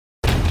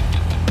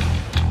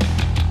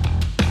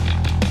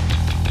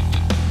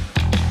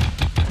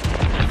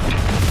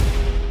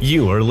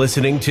You are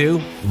listening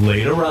to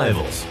Late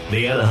Arrivals,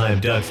 the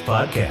Anaheim Ducks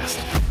podcast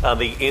on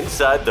the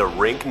Inside the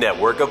Rink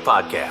network of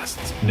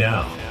podcasts.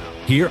 Now,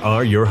 here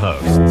are your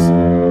hosts.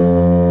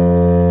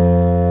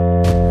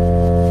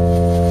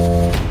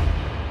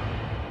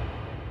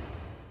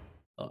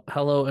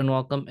 Hello and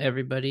welcome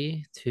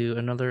everybody to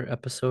another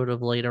episode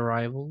of Late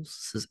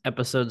Arrivals. This is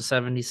episode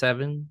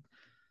 77.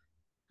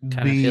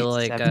 Kind of feel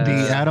like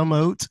the Adam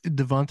Oates,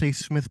 Devontae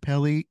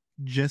Smith-Pelly,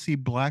 Jesse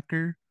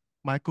Blacker,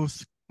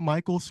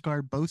 Michael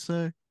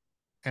Scarbosa,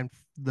 and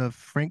the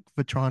Frank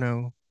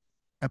Vetrano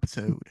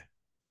episode.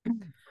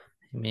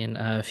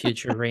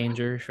 Future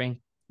Ranger Frank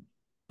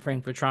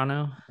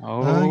Vetrano.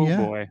 Yeah.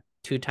 Boy.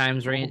 Two-time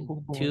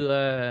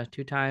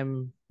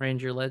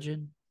Ranger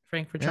legend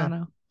Frank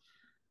Vetrano.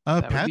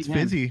 Yeah. Pat's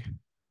busy.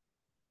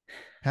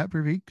 Pat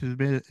Verbeek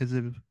is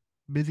a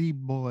busy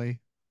boy.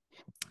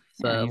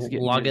 So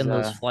log in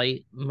those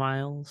flight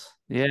miles.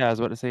 Yeah, I was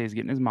about to say he's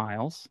getting his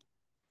miles.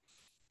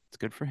 It's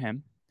good for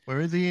him. Where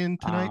is he in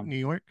tonight? New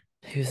York?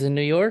 He was in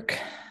New York.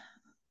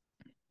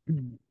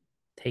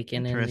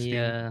 Taking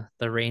in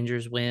the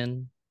Rangers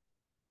win.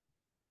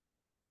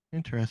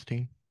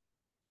 Interesting.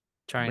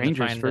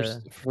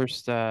 Rangers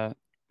first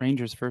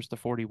to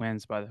 40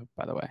 wins by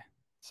the way.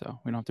 So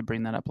we don't have to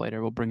bring that up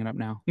later. We'll bring it up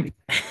now.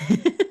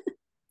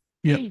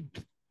 Yep.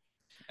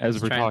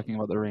 As we're talking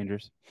about the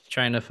Rangers.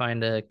 Trying to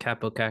find a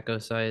Capo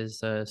Caco size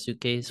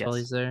suitcase while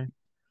he's there.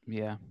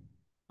 Yeah.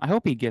 I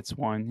hope he gets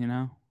one, you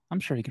know. I'm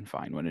sure he can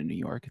find one in New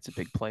York. It's a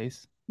big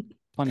place.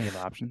 Plenty of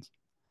options.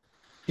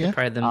 Yeah. They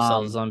pride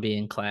themselves on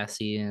being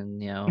classy and,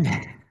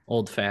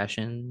 old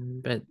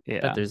fashioned, but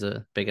there's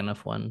a big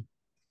enough one.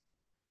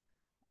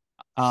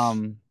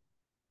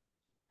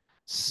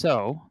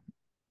 So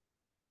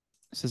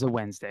this is a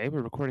Wednesday.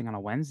 We're recording on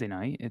a Wednesday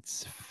night.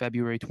 It's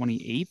February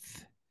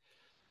 28th.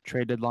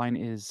 Trade deadline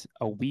is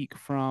a week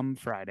from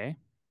Friday.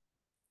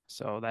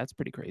 So that's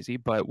pretty crazy.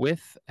 But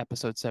with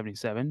episode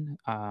 77,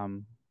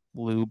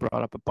 Lou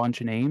brought up a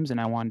bunch of names,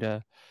 and I wanted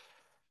to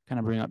kind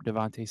of bring up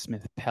Devontae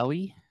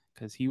Smith-Pelly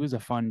because he was a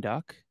fun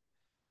Duck.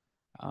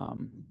 How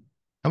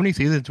many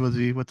seasons was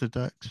he with the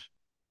Ducks?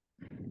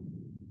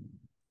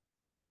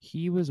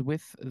 He was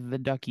with the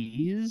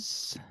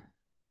Duckies.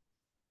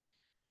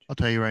 I'll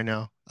tell you right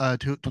now.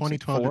 2012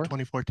 to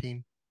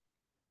 2014.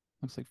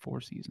 Looks like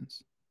 4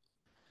 seasons.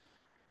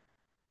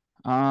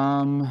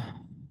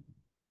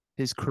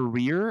 His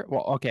career.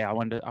 Well, okay. I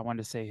wanted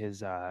to say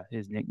his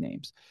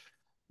nicknames,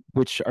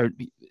 which are.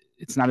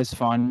 It's not as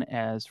fun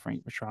as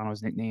Frank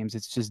Vetrano's nicknames.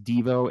 It's just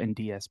Devo and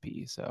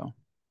DSP. So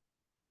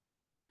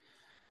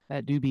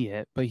that do be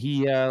it. But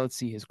he, let's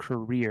see, his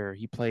career.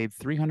 He played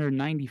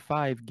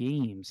 395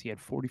 games. He had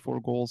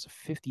 44 goals,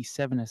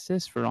 57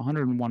 assists for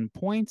 101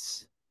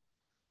 points.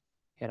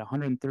 He had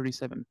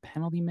 137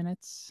 penalty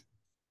minutes.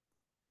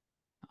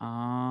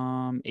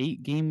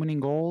 8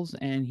 game-winning goals,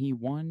 and he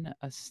won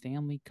a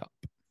Stanley Cup.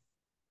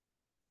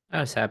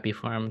 I was happy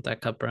for him with that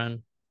cup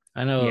run.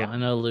 I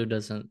know Lou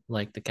doesn't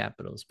like the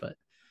Capitals, but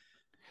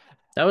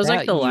that was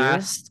like the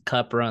last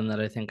cup run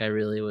that I think I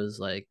really was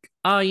like,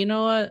 oh, you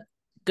know what?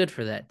 Good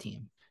for that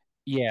team.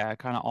 Yeah,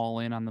 kind of all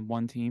in on the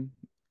one team.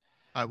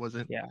 I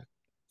wasn't. Yeah.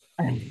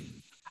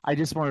 I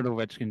just wanted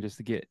Ovechkin just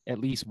to get at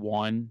least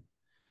one.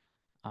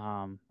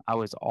 I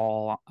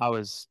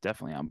was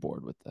definitely on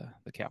board with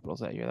the Capitals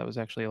that year. That was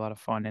actually a lot of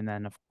fun. And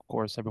then, of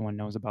course, everyone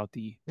knows about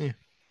the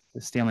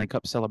Stanley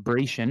Cup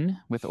celebration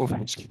with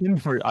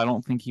Ovechkin, where I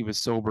don't think he was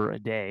sober a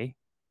day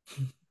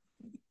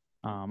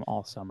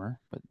all summer.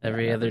 But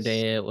every other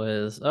day it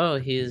was,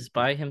 he's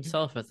by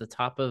himself at the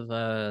top of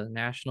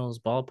Nationals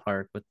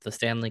ballpark with the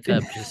Stanley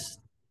Cup just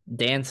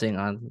dancing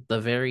on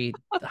the very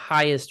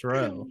highest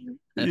row.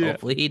 And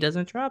hopefully he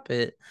doesn't drop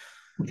it.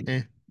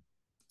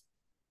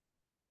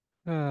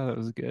 That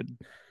was good.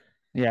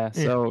 Yeah,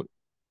 so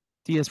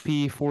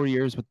DSP, 4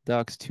 years with the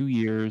Ducks, 2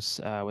 years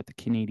with the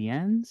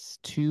Canadiens,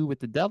 2 with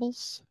the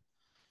Devils,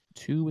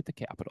 2 with the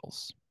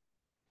Capitals.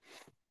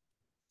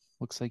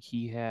 Looks like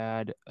he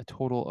had a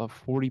total of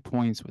 40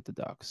 points with the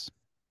Ducks.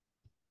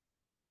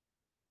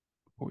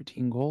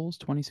 14 goals,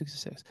 26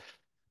 assists.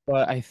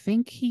 But I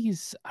think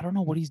I don't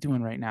know what he's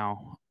doing right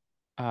now,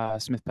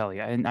 Smith-Pelly.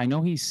 And I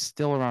know he's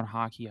still around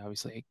hockey,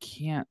 obviously.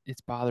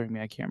 It's bothering me.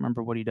 I can't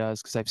remember what he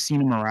does because I've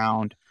seen him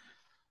around.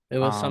 It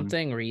was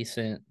something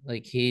recent.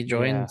 Like he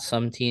joined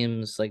some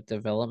teams like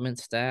development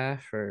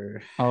staff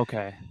or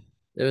okay.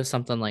 It was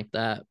something like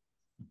that.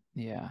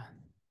 Yeah.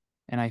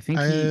 And I think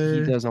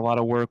he does a lot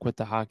of work with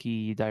the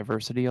Hockey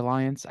Diversity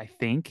Alliance, I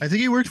think. I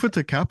think he works with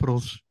the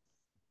Capitals.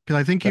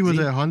 Because I think he was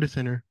at Honda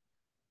Center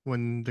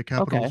when the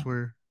Capitals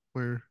were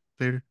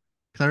there.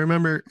 Because I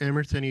remember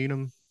Emerson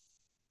Edom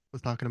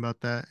was talking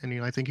about that,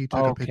 and I think he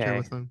took a picture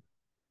with him.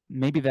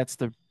 Maybe that's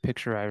the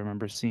picture I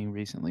remember seeing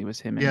recently was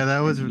him. Yeah,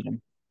 that was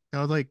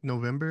like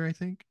November, I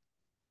think.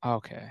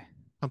 Okay.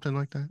 Something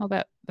like that. Oh,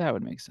 that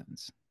would make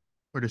sense.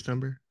 Or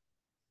December.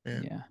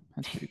 Yeah,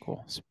 that's pretty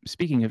cool.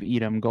 Speaking of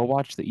Edom, go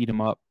watch the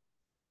Edom Up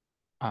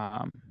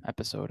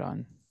episode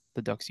on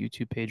the Ducks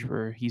YouTube page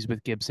where he's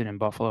with Gibson in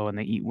Buffalo and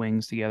they eat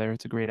wings together.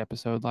 It's a great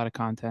episode. A lot of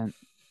content.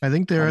 I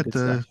think they're at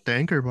the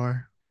Anchor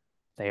Bar.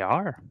 They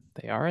are.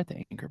 They are at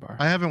the Anchor Bar.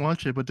 I haven't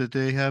watched it, but did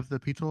they have the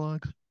pizza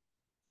logs?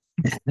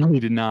 No, we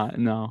did not.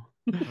 No.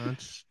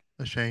 That's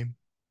a shame.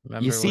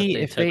 Remember You see,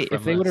 if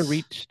they would have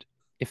reached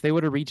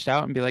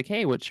out and be like,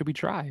 hey, what should we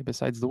try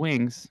besides the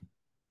wings?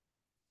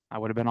 I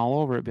would have been all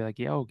over it. Be like,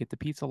 yo, get the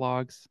pizza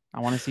logs. I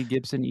want to see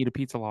Gibson eat a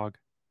pizza log.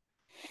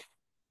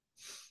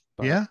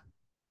 But yeah.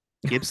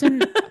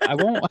 Gibson, I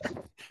won't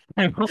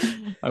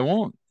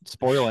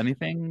spoil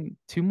anything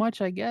too much,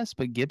 I guess,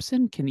 but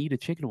Gibson can eat a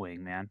chicken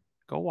wing, man.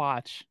 Go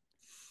watch.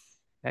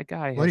 That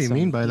guy. What do you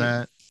mean by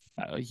that?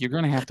 You're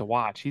going to have to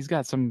watch. He's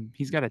got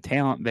a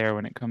talent there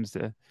when it comes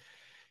to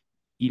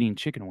eating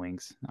chicken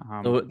wings.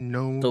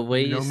 The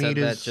way you said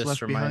that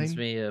just reminds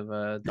me of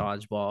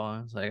dodgeball.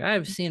 I was like,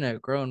 I've seen a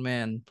grown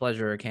man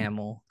pleasure a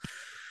camel.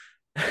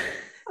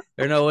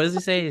 Or no, what does he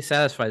say? He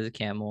satisfies a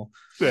camel.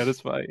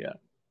 Satisfy, yeah.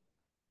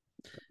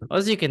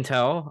 As you can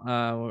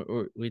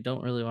tell, we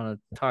don't really want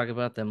to talk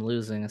about them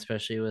losing,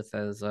 especially with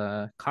as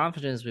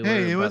confident as we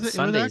were about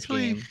Sunday's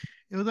game.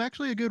 It was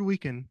actually a good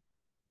weekend.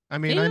 I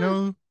mean, I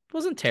know it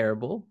wasn't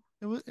terrible.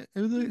 It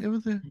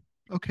was a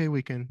okay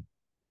weekend.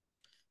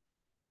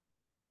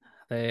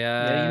 They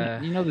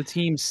the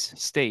teams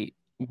state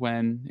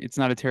when it's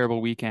not a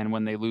terrible weekend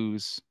when they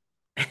lose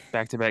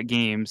back-to-back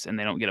games and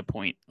they don't get a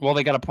point. Well,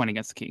 they got a point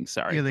against the Kings,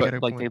 sorry. Yeah,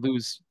 but like point.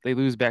 they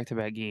lose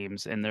back-to-back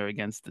games and they're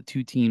against the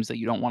two teams that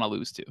you don't want to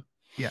lose to.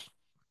 Yeah.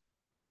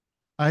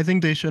 I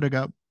think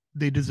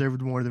they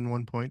deserved more than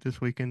 1 point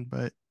this weekend,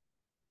 but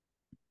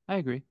I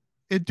agree.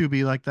 It do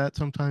be like that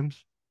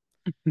sometimes.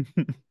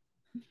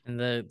 In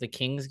the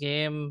Kings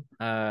game,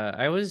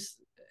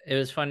 it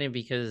was funny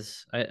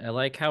because I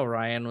like how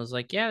Ryan was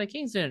like, yeah, the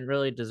Kings didn't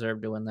really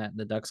deserve to win that. And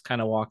the Ducks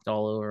kind of walked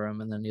all over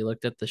them. And then you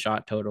looked at the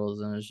shot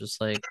totals and it was just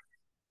like,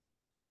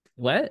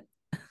 what?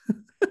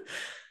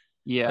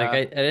 Yeah. Like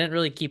I didn't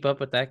really keep up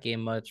with that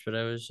game much, but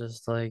I was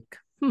just like,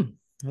 I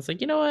was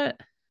like, you know what?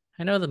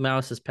 I know the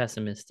mouse is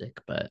pessimistic,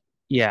 but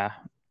yeah.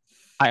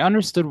 I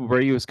understood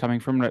where he was coming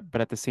from,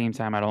 but at the same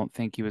time, I don't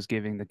think he was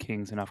giving the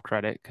Kings enough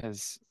credit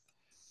because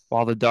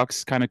while the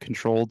Ducks kind of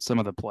controlled some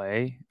of the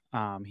play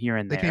here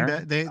and there, came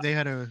back.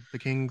 The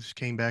Kings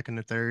came back in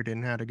the third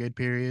and had a good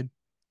period.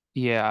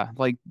 Yeah,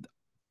 like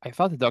I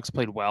thought the Ducks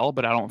played well,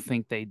 but I don't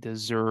think they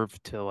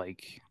deserved to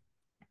like.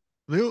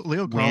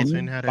 Leo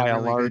Carlson had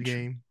a really good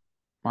game.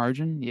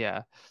 Margin,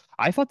 yeah.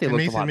 I thought they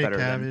looked a lot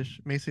better.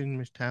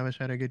 Mason McTavish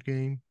had a good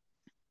game.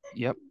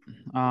 Yep.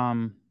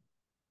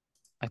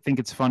 I think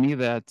it's funny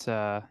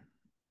that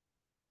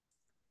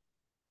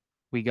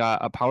we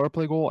got a power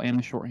play goal and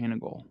a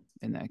shorthanded goal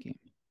in that game.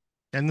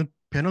 And the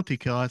penalty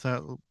kill I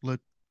thought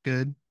looked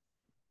good.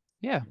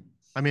 Yeah.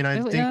 I mean,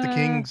 I think the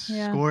Kings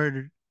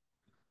scored,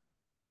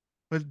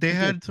 but they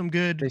had some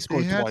good. They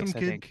had some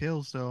good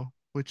kills though,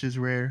 which is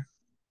rare.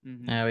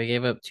 Mm-hmm. Yeah, we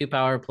gave up 2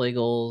 power play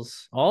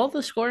goals. All of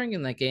the scoring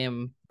in that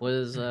game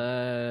was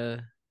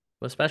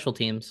special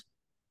teams.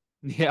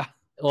 Yeah.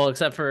 Well,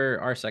 except for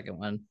our second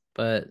one,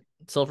 but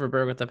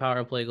Silfverberg with the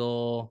power play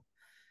goal.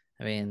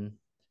 I mean,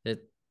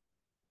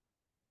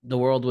 the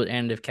world would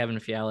end if Kevin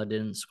Fiala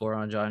didn't score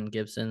on John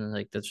Gibson.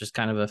 Like that's just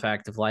kind of a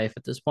fact of life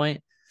at this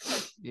point.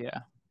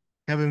 Yeah.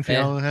 Kevin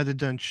Fiala hasn't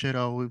done shit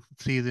all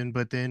season,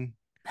 but then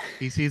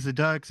he sees the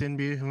Ducks and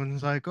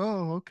he's like,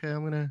 "Oh, okay,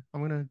 I'm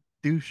gonna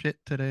do shit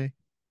today."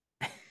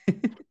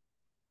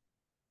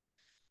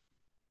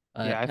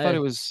 Yeah, I thought it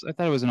was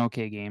an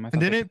okay game. I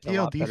thought and didn't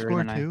PLD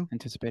score too?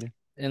 Anticipated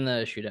in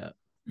the shootout.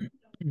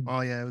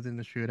 Oh yeah, it was in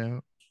the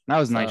shootout. That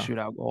was a nice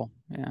shootout goal.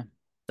 Yeah,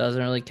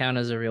 doesn't really count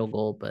as a real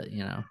goal, but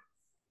you know,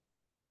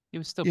 it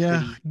was still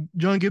pretty.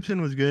 John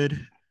Gibson was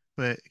good,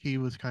 but he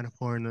was kind of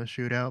poor in the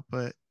shootout.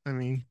 But I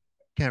mean,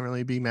 can't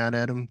really be mad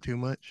at him too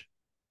much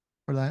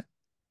for that.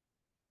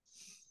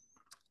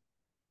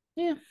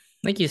 Yeah,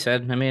 like you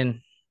said, I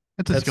mean,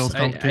 it's a skills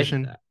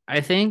competition.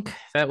 I think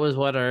that was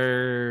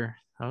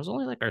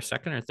only like our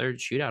second or third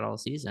shootout all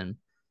season.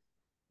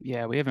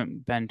 Yeah, we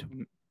haven't been to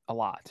a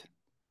lot.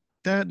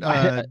 That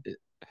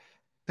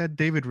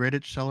David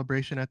Rittich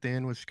celebration at the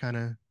end was kind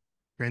of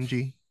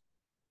cringy.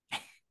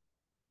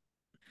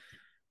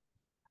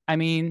 I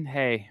mean,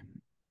 hey.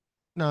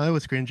 No, it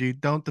was cringy.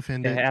 Don't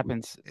defend it. It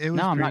happens. It was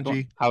cringy. I'm not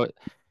going. I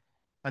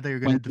thought you were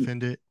going to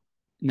defend it.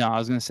 No, I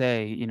was going to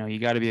say, you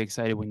got to be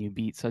excited when you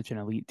beat such an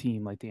elite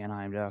team like the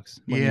Anaheim Ducks.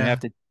 When you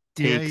have to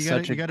take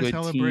such a good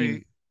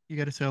team. You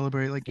got to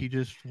celebrate like you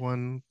just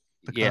won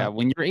the cup. Cup.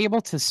 When you're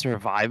able to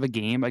survive a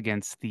game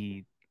against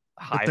the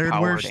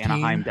high-powered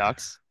Anaheim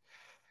Ducks,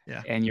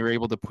 and you're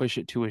able to push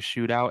it to a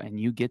shootout, and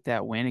you get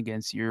that win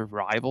against your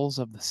rivals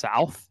of the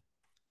South,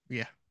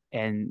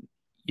 and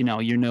you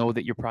know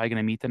that you're probably going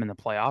to meet them in the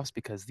playoffs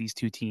because these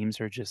two teams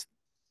are just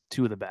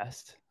two of the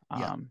best.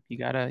 You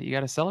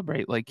gotta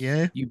celebrate like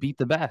you beat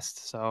the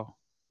best. So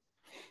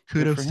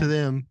kudos to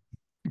them.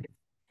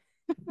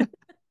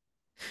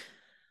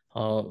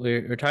 Oh,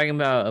 we're talking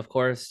about, of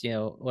course,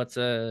 what's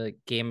a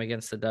game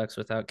against the Ducks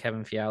without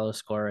Kevin Fiala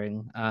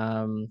scoring?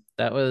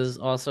 That was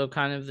also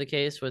kind of the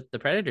case with the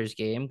Predators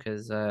game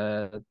because,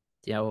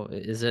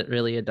 is it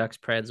really a Ducks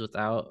Preds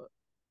without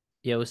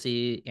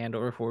Josi and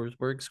or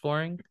Forsberg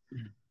scoring.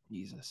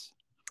 Jesus.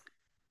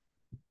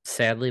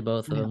 Sadly,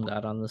 both of them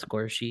got on the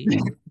score sheet.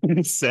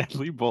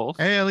 Sadly, both.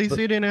 Hey, at least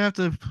they didn't have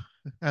to.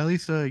 At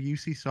least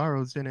UC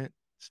Soros didn't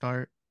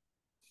start.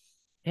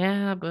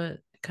 Yeah, but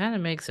it kind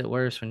of makes it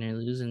worse when you're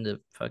losing to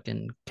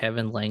fucking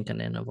Kevin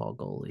Lankinen of all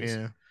goalies.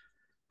 Yeah,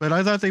 but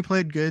I thought they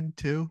played good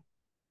too.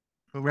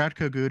 But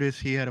Radko Gudas,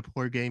 he had a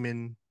poor game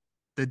in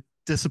the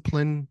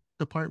discipline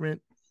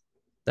department.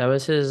 That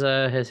was his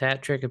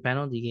hat trick and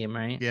penalty game,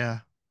 right? Yeah,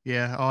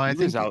 yeah. Oh, I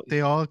think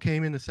they all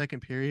came in the second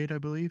period, I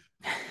believe.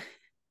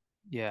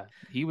 Yeah,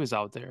 he was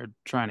out there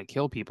trying to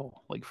kill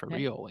people, like for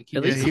real. Like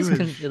at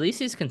least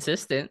he's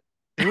consistent.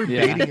 They were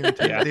baiting him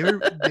too. Yeah.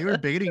 They were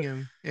baiting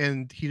him,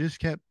 and he just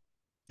kept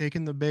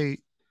taking the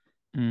bait.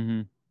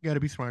 Mm-hmm. You got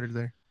to be smarter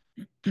there.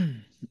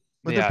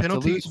 But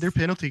their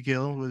penalty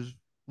kill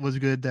was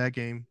good that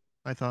game,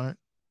 I thought.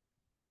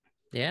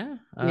 Yeah.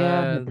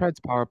 The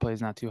Preds power play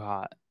is not too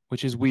hot,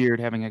 which is weird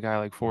having a guy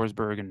like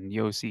Forsberg and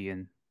Josi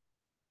and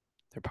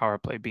their power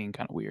play being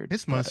kind of weird.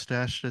 His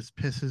mustache just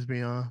pisses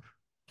me off.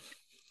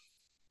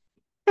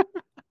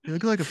 You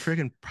look like a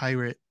freaking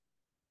pirate.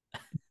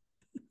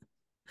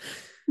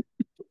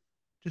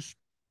 Just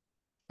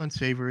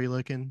unsavory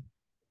looking.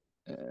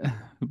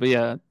 But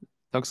yeah,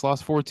 Ducks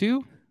lost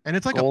 4-2. And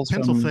it's like a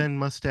pencil thin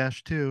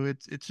mustache too.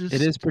 It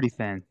is pretty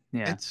thin.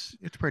 Yeah. It's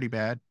pretty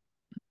bad.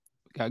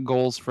 Got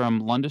goals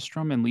from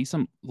Lundestrom and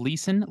Leeson.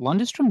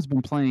 Lundstrom's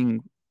been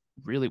playing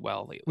really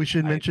well lately. We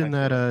should mention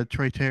that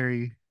Troy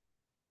Terry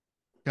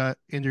got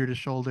injured his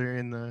shoulder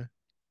in the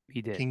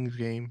Kings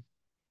game.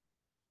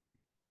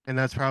 And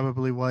that's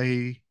probably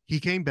why he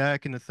came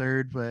back in the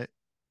third, but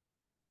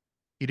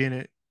he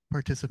didn't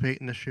participate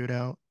in the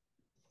shootout.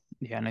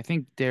 Yeah, and I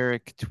think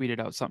Derek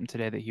tweeted out something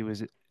today that he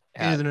was in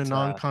a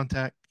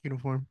non-contact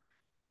uniform.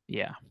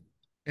 Yeah.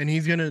 And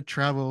he's going to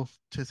travel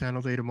to San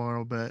Jose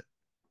tomorrow, but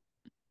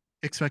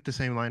expect the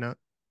same lineup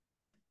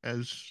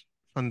as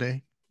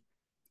Sunday.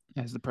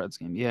 As the Preds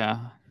game,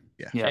 yeah.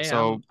 Yeah, hey,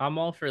 so I'm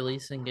all for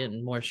Leeson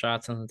getting more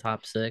shots in the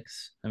top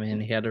six. I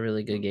mean, he had a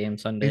really good game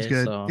Sunday. He's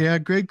good. So. Yeah,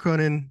 Greg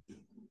Cronin,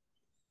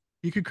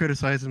 you could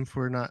criticize him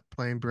for not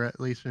playing Brett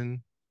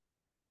Leeson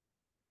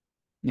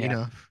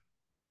enough.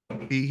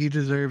 He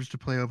deserves to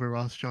play over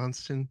Ross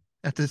Johnston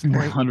at this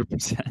point.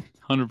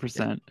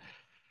 100%.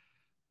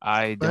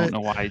 I don't know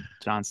why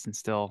Johnston's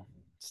still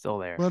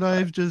there. But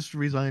I've just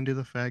resigned to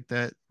the fact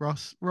that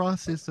Ross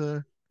is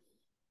a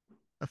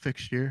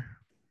fixture.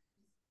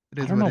 It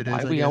is I don't know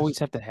why we always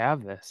have to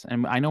have this.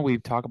 And I know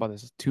we've talked about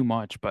this too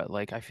much, but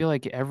like I feel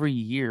like every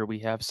year we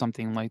have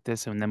something like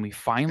this, and then we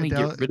finally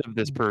get rid of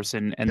this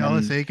person, and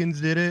Dallas then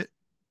Aikens did it.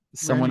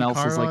 Someone Randy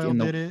else Carlisle is like in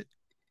the. Did it.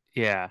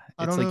 Yeah,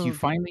 it's like you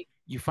finally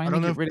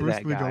get rid of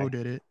that guy. Boudreau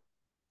did it.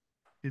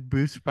 Did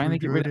Bruce finally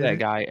get rid of that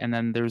guy, and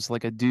then there's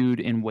like a dude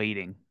in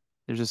waiting.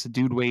 There's just a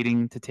dude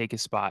waiting to take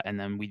his spot, and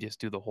then we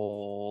just do the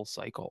whole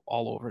cycle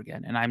all over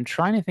again. And I'm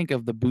trying to think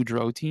of the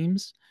Boudreau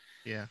teams.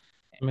 Yeah.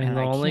 I mean,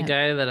 the only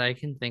guy that I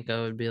can think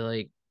of would be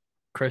like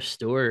Chris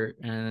Stewart,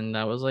 and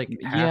that was like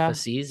half a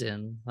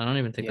season. I don't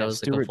even think that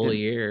was like a full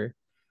year.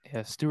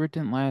 Yeah, Stewart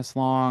didn't last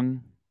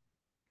long.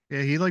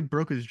 Yeah, he like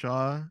broke his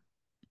jaw.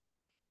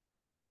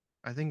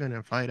 I think in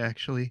a fight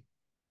actually,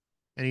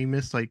 and he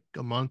missed like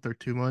a month or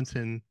 2 months.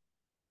 And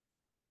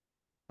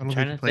I'm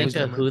trying to think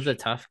of who the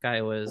tough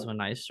guy was when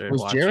I started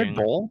watching. Was Jared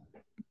Boll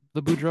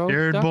the Boudreau?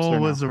 Jared Boll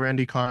was the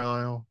Randy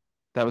Carlisle.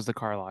 That was the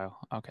Carlisle.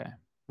 Okay,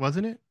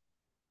 wasn't it?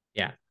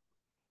 Yeah.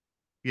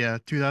 Yeah,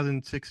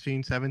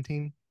 2016,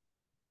 17.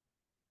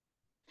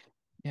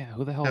 Yeah,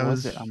 who the hell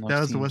was it on those That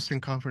was teams? The Western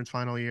Conference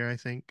final year, I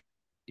think.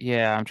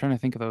 Yeah, I'm trying to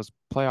think of those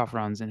playoff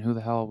runs and who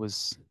the hell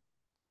was.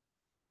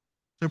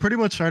 So pretty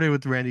much started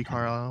with Randy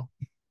Carlisle.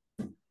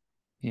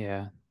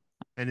 Yeah.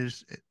 And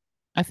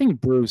I think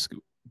Bruce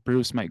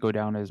might go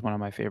down as one of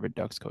my favorite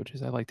Ducks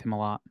coaches. I liked him a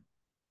lot.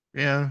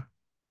 Yeah.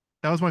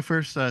 That was my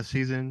first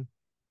season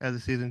as a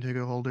season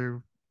ticket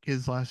holder,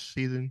 his last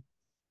season.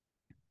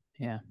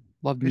 Yeah.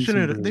 Loved They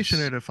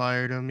shouldn't have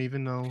fired him,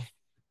 even though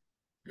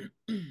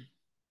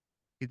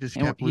he just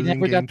kept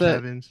losing game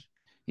sevens.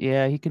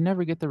 Yeah, he could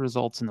never get the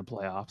results in the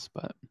playoffs,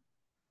 but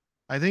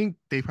I think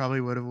they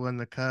probably would have won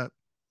the cup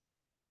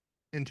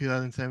in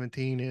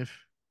 2017 if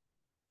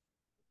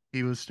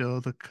he was still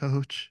the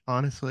coach,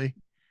 honestly.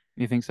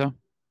 You think so?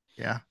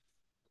 Yeah.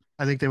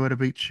 I think they would have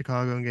beat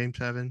Chicago in game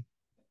 7.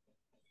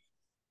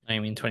 I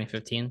mean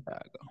 2015?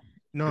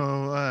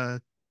 No,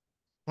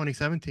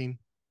 2017.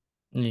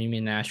 You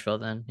mean Nashville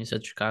then? You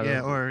said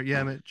Chicago?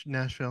 Yeah,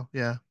 Nashville.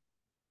 Yeah.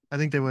 I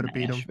think they would have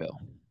beat them.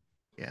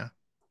 Yeah.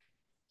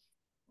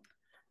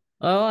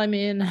 Well, I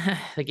mean,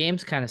 the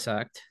games kind of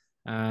sucked.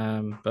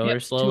 But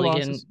we're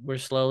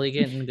slowly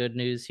getting good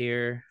news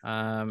here.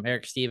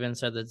 Eric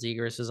Stevens said that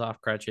Zegras is off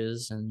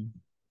crutches and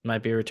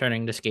might be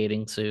returning to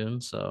skating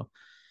soon. So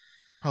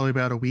probably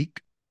about a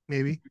week,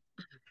 maybe.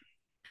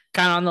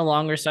 Kind of on the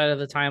longer side of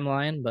the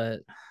timeline,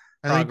 but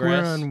I think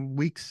we're on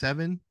week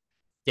 7.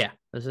 Yeah,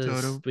 this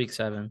is week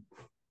 7.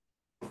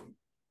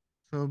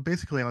 So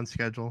basically on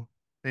schedule.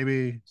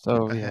 Maybe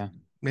so ahead,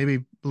 maybe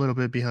a little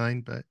bit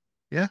behind, but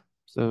yeah.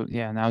 So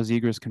yeah, now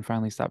Zegras can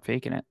finally stop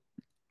faking it.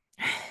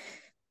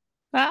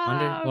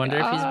 Wonder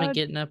if he's been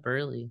getting up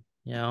early,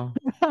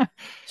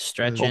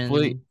 stretching.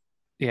 Hopefully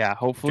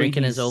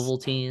drinking his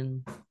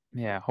Ovaltine.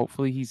 Yeah,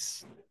 hopefully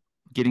he's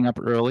getting up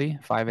early,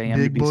 5 a.m.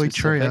 Big to be boy specific,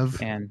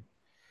 Trev. and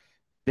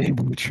big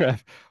boy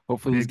Trev.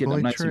 Hopefully he's getting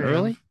up nice and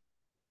early.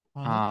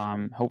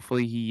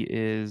 Hopefully he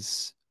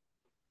is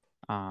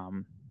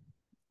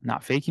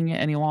not faking it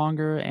any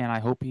longer, and I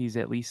hope he's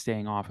at least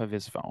staying off of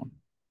his phone.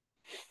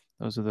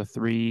 Those are the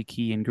 3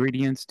 key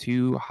ingredients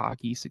to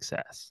hockey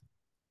success.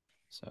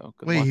 So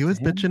wait, he was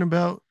bitching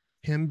about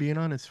him being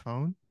on his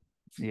phone?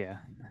 Yeah.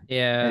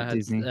 Yeah, at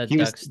Disney. at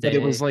Ducks Day. But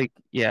it was like,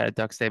 at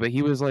Ducks Day, but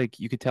he was like,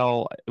 you could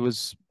tell he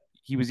was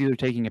either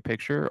taking a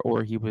picture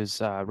or he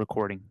was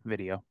recording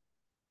video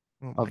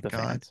of the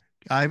fans.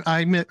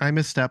 I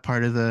missed that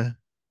part of the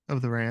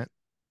rant.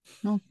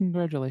 No,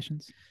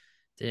 congratulations.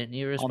 Didn't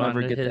you respond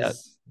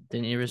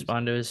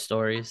to his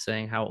story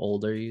saying how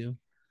old are you?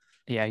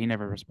 Yeah, he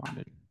never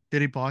responded.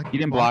 Did he block? He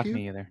didn't block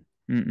me either.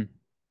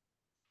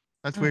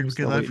 That's weird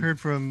because I've heard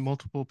from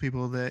multiple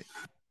people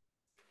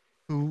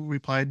who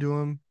replied to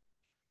him,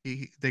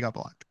 they got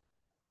blocked.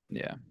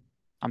 Yeah,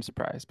 I'm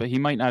surprised, but he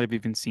might not have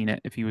even seen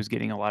it if he was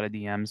getting a lot of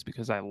DMs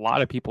because a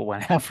lot of people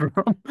went after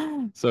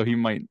him. So he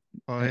might.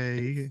 Oh,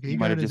 hey, he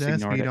might have just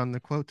ignored it on the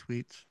quote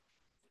tweets.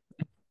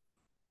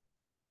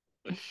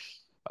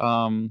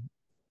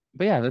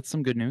 But yeah, that's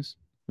some good news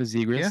with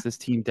Zegras. Yeah. This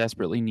team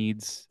desperately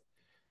needs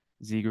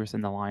Zegras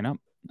in the lineup.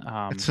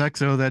 It sucks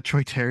though that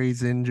Troy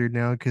Terry's injured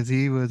now because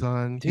he was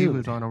on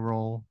a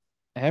roll.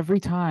 Every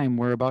time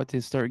we're about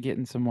to start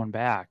getting someone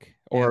back,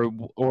 or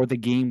the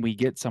game we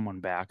get someone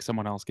back,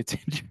 someone else gets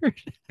injured.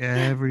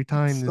 Every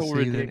time this season,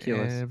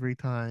 ridiculous. Every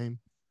time.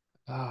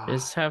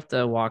 Just have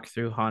to walk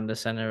through Honda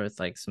Center with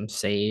like some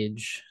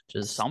sage,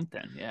 just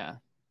something, yeah.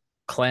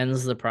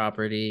 Cleanse the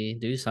property,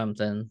 do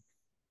something.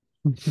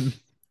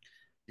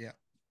 Yeah.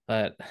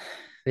 But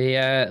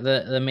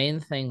the main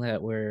thing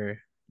that we're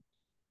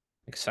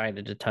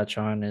excited to touch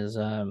on is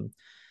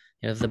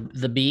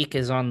the Beak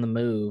is on the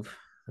move.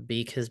 The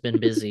Beak has been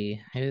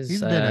busy. He's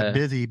been a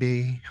busy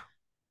bee.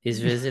 He's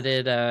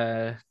visited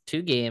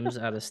 2 games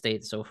out of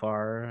state so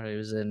far. He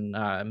was in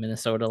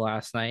Minnesota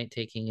last night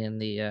taking in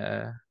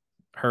the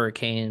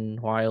Hurricane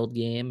Wild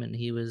game, and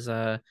he was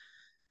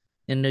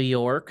in New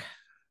York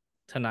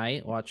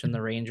tonight watching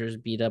the Rangers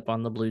beat up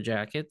on the Blue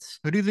Jackets.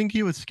 Who do you think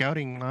he was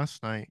scouting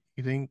last night?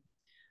 You think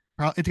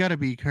it's got to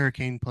be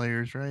Hurricane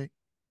players, right?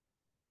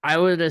 I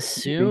would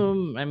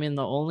assume. I mean,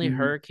 the only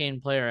Hurricane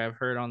player I've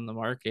heard on the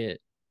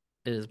market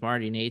is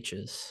Marty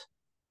Necas.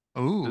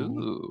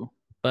 Ooh.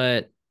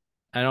 But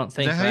I don't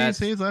think that's how you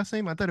say his last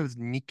name. I thought it was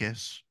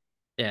Necas.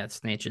 Yeah,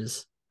 it's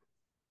Necas.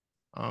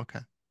 Oh,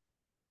 okay.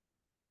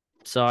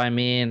 So I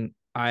mean,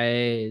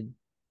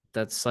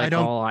 that's like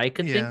all I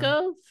could think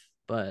of,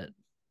 but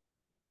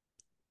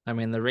I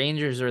mean, the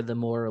Rangers are the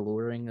more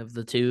alluring of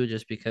the two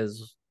just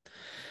because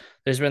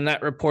there's been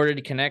that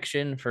reported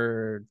connection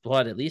for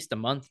at least a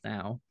month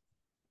now.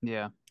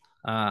 Yeah.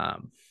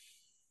 Capo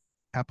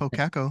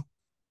Caco.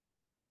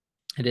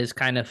 It is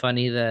kind of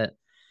funny that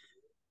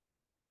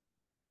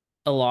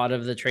a lot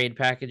of the trade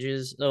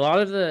packages, a lot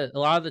of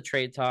the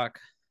trade talk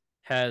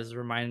has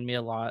reminded me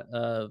a lot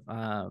of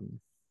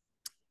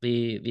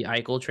the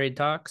Eichel trade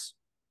talks.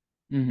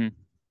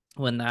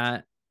 When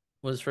that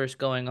was first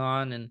going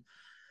on, and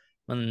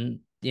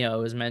when it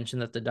was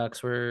mentioned that the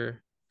Ducks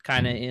were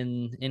kind of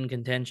in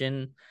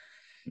contention.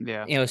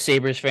 Yeah.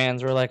 Sabres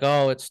fans were like,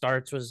 oh, it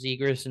starts with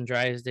Zegras and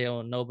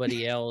Drysdale and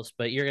nobody else,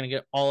 but you're going to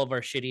get all of our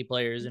shitty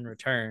players in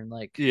return.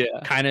 Like,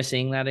 kind of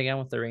seeing that again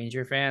with the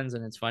Ranger fans.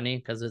 And it's funny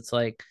because it's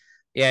like,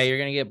 yeah, you're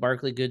going to get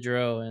Barclay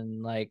Goodrow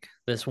and like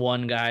this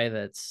one guy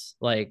that's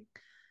like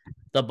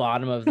the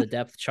bottom of the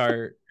depth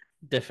chart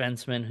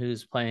defenseman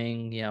who's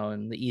playing,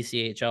 in the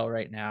ECHL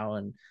right now.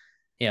 And,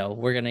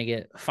 we're going to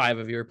get 5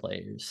 of your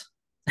players.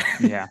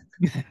 Yeah.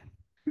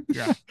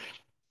 Yeah.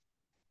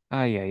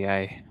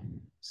 Ay.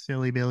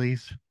 Silly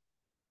Billies.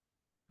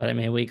 But I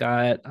mean, we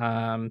got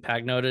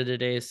Pagnotta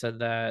today said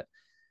that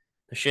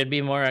there should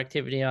be more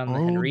activity on the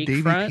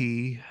Henrique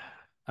front.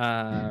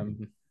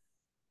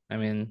 I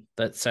mean,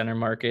 that center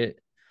market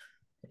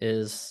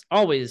is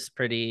always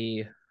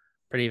pretty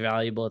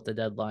valuable at the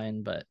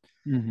deadline, but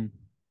it's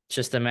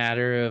just a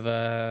matter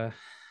of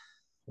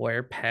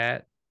where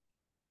Pat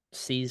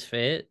sees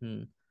fit.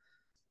 And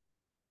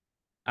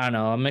I don't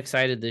know. I'm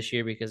excited this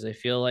year because I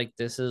feel like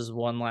this is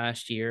one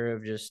last year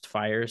of just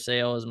fire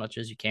sale as much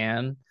as you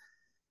can.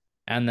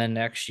 And then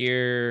next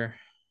year,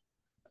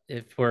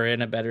 if we're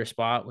in a better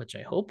spot, which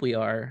I hope we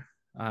are,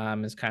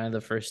 is kind of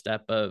the first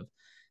step of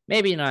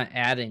maybe not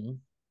adding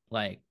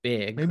like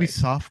big. Maybe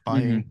soft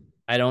buying.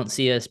 I don't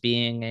see us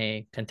being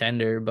a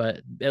contender,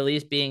 but at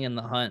least being in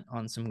the hunt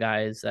on some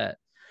guys that,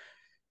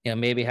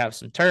 maybe have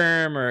some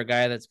term, or a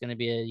guy that's going to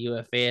be a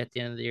UFA at the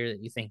end of the year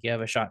that you think you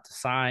have a shot to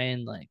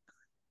sign. Like,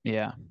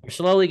 yeah, we're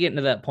slowly getting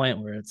to that point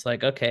where it's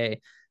like,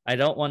 okay, I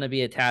don't want to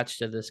be attached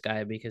to this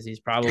guy because he's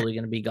probably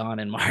going to be gone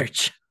in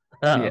March.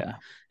 Yeah,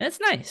 it's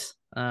nice.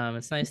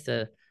 It's nice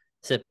to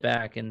sit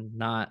back and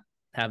not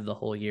have the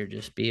whole year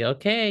just be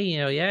okay.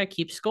 Yeah,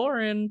 keep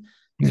scoring.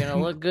 You're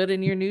gonna look good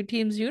in your new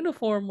team's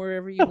uniform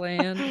wherever you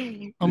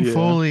land. I'm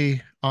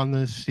fully on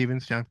the Steven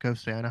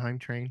Stamkos to Anaheim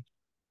train.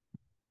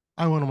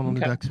 I want him on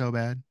the Ducks so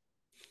bad.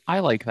 I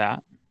like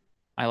that.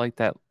 I like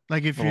that.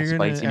 Like if you're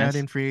gonna add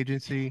in free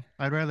agency,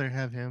 I'd rather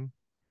have him.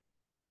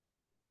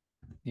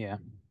 Yeah.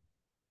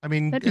 I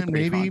mean,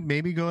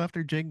 maybe go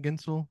after Jake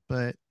Guentzel,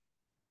 but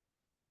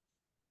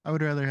I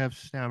would rather have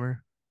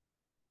Stammer.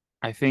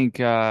 I think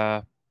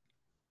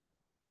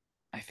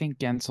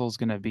Guentzel's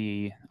gonna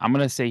be. I'm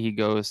gonna say he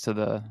goes to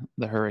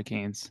the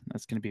Hurricanes.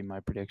 That's gonna be my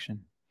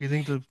prediction. You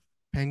think the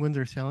Penguins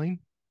are selling?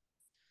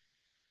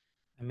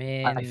 I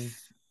mean,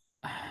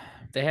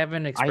 they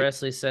haven't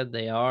expressly said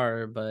they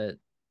are, but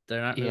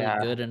they're not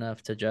really good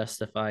enough to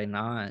justify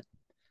not.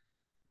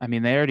 I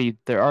mean, they're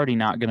already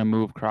not gonna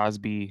move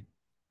Crosby,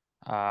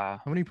 how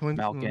many points?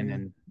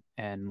 Malkin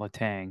and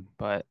Letang,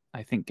 but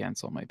I think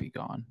Guentzel might be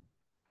gone.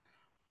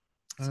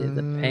 See,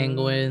 the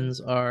Penguins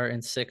are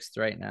in 6th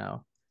right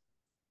now.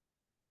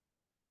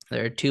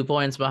 They're 2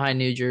 points behind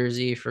New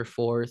Jersey for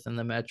 4th in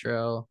the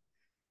Metro.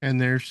 And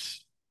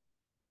there's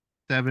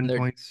 7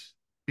 points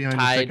behind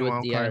the second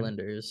wild card.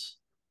 Islanders.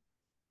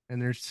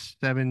 And there's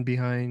 7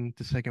 behind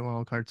the second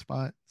wild card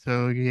spot.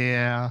 So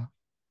yeah,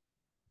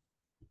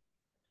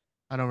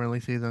 I don't really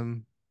see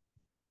them.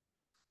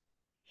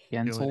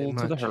 Guentzel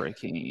to the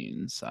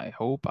Hurricanes. I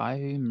hope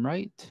I'm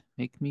right.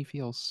 Make me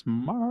feel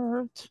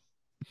smart.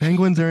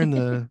 Penguins are in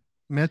the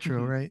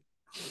Metro, right?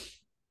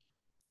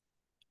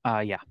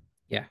 Yeah.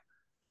 Yeah.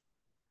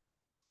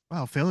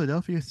 Wow,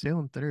 Philadelphia's still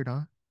in 3rd,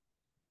 huh?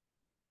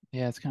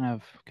 Yeah, it's kind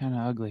of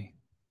ugly.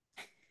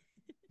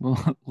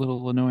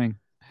 little annoying.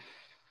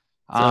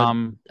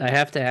 So I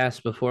have to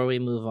ask before we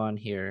move on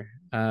here.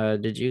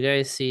 Did you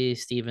guys see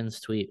Steven's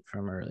tweet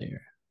from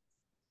earlier?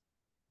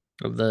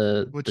 Of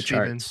the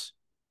charts.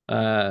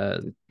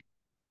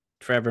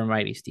 Forever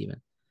Mighty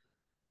Steven.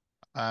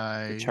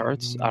 The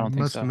charts? I don't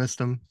think must so. Have missed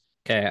them.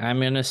 Okay, I'm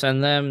gonna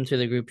send them to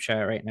the group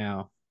chat right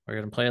now. We're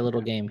gonna play a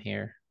little game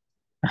here.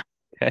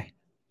 Okay.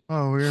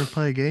 Oh, we're gonna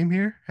play a game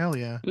here? Hell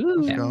yeah.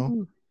 Let's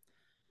go.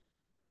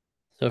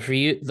 So for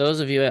you,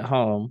 those of you at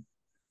home,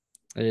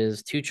 it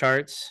is 2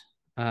 charts.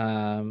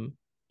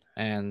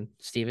 And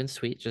Steven's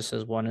tweet just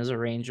says one is a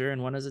Ranger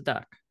and one is a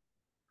Duck.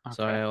 Okay.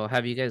 So I'll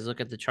have you guys look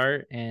at the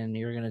chart and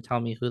you're gonna tell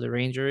me who the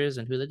Ranger is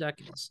and who the Duck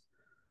is.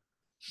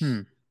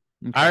 Okay.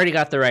 I already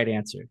got the right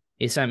answer.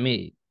 He sent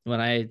me when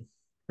I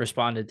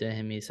responded to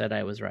him, he said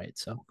I was right.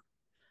 So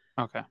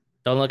okay.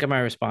 Don't look at my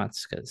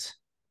response because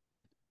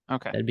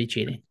okay, that'd be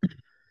cheating.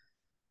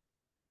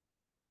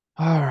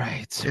 All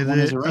right. One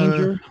is a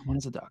Ranger, one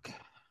is a Duck.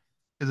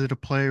 Is it a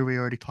player we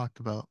already talked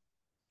about?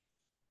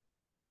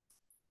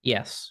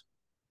 Yes.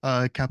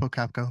 Capo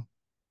Capco.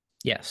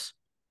 Yes.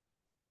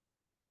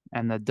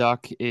 And the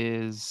Duck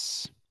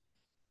is.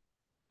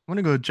 I'm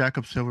gonna go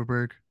Jakob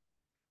Silfverberg.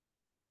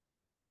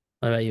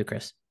 What about you,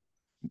 Chris?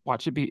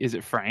 Watch it be. Is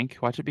it Frank?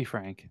 Watch it be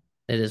Frank.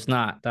 It is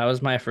not. That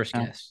was my first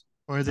guess.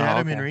 Or is it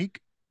Adam Henrique?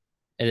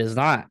 It is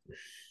not.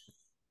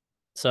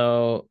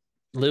 So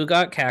Lou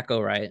got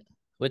Kako right.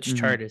 Which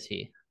chart is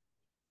he?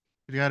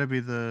 It's got to be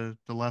the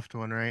left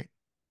one, right?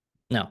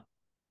 No.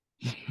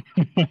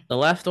 The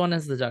left one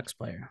is the Ducks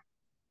player.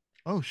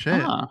 Oh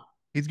shit!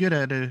 He's good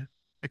at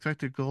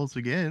expected goals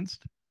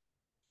against.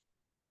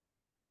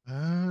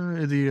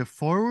 Is he a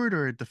forward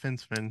or a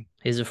defenseman?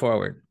 He's a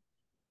forward.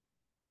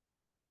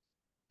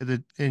 Is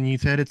it? And you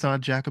said it's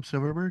not Jakob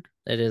Silfverberg?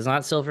 It is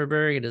not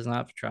Silfverberg. It is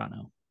not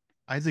Petrano.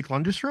 Isaac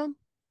Lundestrom?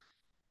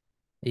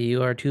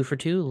 You are 2 for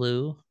 2,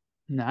 Lou.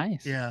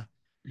 Nice. Yeah.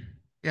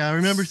 Yeah, I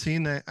remember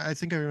seeing that. I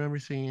think I remember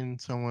seeing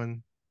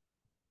someone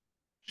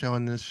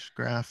showing this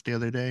graph the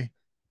other day.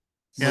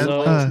 Yeah,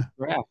 so,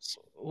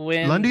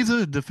 Lundy's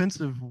a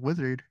defensive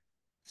wizard.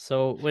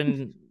 So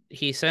when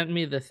he sent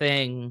me the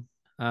thing,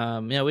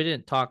 we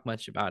didn't talk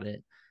much about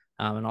it.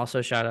 And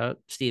also shout out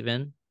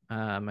Steven.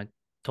 I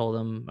told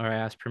him, or I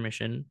asked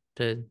permission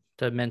to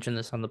mention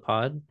this on the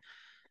pod.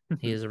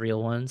 He is a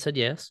real one. Said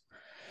yes.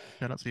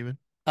 Shout out Steven.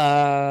 We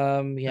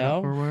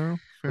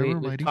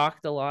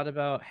talked a lot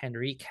about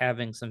Henrique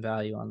having some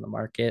value on the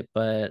market,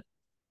 but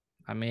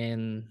I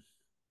mean,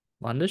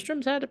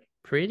 Lundstrom's had a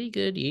pretty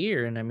good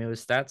year, and I mean,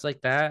 with stats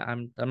like that,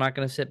 I'm not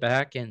going to sit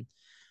back and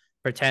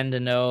pretend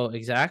to know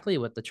exactly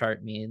what the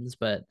chart means,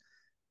 but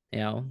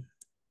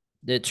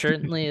it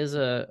certainly is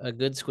a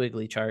good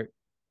squiggly chart.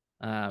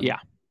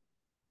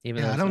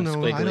 Even I don't know.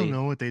 Squiggly. I don't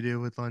know what they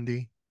do with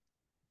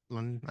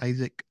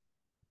Isaac.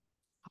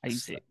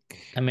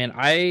 I mean,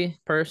 I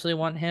personally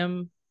want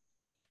him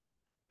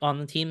on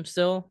the team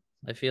still.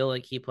 I feel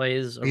like he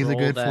plays He's a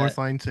good fourth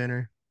line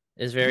center.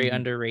 Is very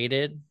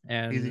underrated,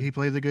 and he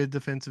plays a good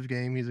defensive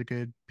game. He's a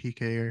good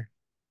PKer.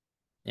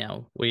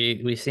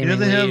 We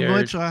seemingly he doesn't have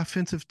much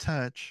offensive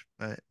touch,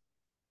 but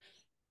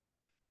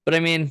I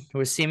mean,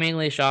 we're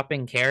seemingly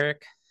shopping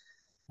Carrick.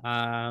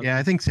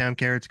 I think Sam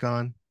Carrick's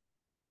gone.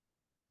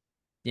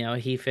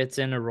 He fits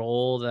in a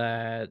role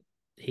that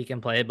he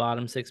can play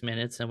bottom 6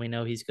 minutes, and we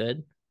know he's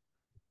good.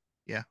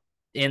 Yeah,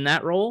 in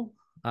that role.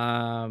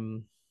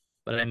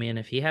 But But I mean,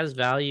 if he has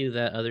value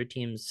that other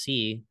teams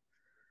see,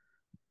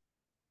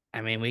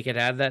 I mean, we could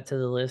add that to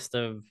the list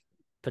of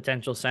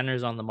potential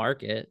centers on the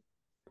market.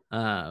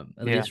 At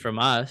least from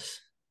us.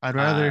 I'd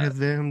rather have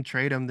them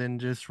trade him than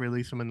just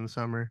release him in the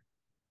summer.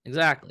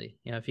 Exactly.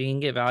 If you can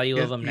get value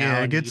of him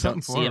now and you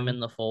don't see him in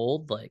the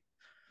fold, like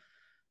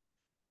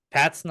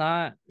Pat's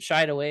not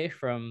shied away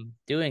from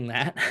doing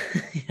that.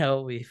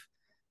 We've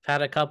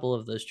had a couple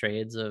of those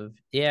trades of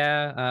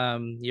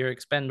you're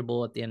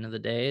expendable at the end of the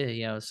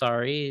day.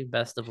 Sorry,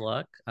 best of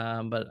luck.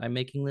 But I'm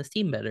making this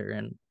team better,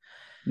 and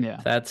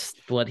if that's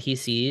what he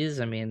sees.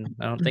 I mean,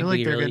 I don't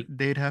think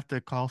they'd have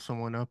to call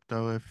someone up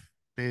though if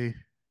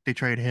they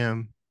trade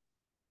him.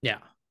 Yeah,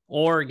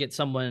 or get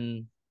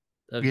someone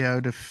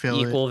to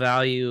fill equal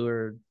value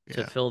or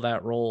to fill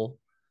that role.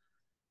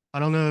 I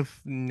don't know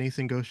if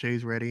Nathan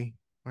Gaucher's ready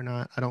or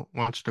not. I don't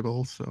watch the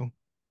goals, so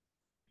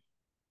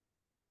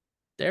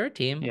they're a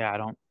team. Yeah, I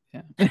don't.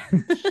 Yeah,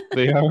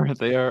 they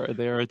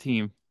are a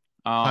team.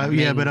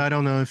 but I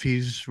don't know if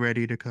he's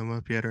ready to come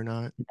up yet or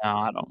not. No,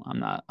 I don't. I'm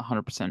not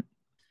 100%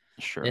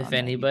 sure. If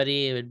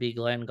anybody, it would be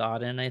Glenn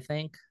Godden, I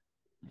think.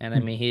 And I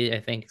mean, I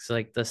think it's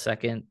like the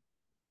second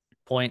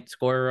point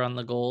scorer on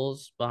the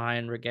goals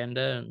behind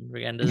Regenda, and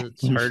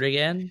Regenda's hurt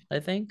again, I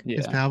think.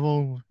 Is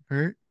Pavel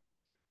hurt?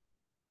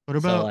 What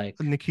about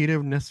Nikita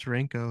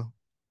Nesterenko?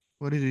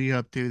 What is he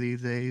up to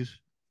these days?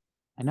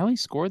 I know he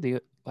scored the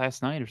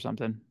last night or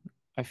something.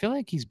 I feel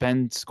like he's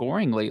been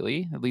scoring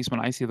lately, at least when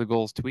I see the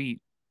goals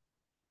tweet.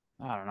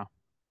 I don't know.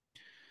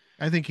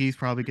 I think he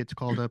probably gets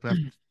called up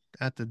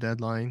at the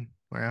deadline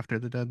or after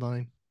the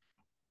deadline.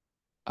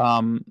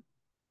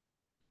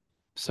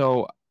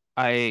 So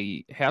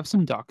I have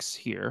some Ducks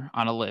here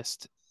on a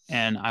list,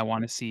 and I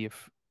want to see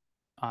if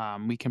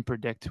we can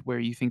predict where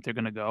you think they're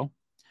going to go.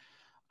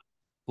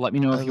 Let me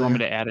know if you want me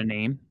to add a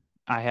name.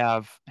 I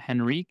have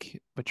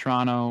Henrique,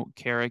 Petrano,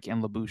 Carrick,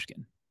 and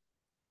Lyubushkin.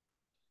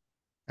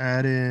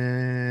 Add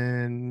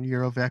in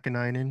Euro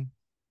Vakanainen.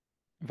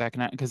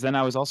 Because then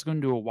I was also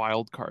going to do a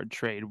wild card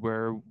trade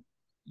where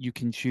you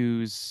can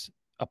choose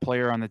a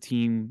player on the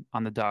team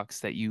on the Ducks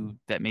that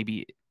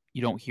maybe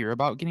you don't hear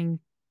about getting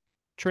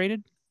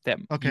traded.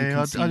 I'll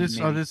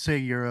just say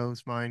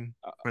Euro's mine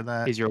for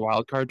that. Is your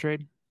wild card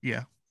trade?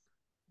 Yeah.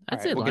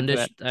 I'd say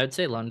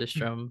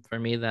Lundestrom for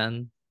me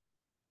then.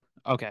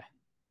 Okay.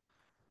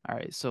 All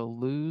right. So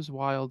lose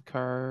wild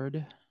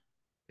card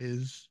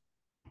is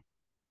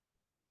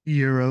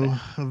Euro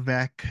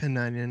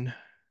Vakanainen.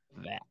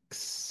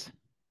 Vax.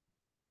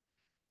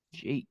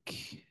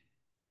 Jake.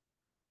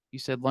 You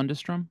said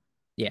Lundestrom?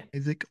 Yeah.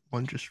 Isaac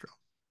Lundestrom.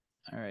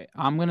 All right.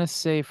 I'm going to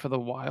say for the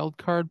wild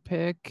card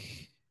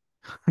pick,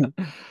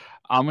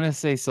 I'm going to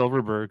say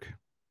Silverberg.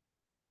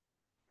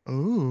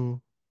 Oh.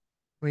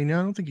 Wait, no,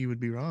 I don't think you would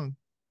be wrong.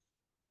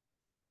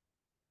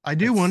 I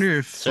do wonder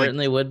if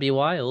certainly would be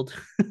wild.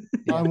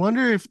 I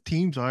wonder if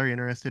teams are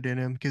interested in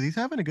him because he's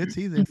having a good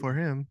season for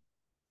him.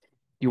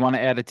 You want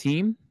to add a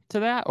team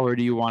to that, or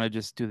do you want to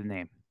just do the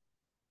name?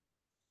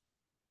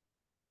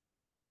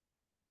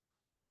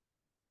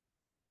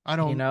 I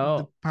don't know.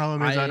 The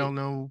problem is I don't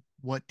know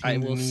what team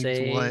needs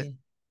what.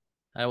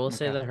 I will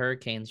say the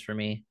Hurricanes for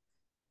me.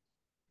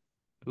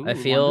 Ooh, I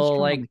feel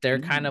like they're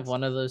kind of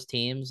one of those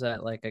teams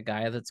that like a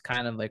guy that's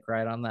kind of like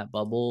right on that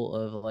bubble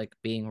of like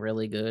being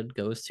really good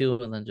goes to,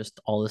 and then just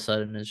all of a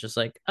sudden it's just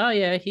like, oh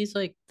yeah, he's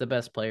like the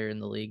best player in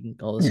the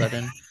league all of a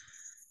sudden.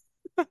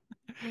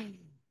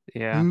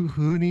 Yeah.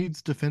 Who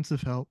needs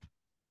defensive help?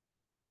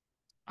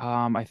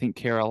 I think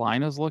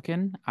Carolina's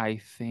looking.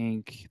 I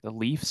think the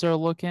Leafs are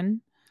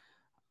looking.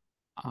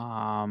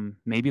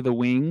 Maybe the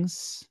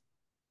Wings.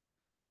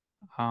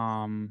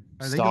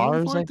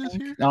 Stars, I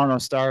think. No,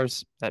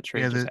 Stars. That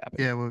trade just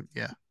happened.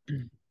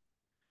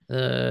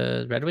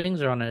 The Red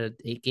Wings are on an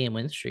 8-game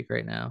win streak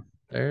right now.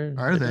 They're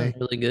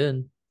really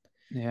good.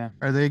 Yeah.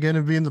 Are they going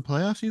to be in the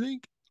playoffs, you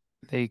think?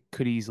 They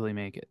could easily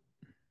make it.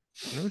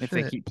 If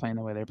they keep playing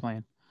the way they're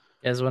playing.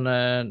 You guys want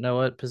to know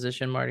what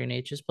position Martin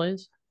H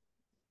plays?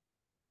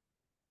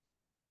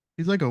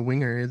 He's like a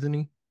winger, isn't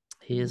he?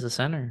 He is a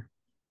center.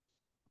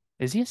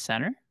 Is he a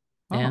center?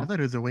 Yeah. I thought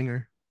he was a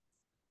winger.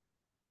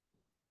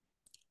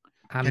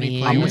 I'm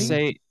going to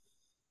say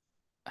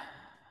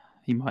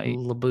he might.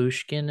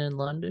 Lyubushkin and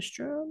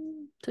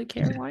Lundestrom to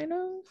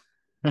Carolina?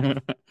 I'm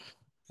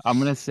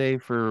going to say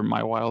for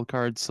my wild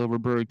card,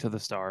 Silverberg to the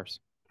Stars.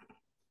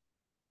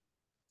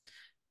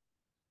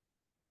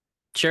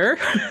 Sure.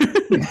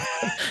 It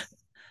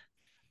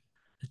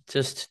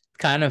just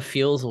kind of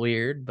feels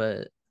weird,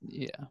 but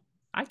yeah,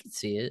 I could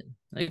see it.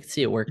 I could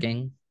see it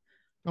working.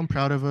 I'm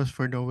proud of us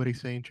for nobody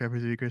saying Trevor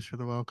Zegras for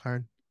the wild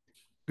card.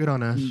 Good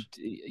on us.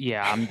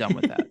 Yeah, I'm done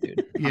with that,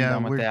 dude. I'm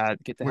done with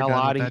that. Get the hell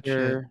out of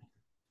here.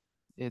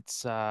 Shit.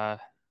 It's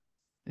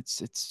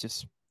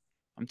just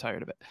I'm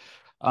tired of it.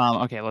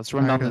 Okay, let's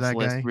run down this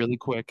list really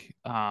quick.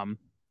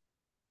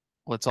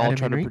 Let's all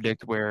try to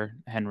predict where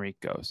Henrique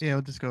goes. Yeah,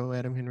 we'll just go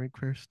Adam Henrique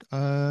first.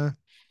 I'll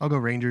go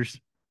Rangers.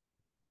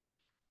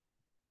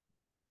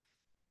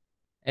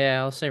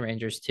 Yeah, I'll say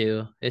Rangers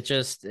too.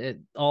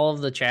 All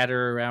of the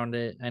chatter around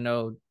it. I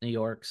know New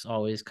York's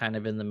always kind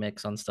of in the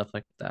mix on stuff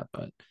like that,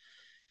 but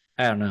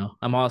I don't know.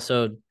 I'm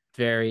also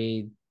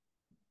very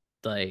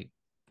like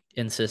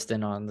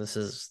insistent on this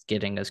is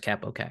getting us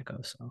Capo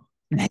Caco. So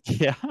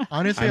yeah.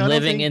 Honestly, I'm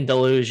living in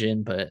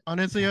delusion, but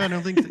honestly, I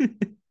don't think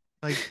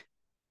like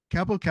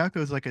Capo Caco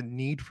is like a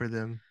need for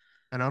them,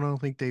 and I don't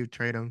think they would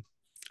trade him.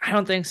 I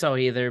don't think so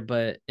either.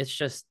 But it's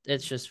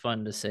just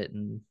fun to sit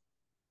and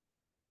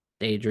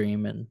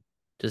daydream and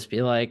just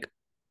be like,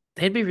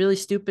 they'd be really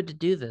stupid to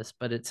do this,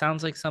 but it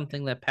sounds like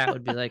something that Pat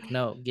would be like,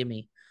 no,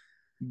 gimme.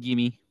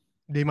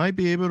 They might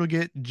be able to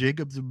get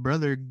Jacob's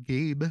brother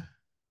Gabe.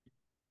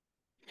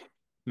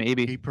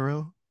 Maybe. Gabe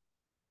Perreault.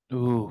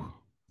 Ooh.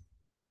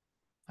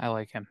 I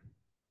like him.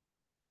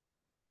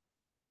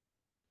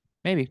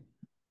 Maybe.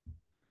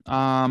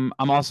 I'm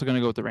also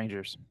gonna go with the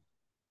Rangers.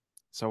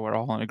 So we're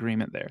all in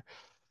agreement there.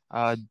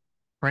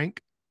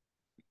 Frank?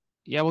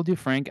 Yeah, we'll do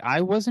Frank.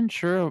 I wasn't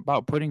sure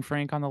about putting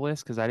Frank on the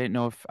list because I didn't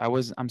know if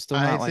I'm still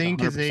not like 100%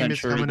 his name is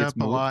sure he coming gets up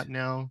moved. a lot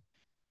now.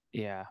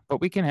 Yeah,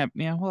 but we'll have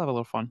a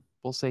little fun.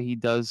 We'll say he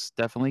does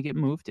definitely get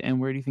moved.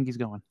 And where do you think he's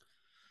going?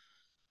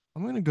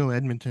 I'm gonna go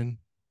Edmonton.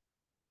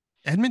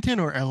 Edmonton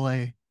or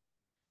LA?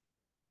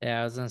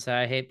 Yeah, I was gonna say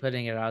I hate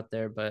putting it out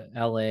there, but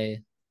LA,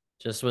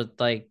 just with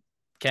like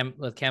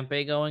with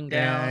Kempe going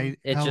down,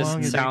 it how just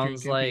long is Adrian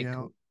sounds Kempe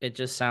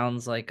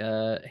like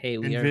out? a hey,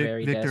 we And are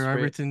very Victor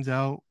desperate. Arvidsson's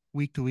out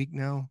week to week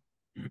now.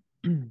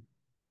 But You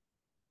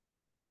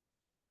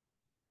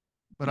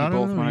I don't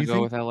both know. want to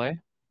go with LA?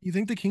 You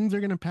think the Kings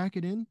are gonna pack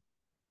it in?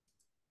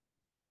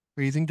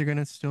 Or you think they're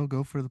gonna still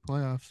go for the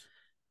playoffs?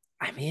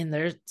 I mean,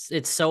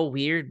 it's so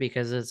weird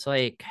because it's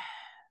like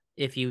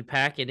if you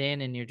pack it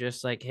in and you're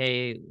just like,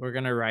 hey, we're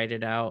gonna ride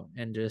it out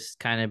and just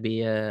kind of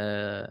be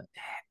a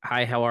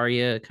hi, how are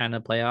you kind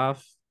of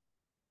playoff.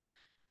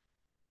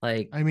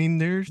 Like, I mean,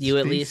 you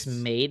at least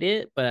made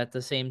it, but at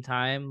the same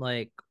time,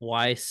 like,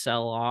 why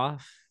sell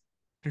off?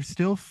 They're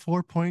still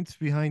 4 points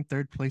behind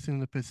third place in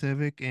the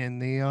Pacific,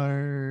 and they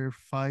are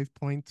 5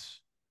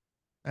 points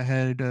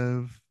ahead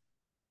of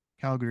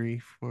Calgary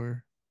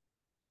for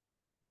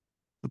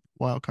the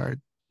wild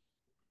card.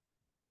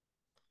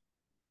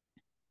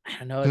 I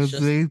don't know.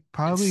 Because they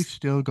probably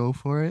still go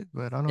for it,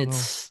 but I don't know.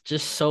 It's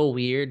just so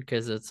weird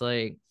because it's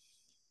like,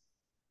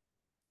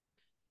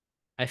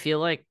 I feel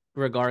like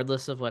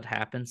regardless of what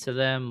happens to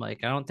them,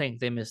 like, I don't think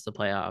they miss the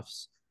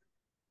playoffs.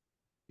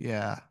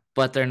 Yeah.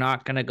 But they're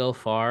not going to go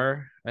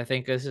far. I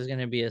think this is going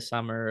to be a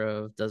summer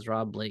of does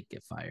Rob Blake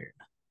get fired?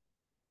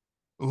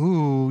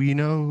 Ooh, you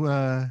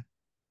know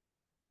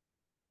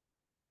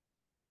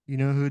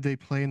who they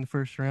play in the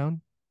first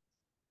round?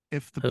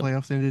 If the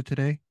playoffs ended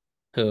today?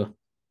 Who?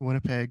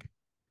 Winnipeg.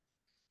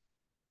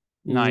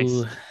 Nice.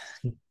 Ooh,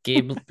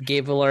 Gabe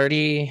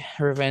Vilardi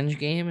revenge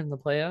game in the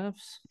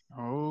playoffs.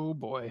 Oh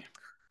boy.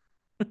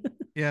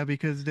 Yeah,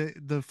 because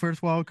the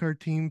first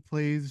wildcard team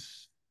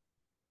plays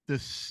the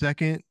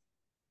second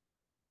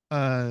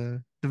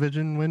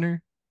division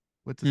winner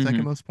with the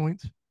second most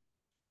points.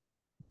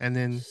 And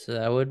then so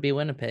that would be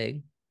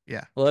Winnipeg.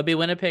 Yeah. Well, it'd be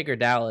Winnipeg or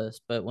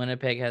Dallas, but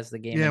Winnipeg has the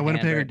game. Yeah,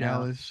 Winnipeg or now.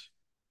 Dallas.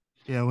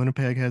 Yeah,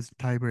 Winnipeg has the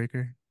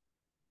tiebreaker.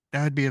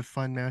 That would be a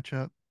fun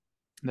matchup.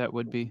 That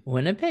would be.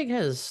 Winnipeg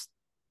has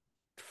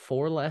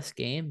 4 less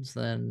games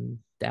than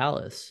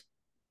Dallas.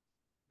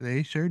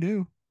 They sure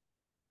do.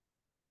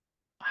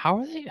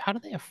 How do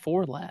they have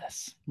 4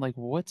 less? Like,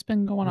 what's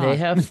been going on? They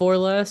have 4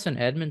 less, and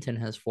Edmonton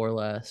has 4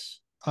 less.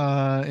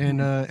 And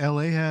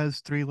LA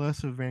has 3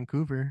 less of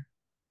Vancouver.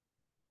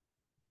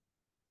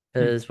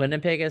 Because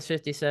Winnipeg has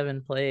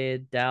 57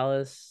 played,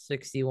 Dallas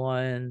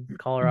 61,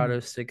 Colorado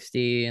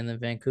 60, and then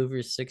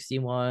Vancouver's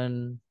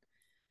 61,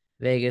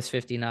 Vegas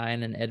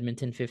 59, and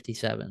Edmonton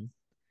 57.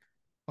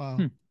 Wow.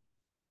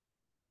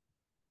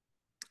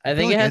 I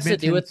think it has to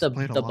do with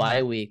the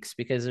bye weeks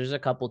because there's a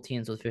couple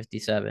teams with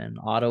 57.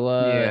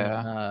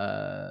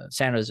 Ottawa,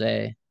 San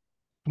Jose.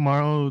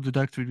 Tomorrow the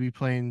Ducks would be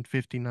playing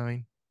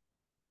 59.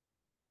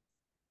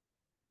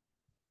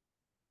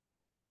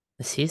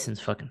 The season's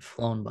fucking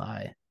flown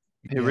by.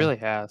 It really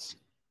has.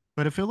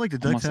 But I feel like the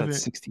Ducks haven't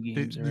 60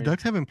 games the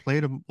Ducks haven't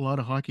played a lot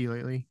of hockey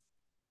lately.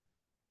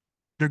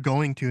 They're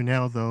going to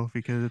now though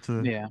because it's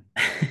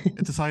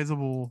a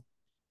sizable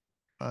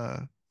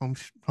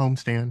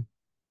homestand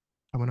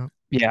coming up.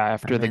 Yeah,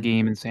 after the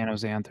game in San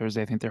Jose on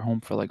Thursday, I think they're home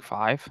for like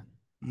 5.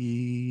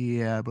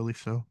 Yeah, I believe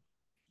so.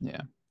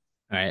 Yeah.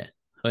 All right.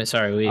 Wait,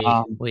 sorry,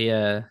 we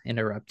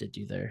interrupted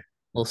you there.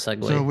 Little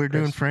segue. So we're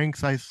doing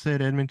Franks. I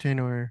said Edmonton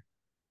or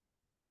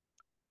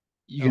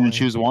you gonna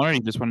choose one, or you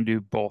just want to do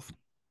both?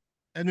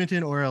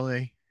 Edmonton or LA.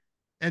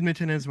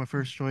 Edmonton is my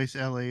first choice.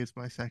 LA is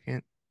my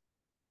second.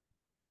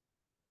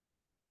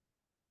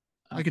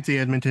 I could see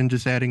Edmonton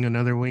just adding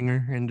another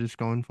winger and just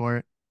going for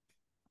it.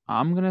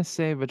 I'm gonna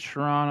say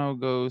Vatrano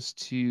goes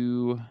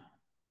to.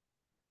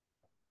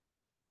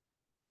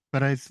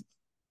 But I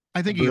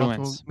think he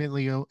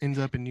ultimately ends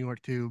up in New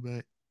York too.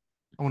 But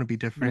I want to be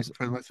different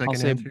for my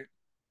second answer.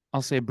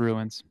 I'll say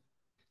Bruins.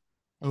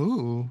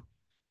 Ooh.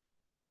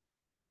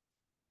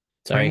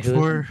 Sorry,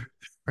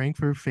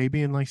 Frankfurt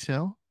Fabian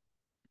Lysell.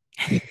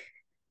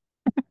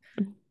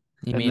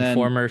 You mean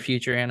former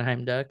future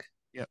Anaheim Duck?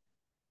 Yep.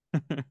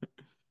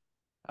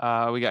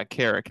 We got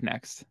Carrick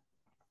next.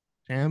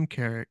 Sam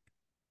Carrick.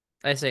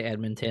 I say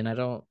Edmonton. I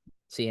don't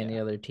see any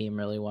other team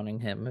really wanting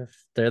him. If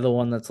they're the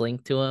one that's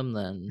linked to him,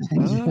 then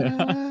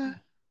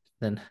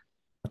then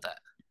what that.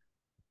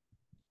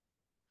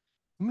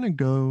 I'm gonna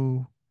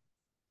go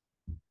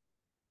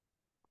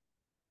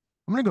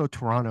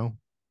Toronto.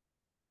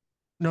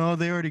 No,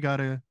 they already got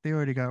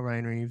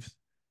Ryan Reeves.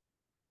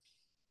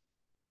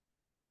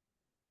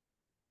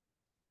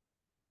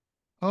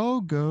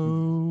 I'll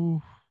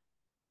go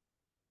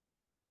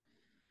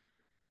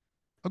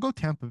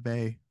Tampa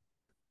Bay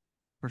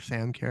for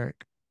Sam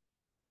Carrick.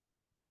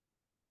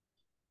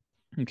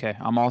 Okay,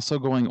 I'm also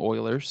going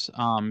Oilers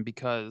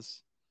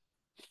because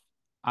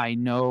I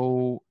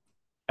know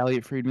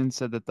Elliot Friedman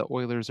said that the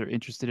Oilers are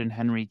interested in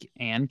Henrique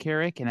and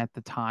Carrick, and at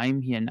the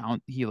time he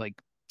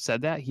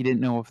said that he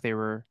didn't know if they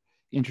were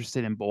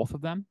interested in both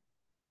of them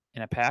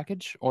in a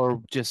package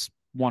or just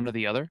one or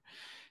the other.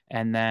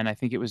 And then I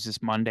think it was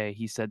just Monday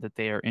he said that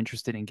they are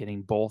interested in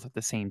getting both at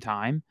the same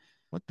time.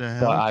 What the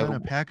hell kind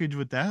of package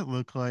would that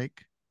look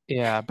like?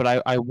 Yeah,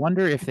 but I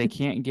wonder if they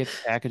can't get the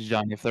package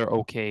done, if they're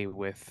okay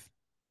with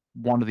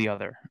one or the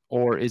other,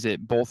 or is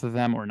it both of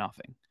them or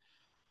nothing?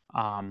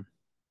 But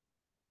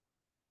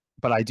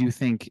I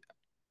think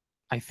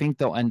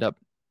they'll end up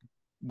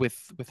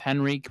with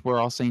Henrique. We're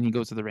all saying he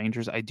goes to the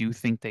Rangers. I do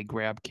think they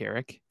grab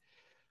Carrick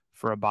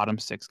for a bottom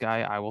six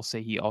guy. I will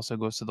say he also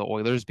goes to the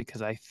Oilers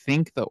because I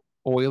think the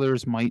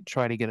Oilers might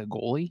try to get a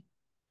goalie,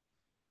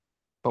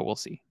 but we'll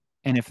see.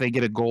 And if they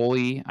get a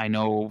goalie, I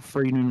know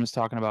Friedman was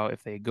talking about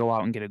if they go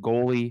out and get a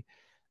goalie,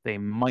 they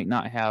might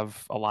not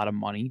have a lot of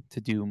money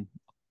to do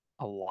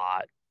a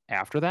lot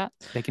after that.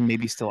 They can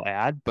maybe still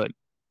add, but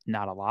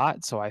not a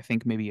lot. So I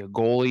think maybe a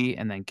goalie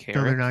and then Carrick.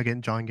 So they're not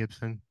getting John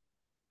Gibson.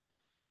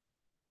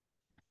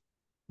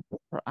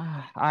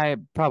 I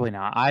probably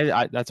not.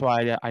 I that's why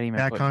I didn't even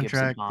that put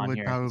contract Gibson on would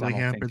here, probably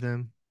hamper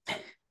them.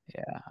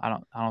 Yeah, I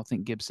don't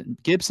think Gibson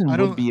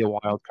would be a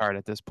wild card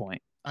at this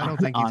point. I don't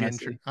think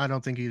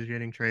he's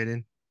getting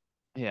traded.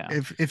 Yeah.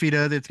 If he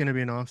does, it's going to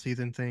be an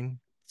off-season thing.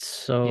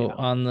 So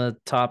on the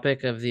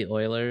topic of the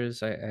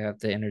Oilers, I have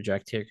to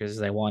interject here because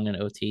they won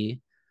in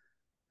OT.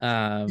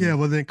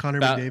 Wasn't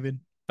Connor McDavid?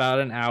 About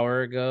an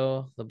hour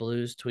ago, the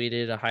Blues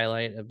tweeted a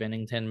highlight of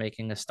Binnington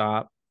making a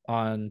stop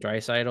on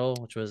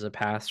Draisaitl, which was a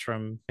pass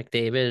from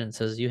McDavid, and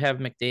says, "You have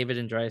McDavid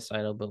and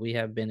Draisaitl, but we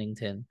have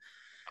Binnington."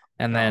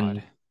 And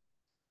then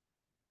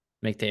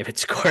McDavid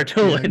scored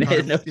to win it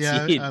in OT.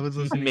 Yeah, I was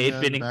listening made to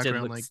that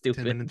Binnington look like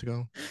stupid 10 minutes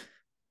ago.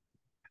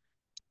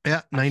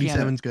 Yeah,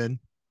 97's good.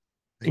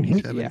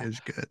 97 is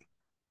good.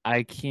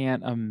 I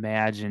can't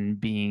imagine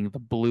being the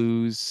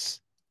Blues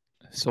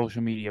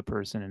social media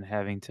person and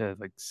having to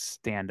like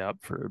stand up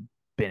for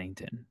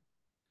Binnington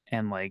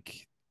and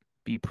like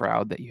be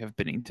proud that you have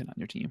Binnington on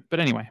your team. But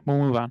anyway, we'll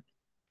move on.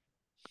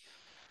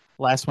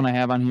 Last one I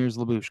have on here is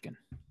Lyubushkin.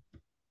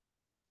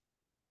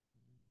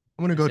 I'm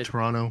gonna go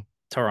Toronto.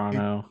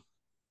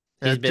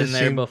 He's been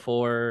there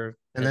before,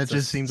 and that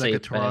just seems like a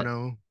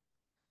Toronto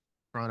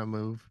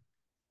move.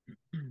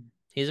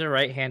 He's a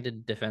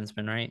right-handed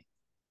defenseman, right?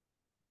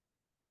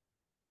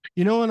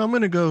 You know what? I'm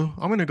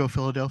gonna go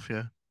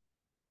Philadelphia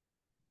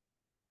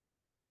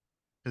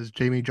because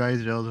Jamie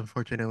Drysdale is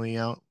unfortunately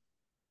out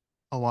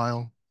a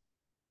while.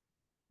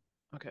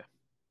 Okay.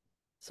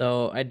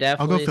 So I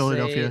definitely I'll go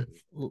Philadelphia.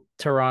 Say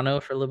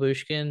Toronto for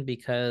Lyubushkin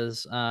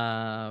because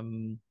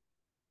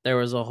there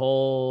was a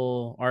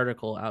whole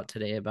article out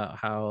today about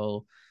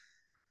how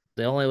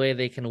the only way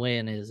they can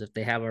win is if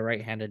they have a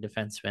right-handed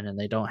defenseman, and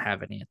they don't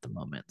have any at the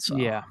moment. So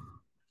yeah,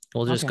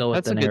 we'll just go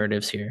with the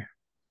narratives here.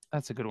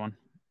 That's a good one.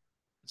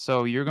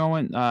 So you're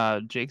going,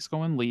 Jake's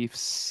going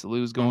Leafs,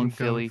 Lou's going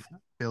Philly.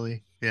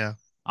 Philly, yeah.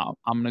 I'm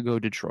gonna go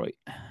Detroit.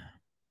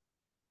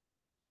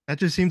 That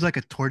just seems like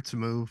a Torts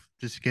move,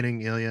 just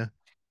getting Ilya.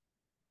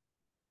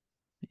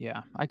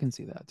 Yeah, I can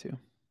see that too.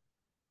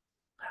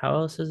 How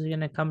else is he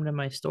gonna come to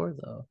my store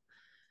though?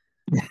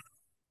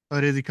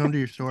 Oh, does he come to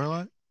your store a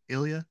lot,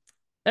 Ilya?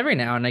 Every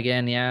now and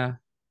again, yeah.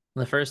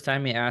 The first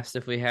time he asked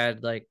if we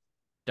had like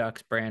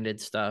Ducks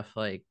branded stuff,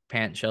 like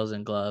pant shells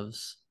and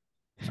gloves.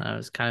 I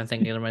was kind of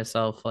thinking to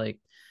myself, like,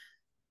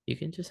 you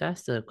can just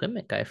ask the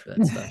equipment guy for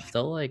that stuff.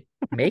 They'll like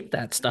make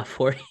that stuff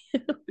for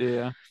you.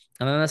 Yeah.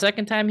 And then the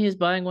second time he was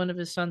buying one of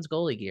his son's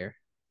goalie gear.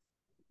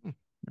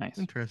 Nice.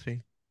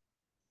 Interesting.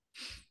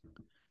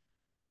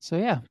 So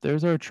yeah,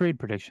 there's our trade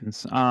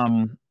predictions.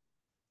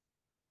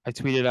 I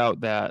tweeted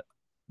out that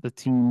the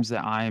teams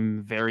that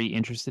I'm very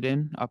interested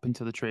in up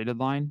until the trade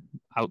deadline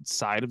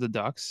outside of the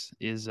Ducks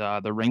is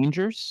the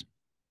Rangers,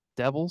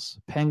 Devils,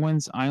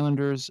 Penguins,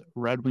 Islanders,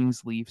 Red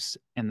Wings, Leafs,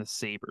 and the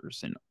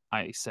Sabres. And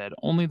I said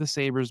only the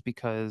Sabres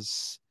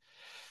because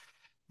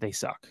they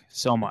suck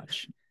so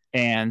much.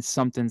 And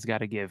something's got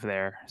to give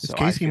there. Is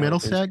Casey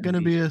Mittelstadt going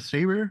to be a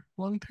Sabre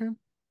long term?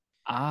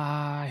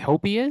 I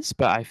hope he is,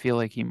 but I feel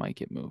like he might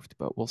get moved,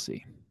 but we'll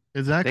see.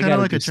 Is that kind of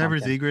like a Trevor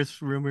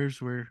Zegras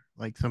rumors where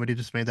like somebody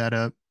just made that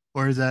up?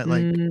 or is that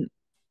like,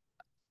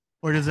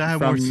 or does that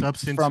have more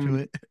substance to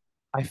it?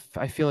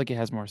 I feel like it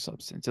has more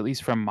substance, at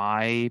least from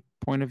my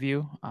point of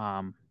view.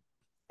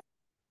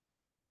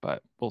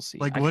 But we'll see.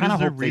 Like, what is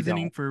their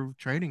reasoning for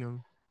trading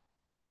him?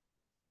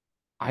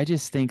 I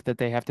just think that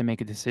they have to make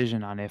a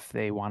decision on if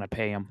they want to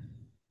pay him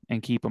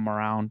and keep him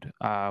around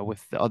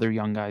with the other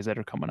young guys that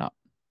are coming up.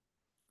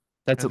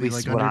 That's at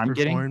least what I'm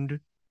getting.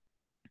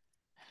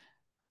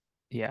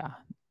 Yeah.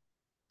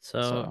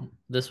 So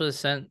this was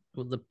sent.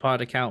 The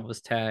pod account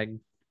was tagged.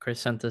 Chris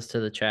sent this to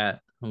the chat,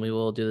 and we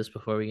will do this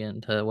before we get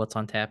into what's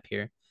on tap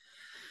here.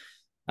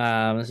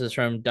 This is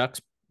from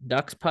Ducks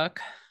Puck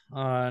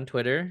on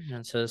Twitter,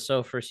 and says,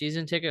 so for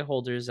season ticket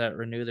holders that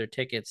renew their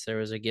tickets, there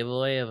was a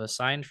giveaway of a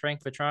signed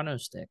Frank Vatrano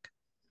stick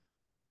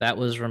that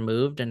was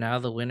removed, and now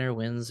the winner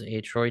wins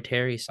a Troy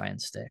Terry signed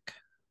stick.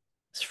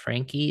 It's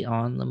Frankie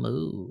on the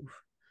move.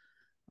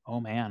 Oh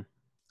man,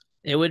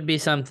 it would be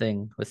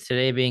something with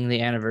today being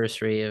the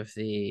anniversary of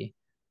the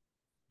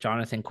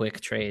Jonathan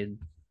Quick trade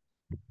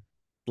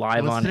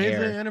live on air. Today's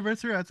the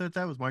anniversary? I thought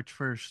that was March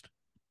 1st.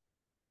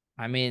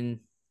 I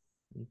mean,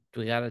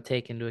 we got to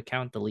take into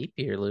account the leap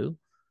year, Lou.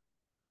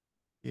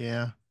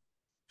 Yeah.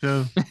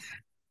 So,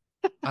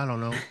 I don't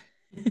know.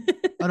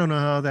 I don't know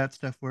how that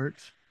stuff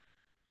works.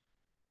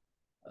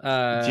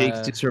 Jake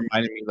just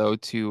reminded me, though,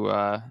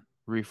 to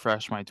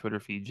refresh my Twitter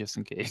feed just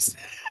in case.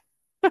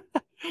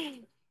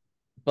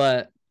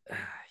 But,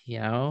 you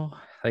know,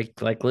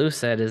 like Lou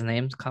said, his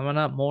name's coming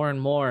up more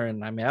and more.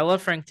 And I mean, I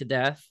love Frank to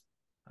death.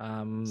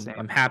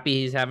 I'm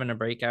happy he's having a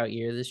breakout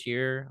year this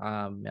year.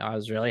 I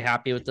was really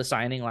happy with the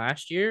signing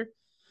last year.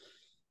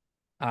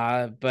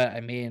 But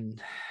I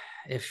mean,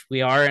 if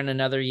we are in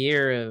another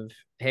year of,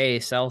 hey,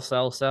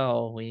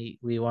 sell, we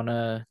want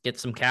to get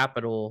some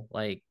capital.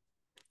 Like,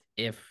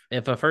 if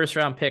a first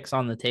round pick's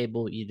on the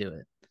table, you do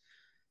it.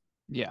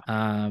 Yeah.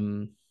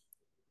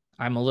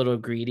 I'm a little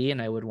greedy, and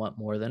I would want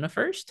more than a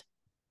first,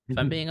 if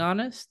I'm being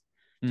honest,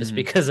 just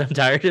because I'm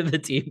tired of the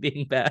team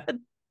being bad.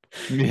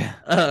 Yeah.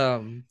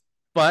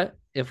 But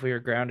if we are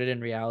grounded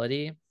in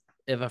reality,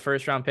 if a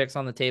first round pick's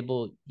on the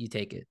table, you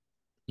take it.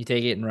 You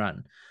take it and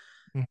run.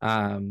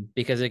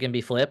 Because it can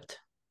be flipped.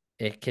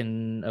 It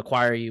can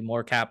acquire you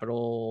more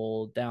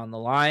capital down the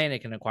line. It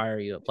can acquire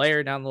you a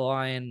player down the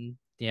line.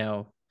 You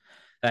know,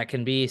 that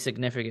can be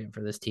significant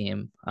for this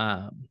team.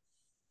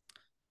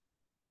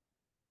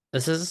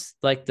 This is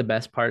like the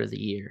best part of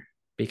the year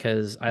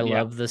because I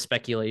love the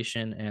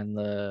speculation and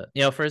the,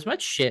 you know, for as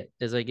much shit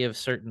as I give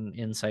certain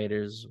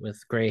insiders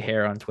with gray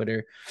hair on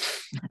Twitter,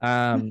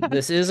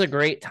 this is a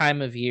great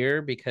time of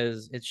year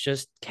because it's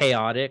just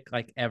chaotic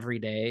like every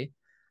day.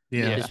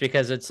 Yeah. Just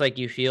because it's like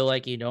you feel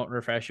like you don't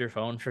refresh your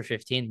phone for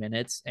 15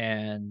 minutes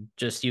and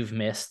just you've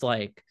missed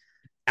like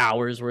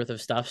hours worth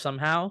of stuff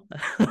somehow.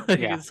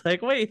 It's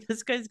like, wait,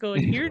 this guy's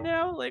going here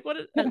now? Like, what?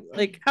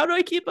 Like, how do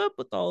I keep up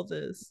with all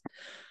this?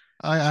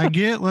 I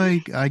get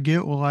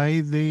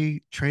why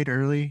they trade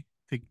early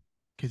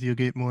because you'll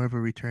get more of a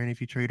return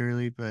if you trade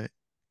early, but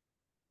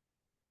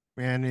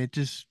man, it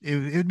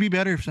would be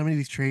better if some of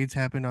these trades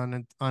happen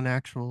on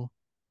actual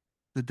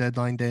the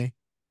deadline day,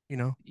 you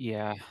know?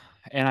 Yeah.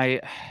 And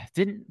I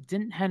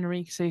didn't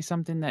Henrique say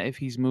something that if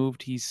he's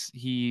moved,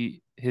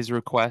 his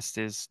request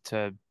is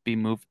to be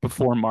moved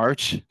before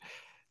March?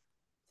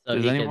 So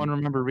does anyone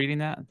remember reading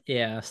that?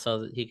 Yeah,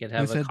 so that he could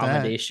have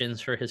accommodations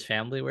for his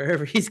family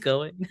wherever he's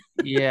going.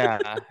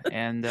 Yeah,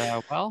 and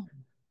well,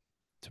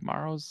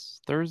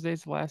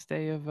 Thursday's the last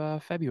day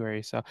of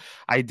February. So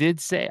I did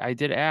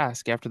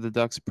ask after the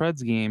Ducks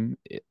Preds game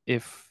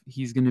if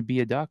he's going to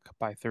be a Duck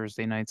by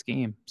Thursday night's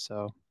game.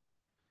 So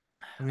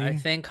I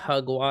think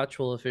Hug Watch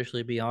will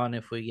officially be on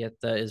if we get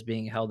the is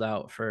being held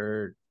out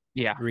for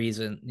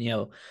reason, you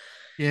know,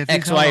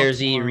 X, Y, or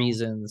Z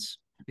reasons.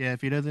 Yeah,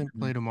 if he doesn't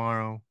play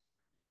tomorrow.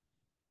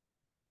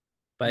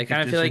 But I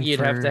kind of feel like you'd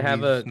have to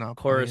have a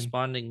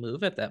corresponding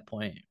move at that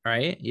point,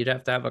 right? You'd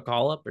have to have a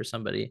call up or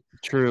somebody.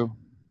 True.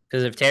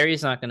 Because if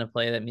Terry's not going to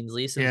play, that means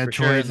Leeson's for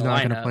sure in the lineup. Not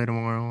going to play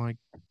tomorrow. Like,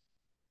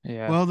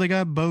 well, they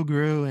got Bo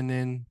Grew and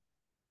then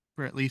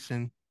Brett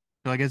Leeson.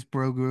 So I guess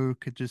Bo Grew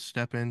could just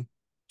step in.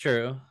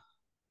 True.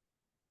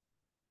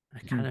 I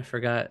kind of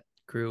forgot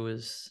Grew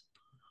was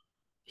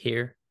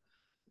here.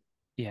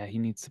 Yeah, he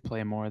needs to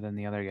play more than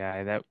the other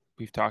guy that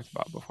we've talked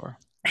about before.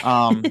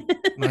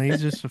 No,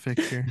 he's just a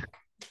fixture.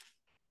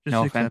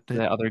 No offense to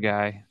the other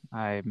guy.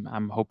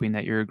 I'm hoping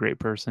that you're a great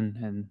person,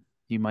 and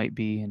you might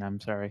be, and I'm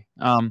sorry.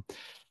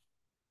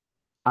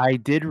 I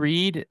did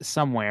read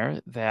somewhere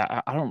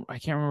that I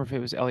can't remember if it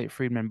was Elliot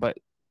Friedman, but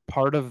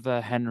part of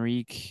the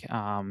Henrique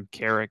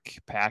Carrick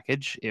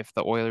package, if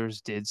the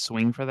Oilers did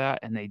swing for that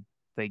and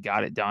they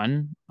got it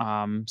done,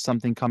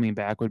 something coming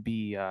back would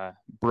be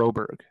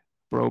Broberg.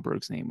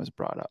 Broberg's name was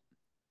brought up.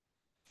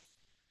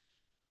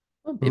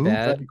 Wouldn't be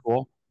bad. That'd be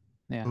cool.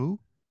 Yeah. Who?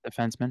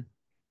 Defenseman.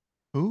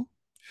 Who?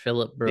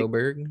 Philip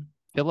Broberg.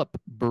 Philip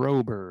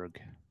Broberg.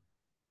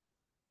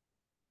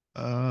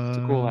 It's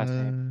a cool last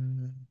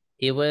name.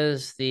 He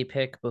was the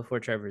pick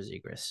before Trevor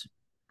Zegras.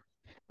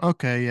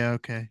 Okay, yeah,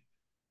 okay.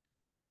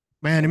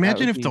 Man,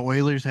 imagine if the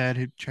Oilers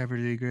had Trevor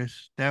Zegras.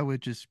 That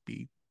would just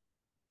be.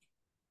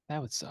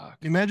 That would suck.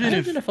 Imagine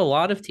if a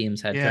lot of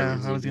teams had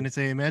Trevor Zegras. I was gonna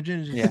say,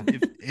 imagine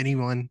if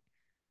anyone,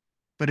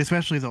 but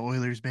especially the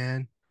Oilers,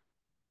 man.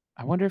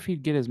 I wonder if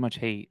he'd get as much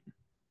hate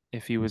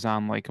if he was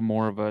on like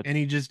more of a and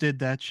he just did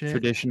that shit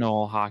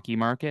traditional hockey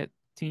market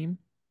team.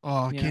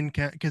 Oh,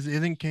 because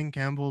isn't Ken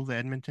Campbell the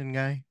Edmonton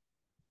guy?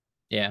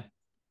 Yeah.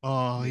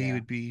 Oh, he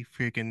would be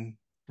freaking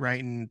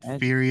writing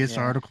furious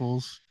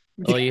articles.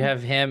 Oh, you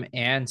have him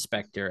and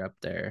Spector up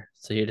there,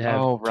 so you'd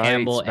have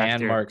Campbell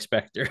and Mark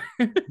Spector.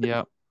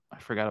 Yep, I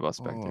forgot about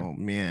Spector. Oh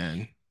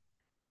man.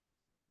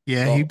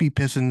 Yeah, he'd be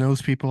pissing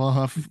those people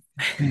off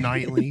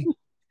nightly.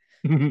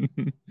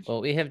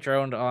 Well, we have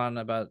droned on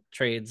about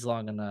trades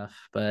long enough,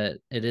 but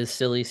it is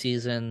silly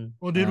season.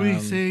 Well, did we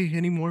say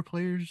any more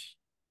players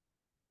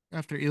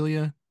after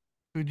Ilya?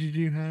 Who did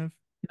you have?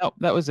 No,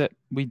 that was it.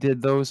 We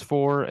did those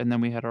 4, and then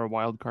we had our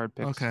wild card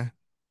picks. Okay.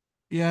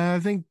 Yeah, I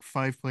think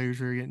 5 players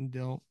are getting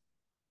dealt.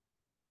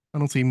 I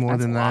don't see more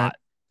than that.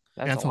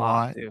 That's a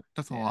lot. Too.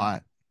 That's a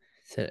lot.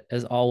 So,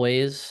 as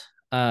always,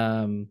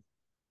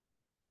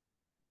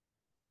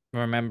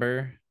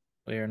 remember,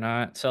 we are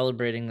not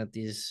celebrating that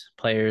these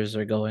players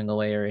are going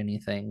away or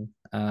anything.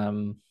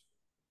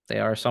 They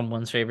are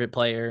someone's favorite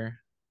player.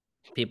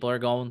 People are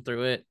going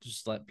through it.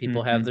 Just let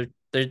people have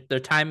their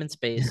time and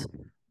space.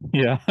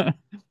 Yeah.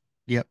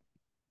 Yep.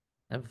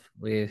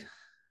 We've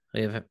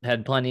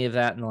had plenty of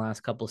that in the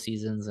last couple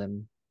seasons,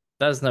 and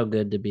that's no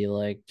good to be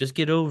like, just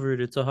get over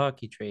it. It's a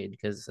hockey trade,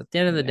 because at the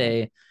end of the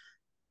day,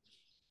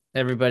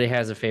 everybody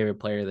has a favorite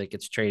player that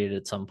gets traded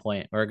at some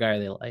point, or a guy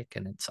they like,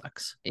 and it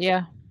sucks.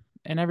 Yeah.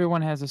 And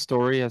everyone has a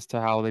story as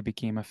to how they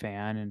became a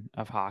fan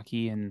of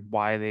hockey and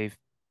why they've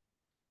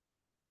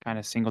kind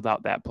of singled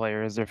out that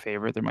player as their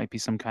favorite. There might be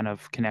some kind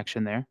of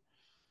connection there.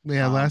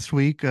 Yeah, last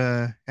week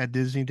at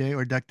Disney Day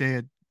or Duck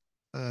Day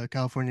at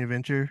California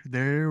Adventure,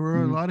 there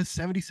were a lot of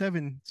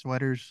 77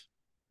 sweaters.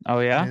 Oh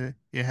yeah?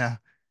 Yeah.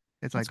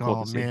 It's that's like,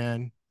 cool, oh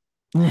man.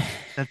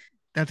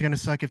 that's gonna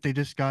suck if they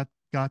just got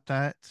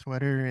that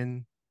sweater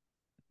and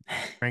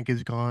Frank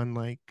is gone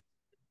like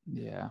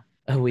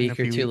a week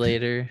or two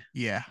later.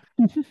 Yeah.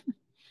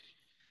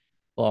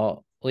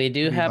 Well, we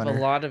do have a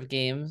lot of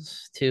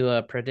games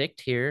to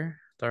predict here.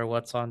 Our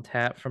what's on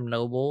tap from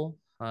Noble,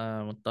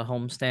 with the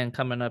homestand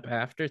coming up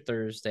after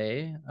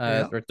Thursday,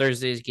 or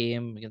Thursday's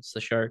game against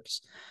the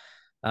Sharks.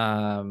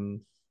 They're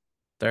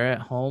at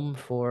home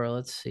for,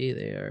 let's see,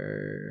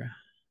 I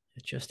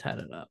just had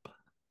it up.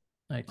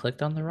 I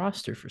clicked on the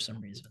roster for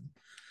some reason.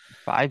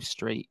 5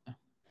 straight.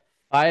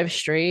 5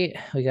 straight.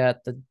 We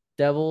got the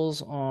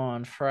Devils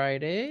on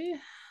Friday.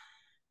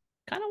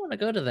 Kind of want to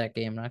go to that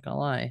game, not gonna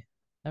lie.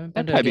 I haven't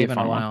been to a game in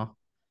a while.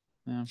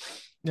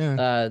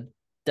 Yeah.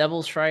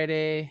 Devils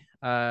Friday,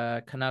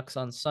 Canucks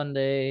on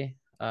Sunday,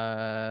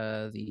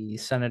 the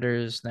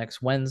Senators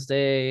next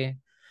Wednesday,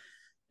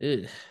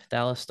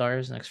 Dallas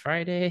Stars next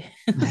Friday,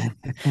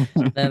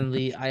 then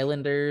the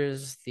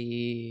Islanders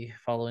the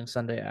following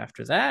Sunday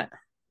after that.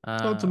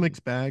 So it's a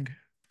mixed bag.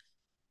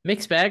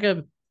 Mixed bag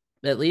of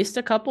at least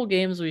a couple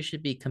games we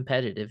should be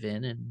competitive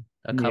in, and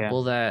a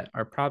couple that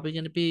are probably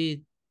going to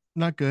be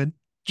not good.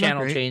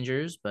 Channel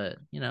changers, but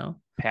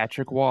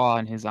Patrick Waugh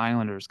and his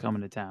Islanders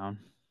coming to town.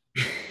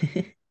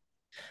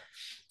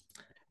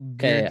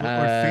 Okay,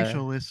 or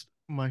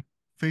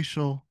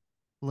facial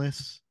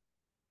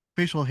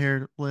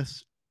hair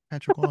list,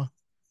 Patrick Waugh.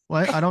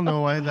 Why? I don't know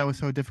why that was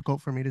so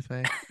difficult for me to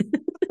say.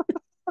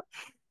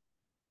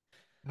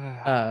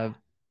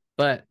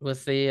 But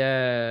with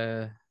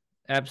the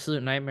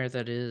absolute nightmare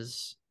that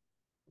is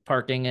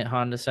parking at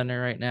Honda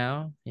Center right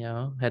now,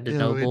 head to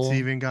Noble. It's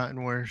even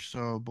gotten worse.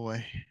 Oh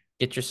boy.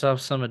 Get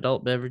yourself some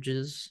adult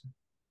beverages,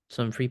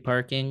 some free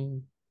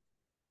parking.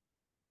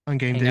 On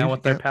game day. Hang out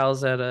with our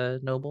pals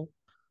at Noble.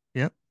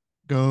 Yep.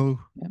 Go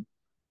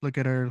look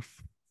at our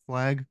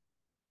flag.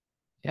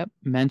 Yep.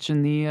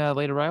 Mention the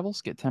late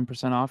arrivals. Get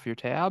 10% off your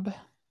tab,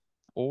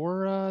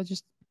 or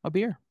just a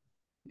beer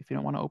if you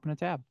don't want to open a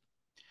tab.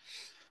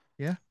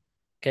 Yeah.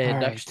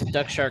 Okay.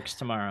 Duck Sharks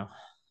tomorrow.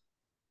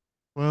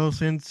 Well,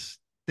 since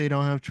they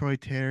don't have Troy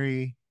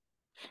Terry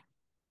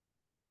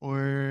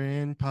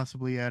and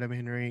possibly Adam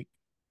Henrique,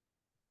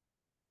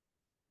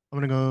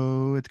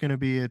 I'm it's gonna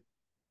be a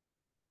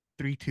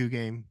 3-2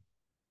 game.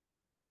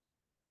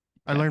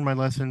 I learned my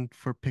lesson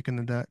for picking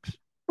the Ducks.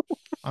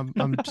 I'm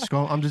just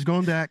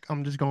going back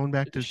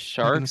to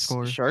Sharks. The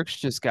score. Sharks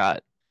just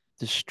got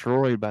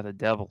destroyed by the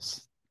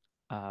Devils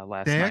last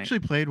night. They actually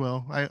played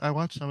well. I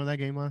watched some of that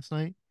game last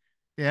night.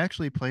 They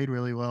actually played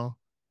really well.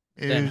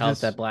 It didn't help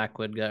that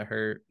Blackwood got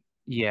hurt.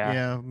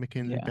 Yeah,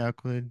 McKenzie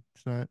Blackwood.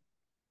 It's not.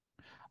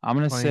 I'm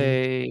gonna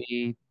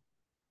say.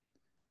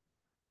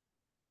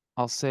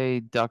 I'll say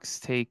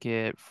Ducks take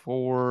it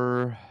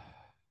 4-3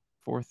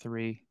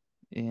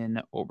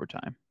 in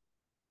overtime.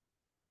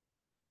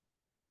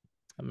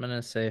 I'm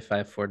gonna say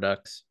 5-4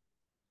 Ducks.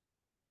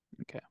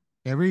 Okay.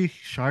 Every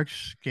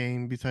Sharks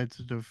game besides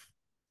the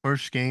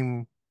first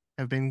game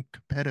have been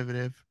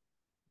competitive.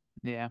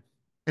 Yeah.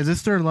 Is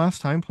this their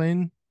last time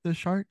playing the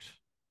Sharks?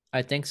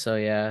 I think so,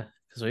 yeah.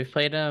 because we've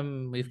played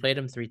them. We've played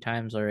them 3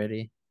 times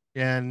already.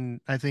 Yeah, and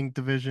I think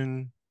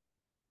Division's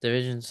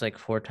like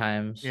 4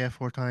 times. Yeah,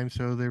 4 times.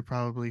 So they're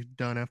probably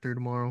done after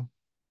tomorrow.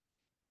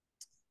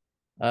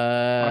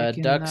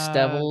 Ducks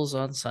Devils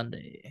on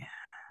Sunday.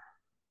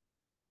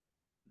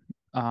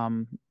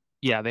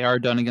 Yeah, they are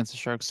done against the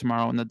Sharks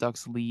tomorrow, and the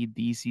Ducks lead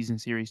the season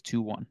series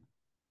 2-1.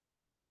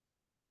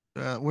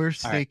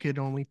 Worst they could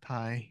only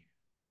tie.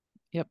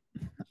 Yep.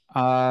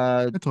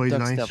 That's always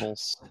Ducks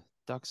nice.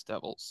 Ducks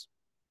Devils.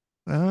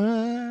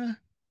 That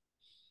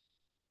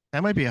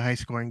might be a high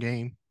scoring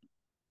game.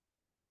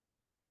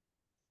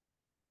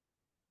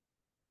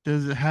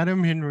 Does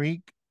Adam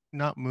Henrique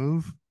not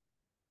move,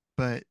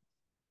 but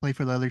play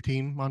for the other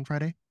team on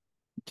Friday?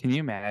 Can you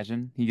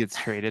imagine? He gets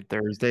traded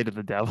Thursday to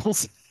the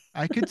Devils.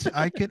 I could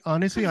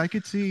honestly, I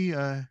could see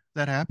that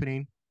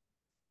happening.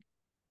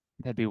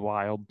 That'd be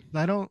wild.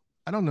 I don't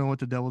know what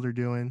the Devils are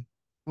doing.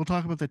 We'll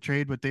talk about the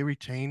trade, but they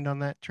retained on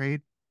that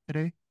trade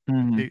today.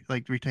 Mm-hmm.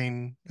 They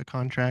retain a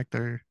contract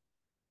or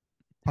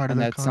part of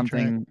the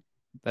contract.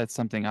 That's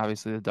something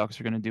obviously the Ducks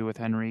are going to do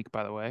with Henrique,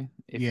 by the way,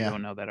 if you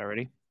don't know that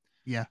already.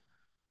 Yeah.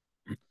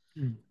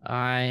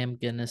 I am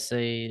gonna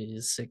say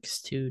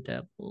 6-2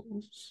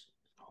 Devils.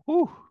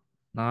 Ooh.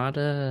 Not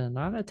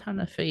a ton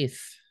of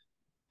faith.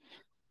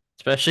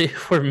 Especially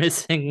if we're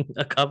missing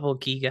a couple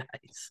key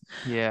guys.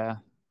 Yeah.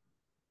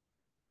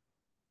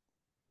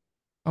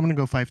 I'm gonna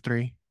go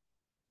 5-3.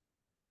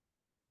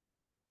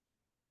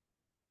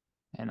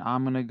 And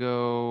I'm gonna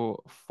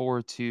go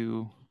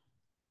 4-2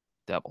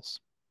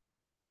 Devils.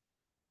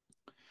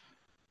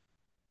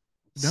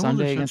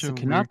 Sunday against the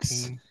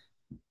Canucks.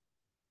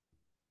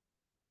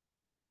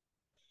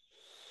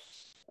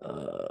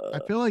 I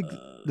feel like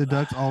the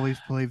Ducks always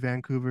play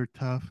Vancouver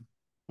tough.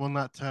 Well,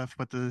 not tough,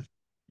 but the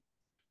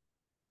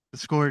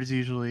score is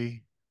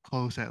usually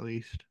close at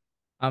least.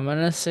 I'm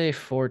gonna say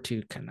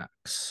 4-2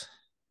 Canucks.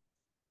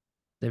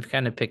 They've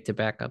kind of picked it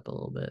back up a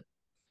little bit.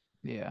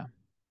 Yeah.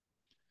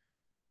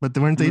 But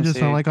weren't they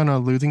just on a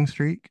losing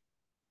streak?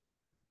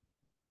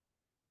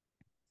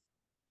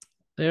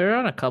 They were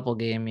on a couple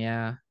game,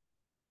 yeah.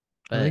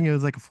 But I think it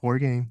was like a 4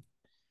 game.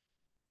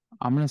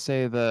 I'm gonna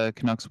say the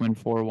Canucks win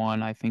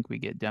 4-1. I think we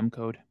get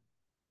Demcode.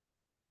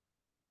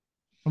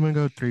 I'm gonna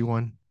go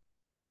 3-1.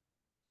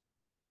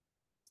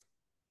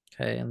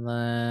 Okay, and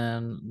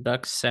then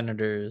Ducks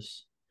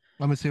Senators.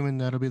 I'm assuming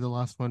that'll be the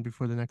last one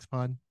before the next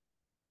pod.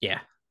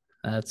 Yeah,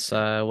 that's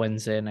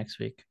Wednesday next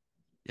week.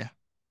 Yeah.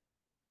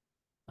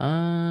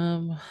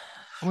 I'm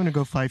gonna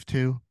go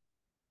 5-2.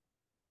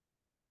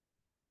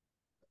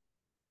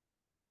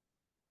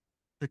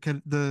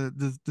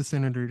 The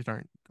Senators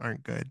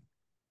aren't good.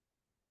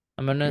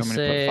 I'm gonna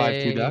say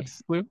 5-2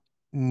 Ducks, Lou?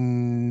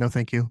 No,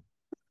 thank you.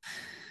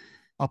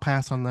 I'll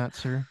pass on that,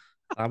 sir.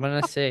 I'm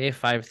gonna say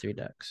 5-3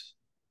 Ducks.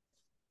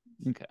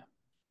 Okay.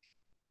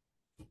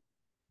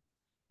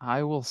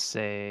 I will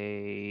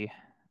say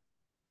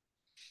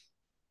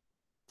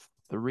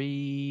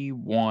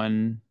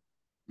 3-1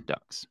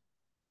 Ducks.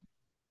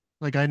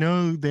 Like, I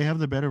know they have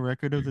the better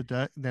record of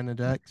than the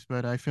Ducks,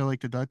 but I feel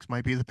like the Ducks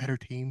might be the better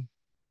team.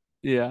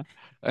 Yeah.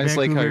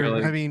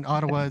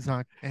 Ottawa is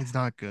not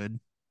good.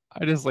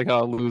 I just like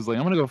how I lose. Like,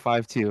 I'm gonna go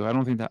 5-2. I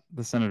don't think that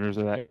the Senators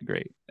are that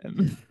great,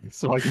 and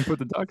so I can put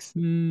the Ducks.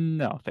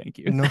 No, thank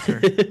you. No,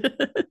 sir.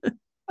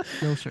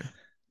 No, sir.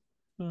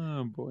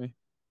 Oh boy.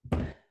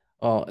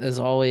 Well, as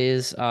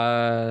always,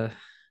 if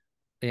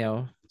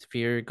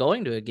you're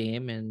going to a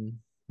game and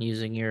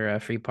using your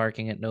free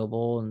parking at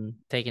Noble and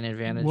taking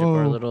advantage of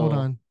our little. Hold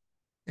on.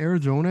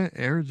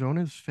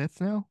 Arizona's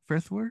fifth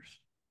worst.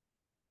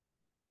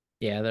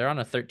 Yeah, they're on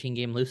a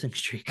 13-game losing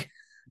streak.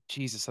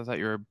 Jesus, I thought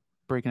you were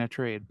breaking a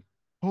trade.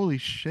 Holy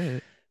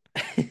shit.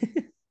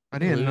 I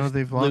didn't know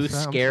they've lost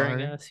that.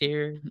 Scaring us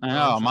here. I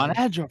know, I'm on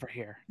edge over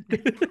here.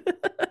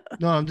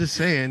 No, I'm just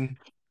saying.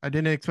 I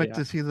didn't expect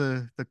to see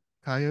the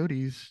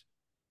Coyotes.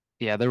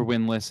 Yeah, they're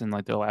winless in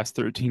like their last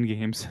 13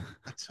 games.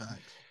 That sucks.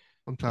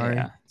 I'm sorry.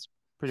 Yeah, it's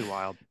pretty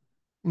wild.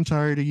 I'm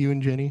sorry to you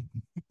and Jenny.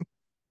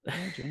 Yeah,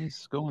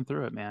 Jenny's going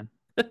through it, man.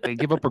 They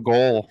give up a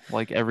goal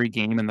like every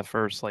game in the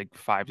first like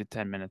 5 to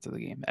 10 minutes of the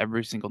game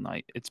every single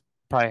night. It's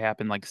probably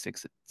happened like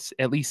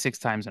at least six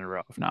times in a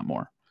row, if not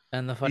more.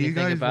 And the funny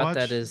thing about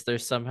that is they're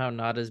somehow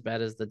not as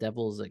bad as the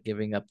Devils at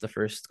giving up the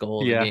first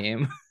goal of the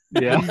game.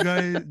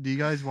 Yeah. Do you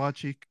guys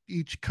watch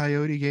each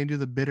Coyote game to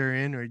the bitter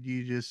end, or do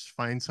you just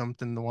find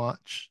something to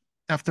watch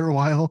after a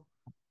while?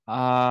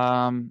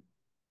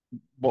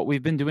 What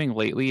we've been doing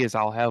lately is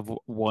I'll have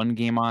one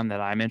game on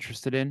that I'm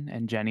interested in,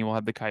 and Jenny will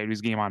have the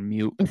Coyotes game on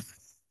mute.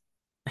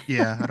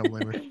 Yeah, I don't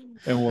blame her.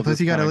 And Plus,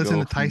 you got to listen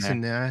to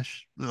Tyson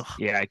Nash. Ugh.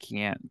 Yeah, I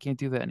can't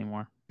do that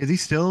anymore. Is he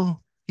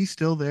still? He's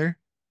still there.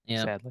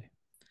 Yeah, sadly.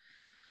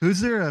 Who's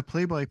their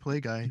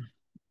play-by-play guy?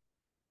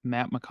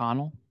 Matt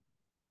McConnell.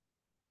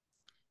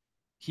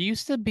 He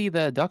used to be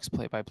the Ducks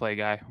play-by-play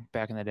guy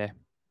back in the day.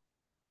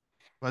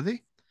 Was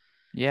he?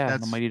 Yeah,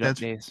 the Mighty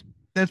Ducks days.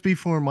 That's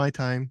before my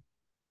time.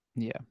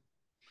 Yeah.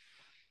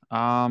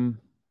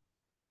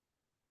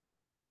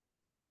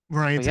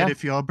 Ryan said,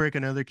 if y'all break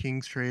another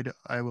Kings trade,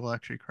 I will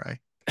actually cry.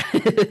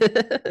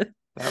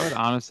 That would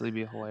honestly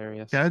be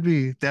hilarious. That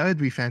would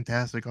be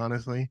fantastic,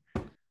 honestly.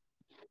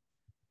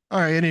 All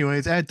right,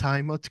 anyways, ad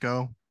time. Let's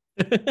go.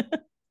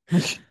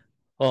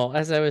 Well,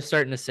 as I was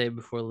starting to say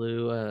before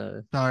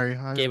Lou Sorry,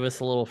 gave us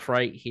a little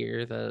fright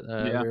here that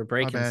we were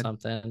breaking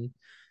something.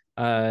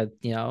 You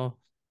know,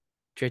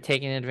 if you're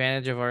taking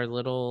advantage of our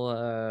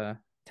little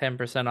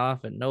 10%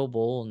 off at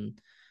Noble and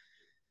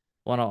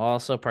want to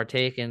also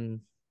partake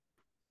in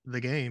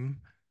the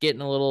game,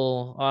 getting a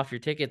little off your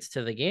tickets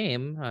to the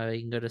game,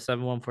 you can go to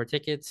 714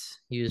 Tickets,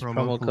 use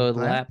promo code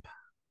LAP,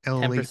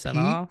 10%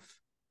 off.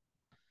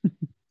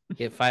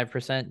 Get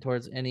 5%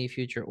 towards any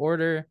future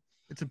order.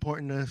 It's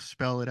important to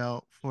spell it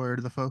out for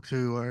the folks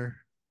who are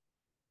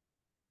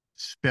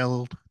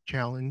spelled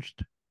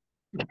challenged.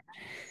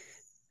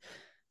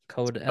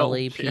 Code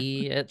LAP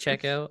at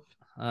checkout.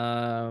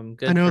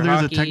 Good. I know for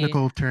there's hockey. a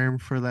technical term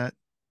for that,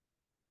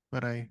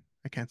 but I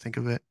can't think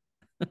of it.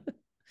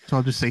 So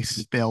I'll just say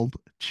spelled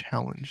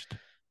challenged.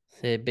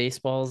 Say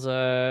baseball's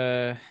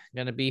gonna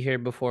be here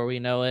before we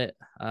know it.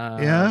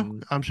 Yeah,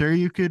 I'm sure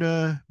you could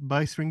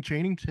buy spring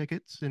training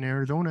tickets in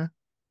Arizona.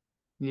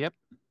 Yep.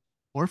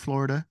 Or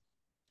Florida.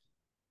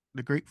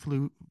 The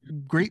Grapefruit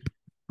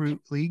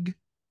League.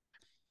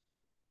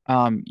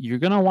 You're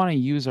gonna want to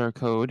use our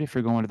code if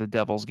you're going to the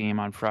Devils game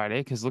on Friday,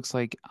 because it looks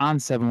like on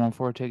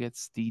 714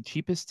 Tickets, the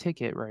cheapest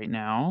ticket right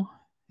now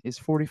is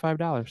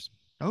 $45.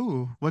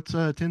 Oh, what's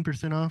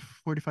 10%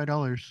 off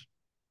 $45?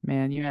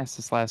 Man, you asked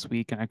this last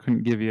week and I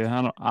couldn't give you.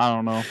 I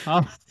don't know.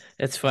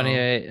 It's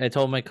funny. I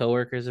told my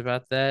coworkers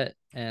about that,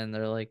 and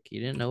they're like,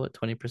 "You didn't know what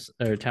 20%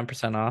 or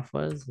 10% off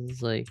was?" I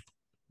was like,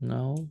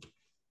 "No."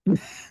 I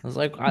was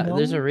like, No.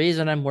 "There's a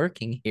reason I'm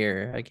working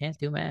here. I can't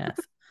do math."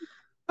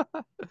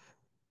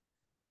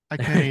 I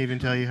can't even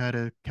tell you how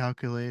to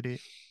calculate it.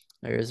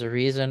 There's a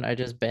reason I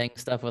just bang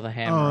stuff with a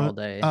hammer all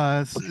day.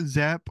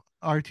 Zap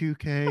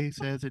R2K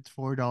says it's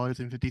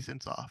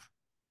 $4.50 off.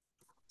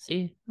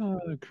 See? Oh,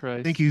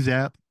 Christ. Thank you,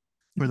 Zap,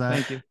 for that.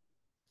 Thank you.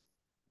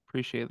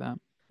 Appreciate that.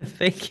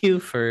 Thank you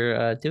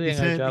for doing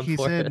our job for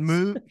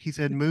us. He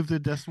said move the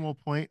decimal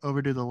point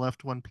over to the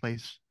left one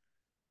place.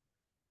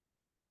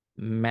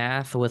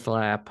 Math with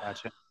Lap.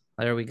 Gotcha.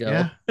 There we go.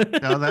 Yeah.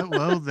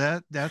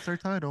 That's our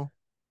title.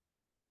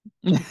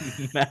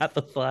 Math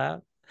with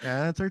Lap.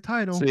 Yeah, that's our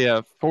title. So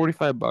yeah,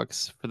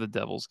 $45 for the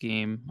Devils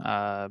game.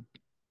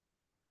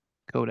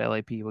 Code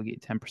LAP will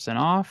get 10%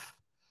 off.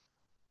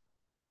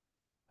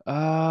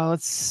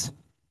 Let's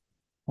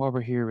while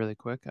we're here really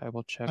quick, I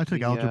will check. I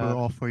took algebra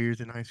all 4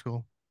 years in high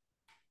school.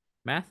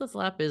 Math with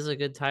Lap is a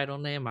good title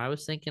name. I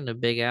was thinking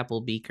of Big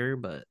Apple Beaker,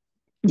 but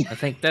I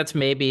think that's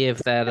maybe if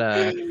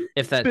that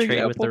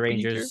trade with the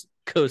Rangers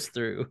goes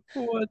through.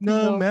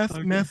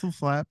 Math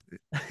with Lap.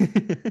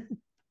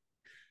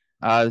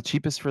 The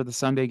cheapest for the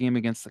Sunday game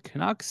against the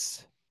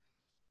Canucks,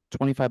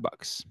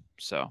 $25.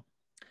 So,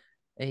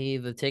 hey,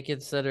 the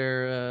tickets that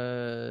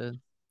are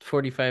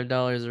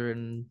 $45 are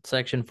in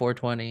section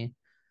 420.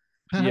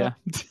 Yeah,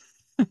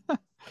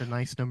 the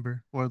nice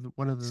number or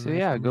one of the. So nice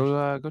yeah,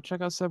 numbers. go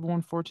check out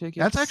 714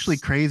 Tickets. That's actually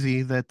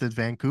crazy that the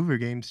Vancouver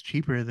game's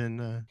cheaper than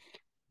the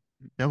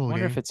Devil game. I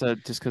wonder if it's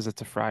just because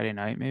it's a Friday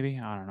night, maybe.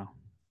 I don't know.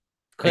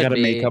 I got to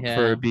make up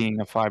for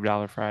being a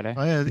 $5 Friday.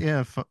 Oh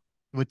yeah,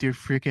 with your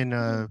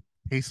freaking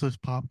tasteless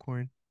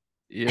popcorn.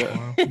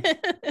 Yeah.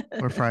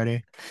 Or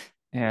Friday.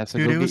 Yeah, so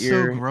dude, it was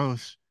so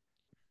gross.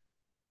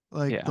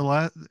 Like the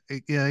last,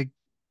 I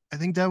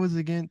think that was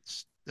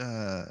against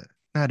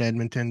not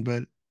Edmonton,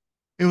 but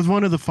it was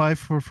one of the 5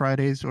 for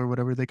Fridays or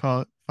whatever they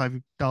call it,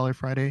 $5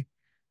 Friday.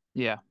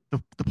 Yeah.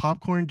 The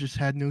popcorn just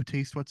had no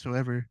taste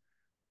whatsoever.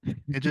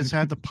 It just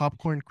had the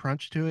popcorn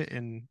crunch to it,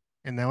 and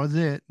that was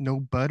it. No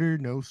butter,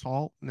 no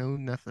salt, no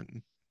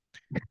nothing.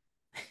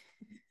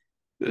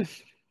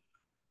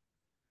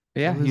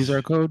 Yeah, use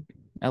our code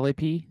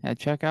LAP at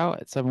checkout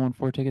at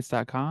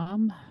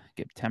 714tickets.com.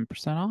 Get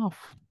 10%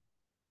 off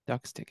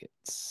Ducks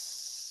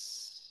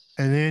tickets.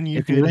 And then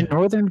if you're in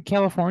Northern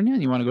California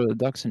and you want to go to the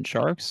Ducks and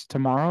Sharks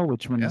tomorrow,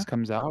 which when this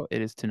comes out,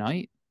 it is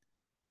tonight,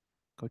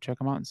 go check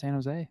them out in San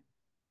Jose.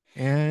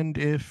 And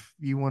if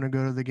you want to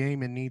go to the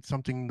game and need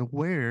something to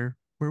wear,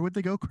 where would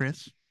they go,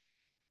 Chris?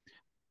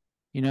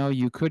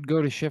 You could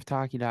go to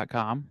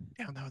shifthockey.com.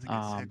 Damn, that was a good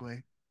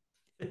segue.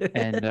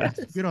 And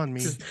good on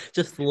me.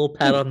 Just a little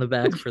pat on the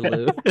back for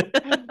Lou.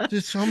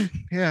 Just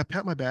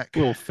pat my back.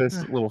 Little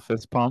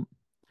fist pump.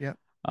 Yep.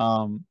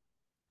 But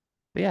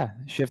yeah,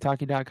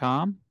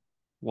 shifthockey.com.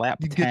 Lap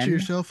you 10. Get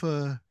yourself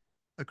a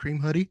cream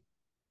hoodie.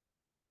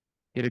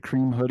 Get a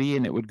cream hoodie,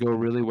 and it would go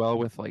really well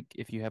with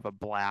if you have a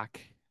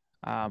black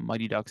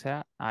Mighty Ducks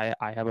hat. I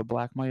have a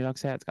black Mighty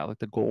Ducks hat. It's got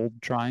the gold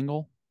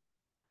triangle.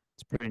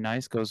 It's pretty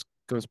nice. Goes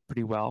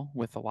pretty well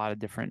with a lot of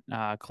different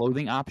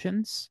clothing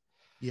options.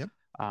 Yep.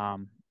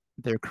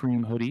 They're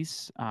cream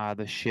hoodies.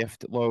 The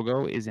Shift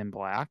logo is in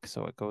black,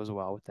 so it goes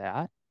well with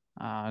that.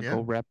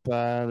 Go rep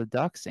the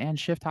Ducks and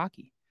Shift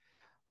Hockey.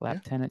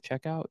 Lap 10 at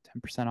checkout,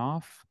 10%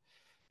 off.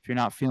 If you're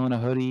not feeling a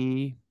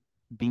hoodie,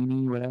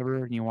 beanie,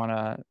 whatever, and you want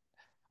to,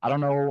 I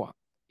don't know,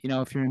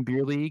 if you're in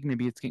beer league,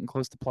 maybe it's getting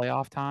close to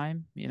playoff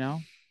time,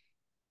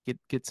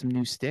 get some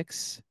new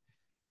sticks.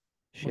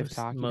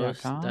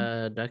 Most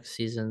Duck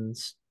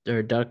seasons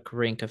or Duck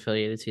Rink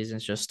affiliated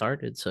seasons just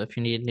started. So if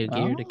you need new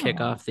gear to kick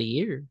off the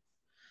year,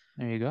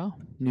 there you go.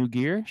 New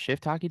gear,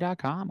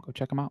 shifthockey.com. Go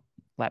check them out.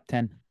 Lap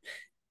 10.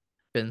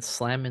 Been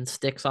slamming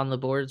sticks on the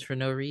boards for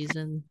no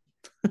reason.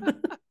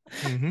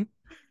 Mm-hmm.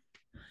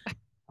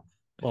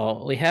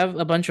 Well, we have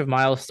a bunch of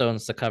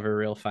milestones to cover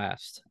real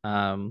fast.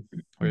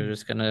 We're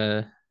just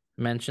gonna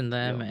mention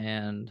them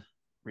and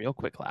real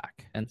quick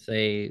lack and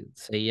say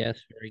yes,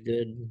 very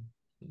good,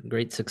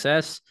 great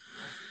success.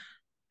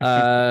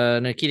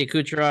 Nikita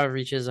Kucherov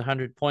reaches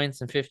 100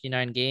 points in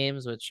 59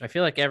 games, which I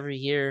feel like every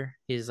year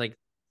he's like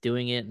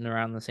doing it in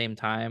around the same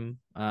time.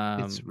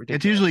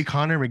 It's usually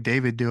Connor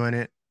McDavid doing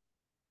it.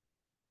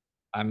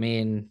 I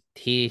mean,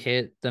 he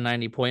hit the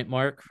 90-point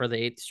mark for the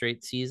 8th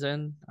straight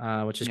season,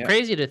 which is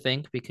crazy to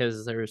think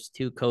because there's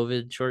 2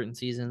 COVID shortened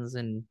seasons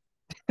and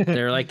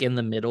they're like in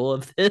the middle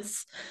of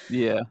this.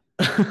 Yeah.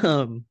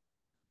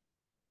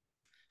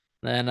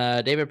 Then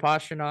David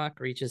Pastrnak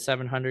reaches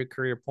 700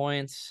 career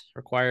points,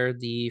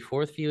 required the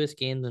 4th fewest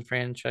games in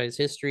franchise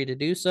history to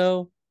do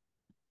so.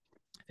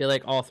 I feel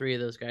like all 3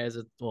 of those guys,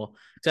 well,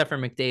 except for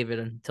McDavid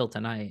until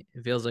tonight,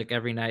 it feels like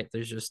every night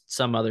there's just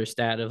some other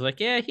stat of like,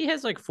 yeah, he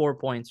has like 4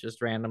 points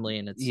just randomly,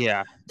 and it's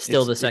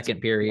still the second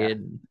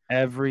period.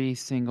 Yeah. Every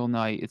single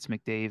night it's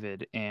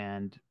McDavid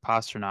and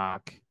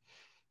Pastrnak,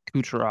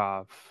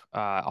 Kucherov,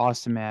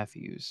 Austin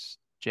Matthews,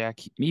 Jack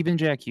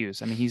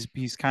Hughes. I mean,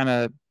 he's kind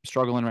of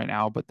struggling right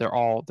now, but they're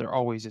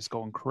always just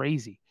going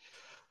crazy.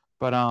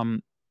 But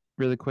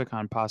really quick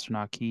on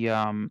Pastrnak,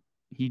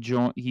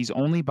 he's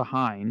only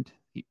behind.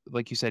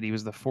 Like you said, he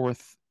was the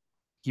 4th.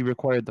 He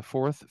required the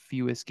 4th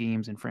fewest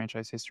games in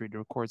franchise history to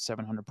record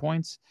 700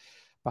 points,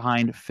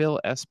 behind Phil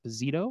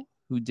Esposito,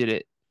 who did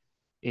it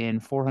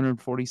in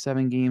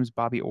 447 games.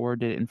 Bobby Orr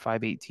did it in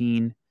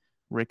 518.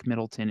 Rick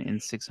Middleton in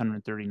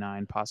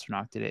 639.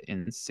 Pastrnak did it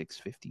in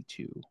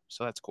 652.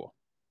 So that's cool.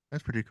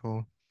 That's pretty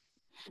cool.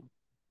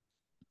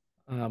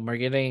 We're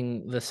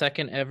getting the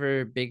second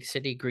ever Big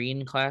City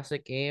Green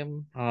Classic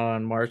game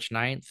on March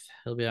 9th.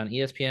 It'll be on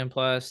ESPN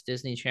Plus,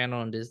 Disney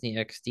Channel, and Disney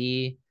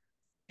XD,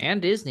 and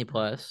Disney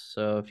Plus.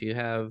 So if you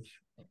have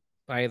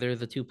either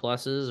the 2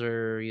 pluses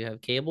or you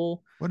have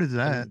cable, what is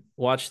that?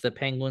 Watch the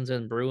Penguins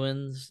and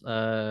Bruins in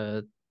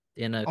a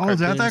cartoon is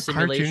that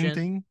simulation. Cartoon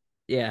thing?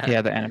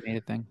 Yeah, the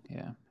animated thing.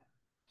 Yeah,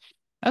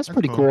 that's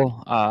pretty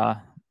cool.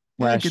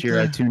 Last year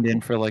I tuned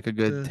in for like a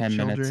good 10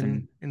 minutes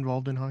and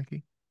involved in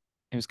hockey.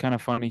 It was kind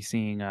of funny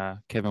seeing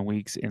Kevin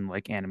Weeks in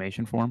like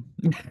animation form.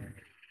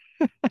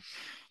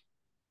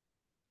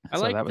 I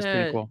like that was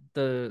pretty cool.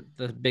 The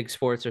big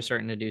sports are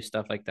starting to do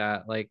stuff like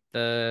that. Like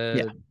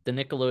the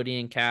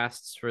Nickelodeon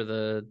casts for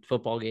the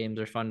football games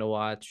are fun to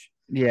watch.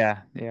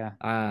 Yeah.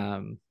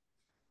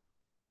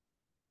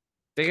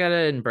 They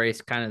gotta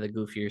embrace kind of the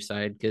goofier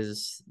side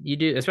because you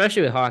do,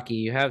 especially with hockey,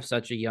 you have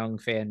such a young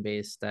fan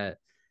base that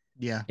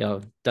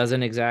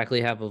doesn't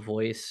exactly have a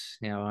voice.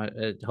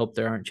 I hope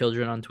there aren't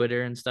children on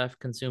Twitter and stuff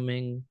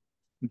consuming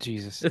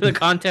the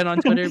content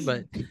on Twitter,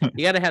 but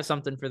you got to have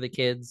something for the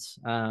kids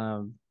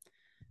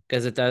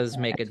because it does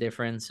make a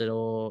difference.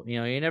 It'll,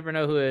 you never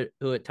know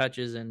who it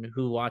touches and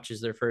who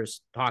watches their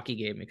first hockey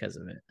game because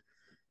of it.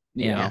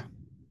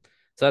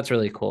 So that's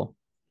really cool.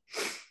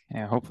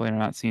 Yeah, hopefully they're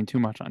not seeing too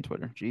much on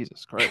Twitter.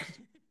 Jesus Christ.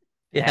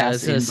 I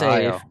was gonna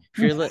say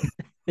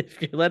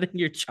if you're letting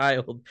your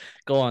child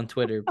go on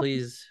Twitter,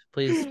 please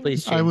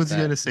change I was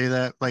gonna say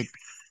that like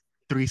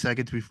 3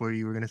 seconds before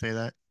you were gonna say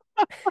that.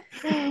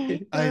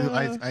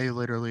 I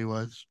literally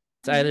was.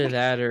 It's either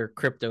that or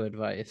crypto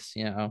advice,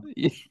 Yeah.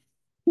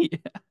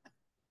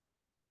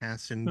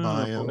 Cast in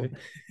bio.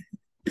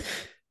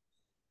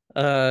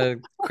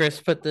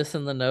 Chris put this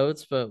in the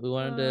notes, but we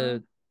wanted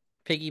to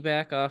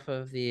piggyback off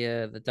of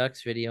the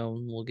Ducks video,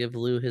 and we'll give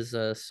Lou his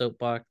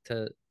soapbox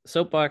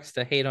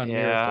to hate on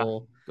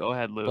Miracle. Go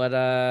ahead, Lou.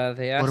 But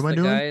they asked the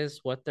guys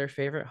what their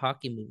favorite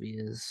hockey movie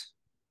is.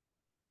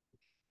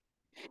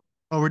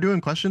 Oh, we're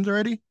doing questions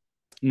already?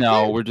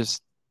 No,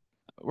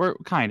 we're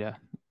kind of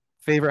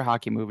favorite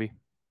hockey movie.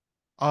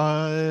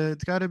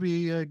 It's got to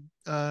be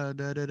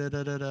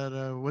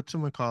what's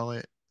it call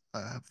it?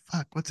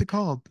 What's it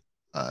called?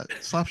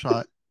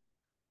 Slapshot.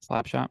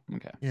 Slapshot.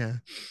 Okay. Yeah.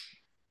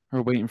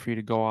 We're waiting for you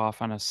to go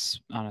off on a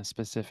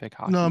specific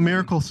hockey. No,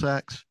 Miracle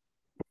Sex.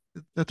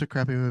 That's a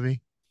crappy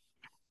movie.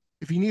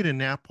 If you need a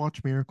nap,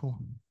 watch Miracle.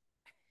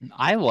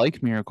 I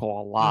like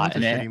Miracle a lot,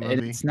 and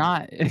it's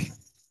not.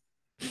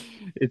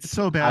 It's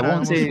so bad. I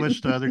almost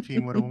wish the other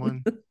team would have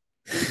won.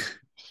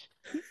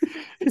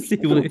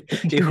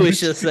 You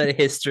wish us that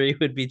history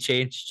would be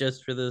changed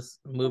just for this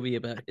movie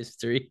about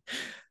history.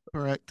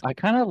 Correct. I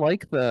kind of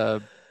like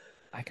the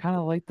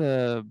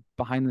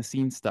behind the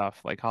scenes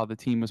stuff, like how the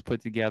team was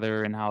put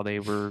together and how they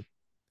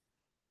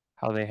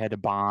had to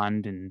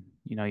bond, and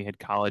you had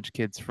college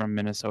kids from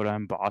Minnesota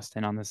and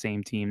Boston on the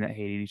same team that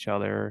hated each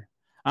other.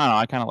 I don't know.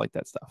 I kind of like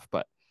that stuff,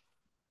 but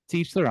to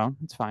each their own.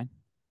 It's fine.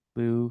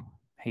 Lou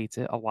hates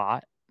it a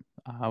lot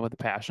with a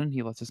passion.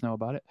 He lets us know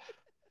about it.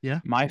 Yeah.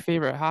 My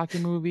favorite hockey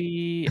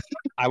movie,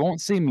 I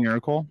won't say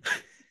Miracle,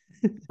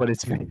 but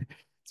it's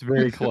It's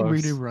very close.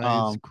 Reading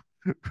Ryan's.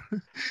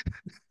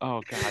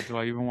 Oh God, do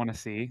I even want to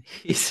see?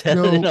 He said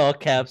it in all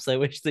caps. I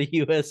wish the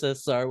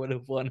USSR would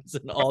have won as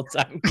an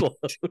all-time quote.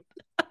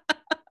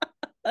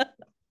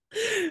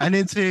 I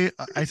didn't say.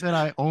 I said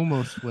I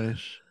almost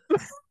wish.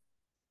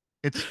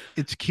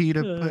 It's key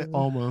to put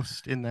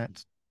almost in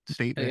that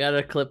statement. I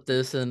gotta clip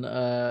this and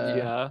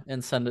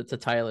and send it to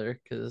Tyler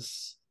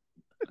because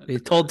he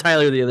told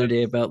Tyler the other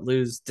day about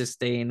Lou's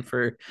disdain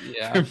for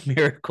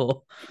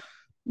Miracle.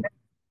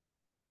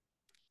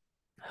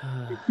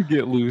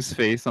 Get Lou's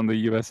face on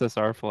the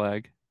USSR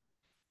flag.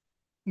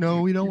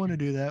 No, we don't want to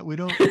do that. We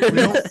don't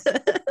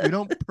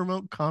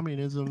promote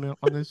communism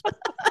on this.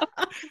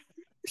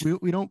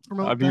 We don't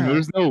promote. I mean,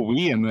 there's no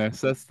we in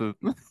this. That's the.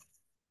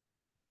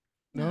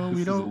 No,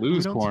 we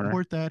don't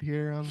support that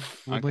here on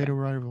Late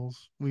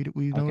Arrivals. We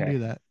don't do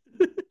that.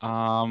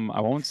 I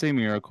won't say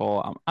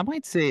Miracle. I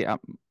might say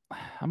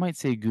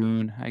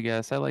Goon. I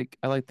guess I like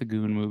the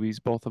Goon movies.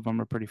 Both of them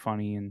are pretty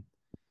funny, and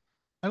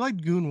I like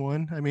Goon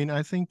 1. I mean,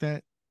 I think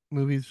that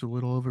movie's a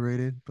little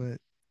overrated, but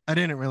I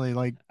didn't really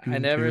like Goon I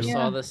never 2.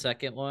 saw the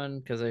second one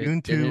because I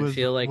didn't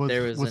feel like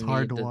there was a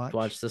need to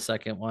watch the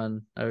second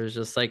one. I was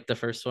just like, the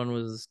first one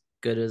was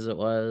good as it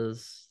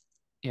was.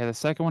 Yeah, the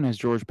second one has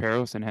George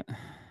Peros in it.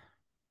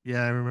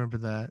 Yeah, I remember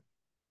that.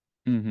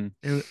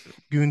 Mm-hmm.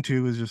 Goon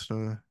 2 was just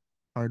a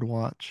hard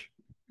watch.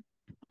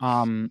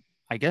 I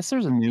guess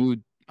there's a new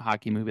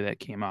hockey movie that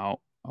came out,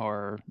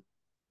 or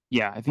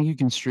I think you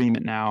can stream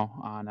it now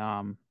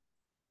on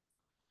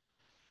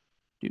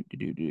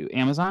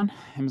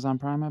Amazon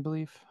Prime, I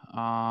believe.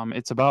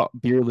 It's about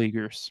beer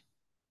leaguers.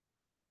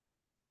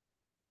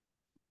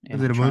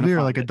 Is it a movie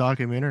or like a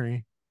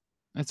documentary?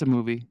 It's a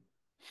movie.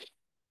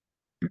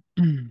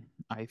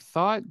 I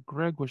thought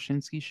Greg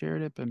Wyshynski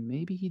shared it, but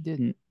maybe he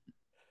didn't.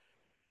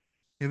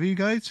 Have you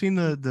guys seen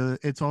the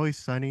It's Always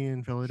Sunny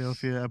in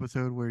Philadelphia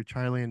episode where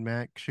Charlie and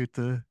Mac shoot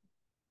the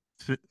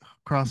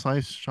cross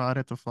ice shot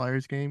at the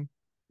Flyers game?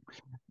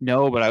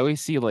 No, but I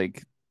always see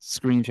like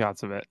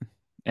screenshots of it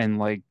and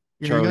like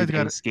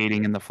Charlie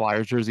skating in the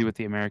Flyers jersey with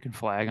the American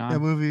flag on. That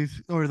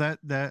movie's or that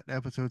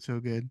episode's so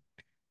good.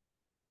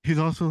 He's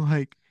also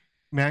like,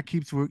 Mac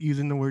keeps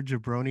using the word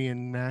jabroni,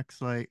 and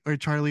Mac's like, or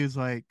Charlie is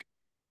like,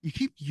 you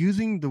keep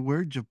using the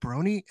word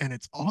jabroni, and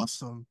it's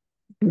awesome.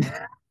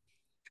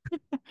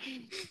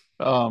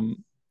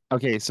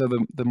 Okay, so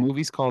the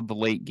movie's called The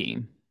Late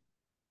Game,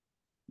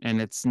 and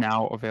it's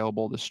now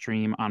available to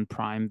stream on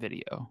Prime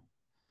Video.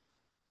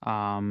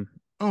 Oh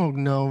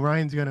no,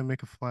 Ryan's gonna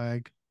make a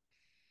flag.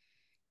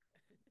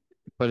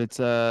 But it's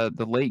the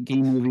Late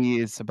Game movie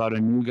is about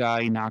a new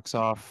guy knocks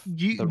off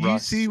the rust. You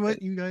see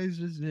what you guys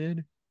just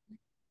did?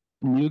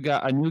 A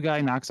new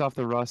guy knocks off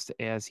the rust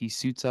as he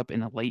suits up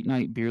in a late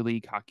night beer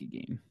league hockey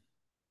game.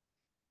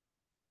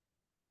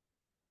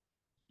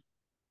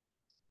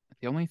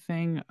 The only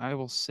thing I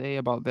will say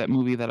about that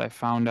movie that I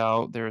found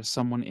out, there is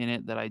someone in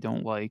it that I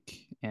don't like,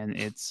 and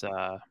it's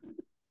a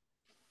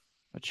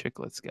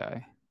Chiclets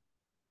guy.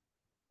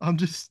 I'm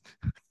just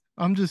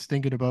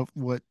thinking about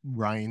what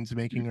Ryan's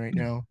making right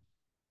now.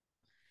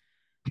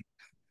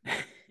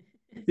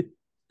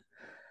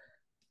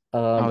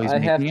 He's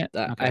making it?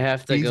 Okay. I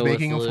have to go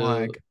making with a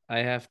flag. I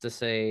have to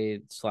say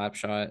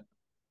Slapshot.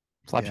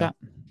 Slapshot?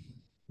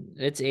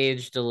 It's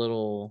aged a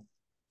little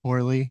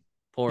poorly.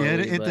 Yeah,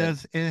 it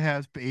does. It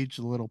has aged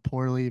a little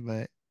poorly,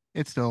 but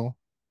it's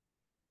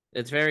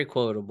very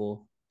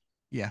quotable.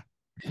 Yeah.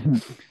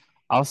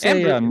 I'll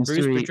say Bruce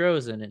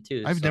Boudreau's in it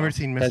too. I've never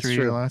seen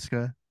Mystery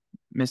Alaska.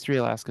 Mystery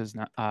Alaska is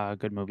not a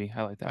good movie.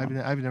 I like that.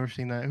 I've never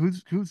seen that.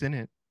 Who's in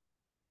it?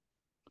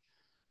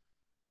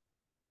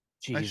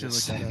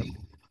 Jesus.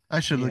 I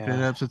should look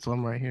that up since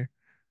I'm right here.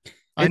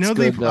 I know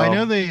they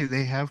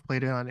have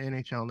played it on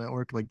NHL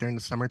Network like during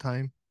the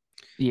summertime.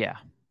 Yeah.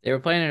 They were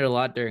playing it a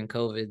lot during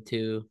COVID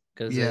too,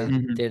 because they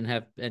didn't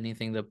have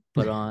anything to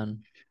put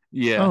on.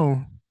 Yeah.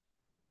 Oh,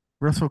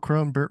 Russell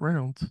Crowe and Burt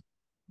Reynolds.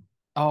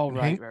 Oh,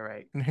 right.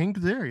 And Hank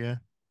Azaria.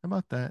 How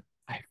about that?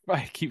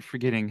 I keep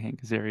forgetting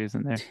Hank Azaria's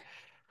in there.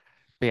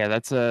 But yeah,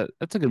 that's a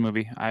good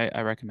movie.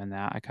 I recommend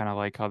that. I kind of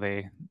like how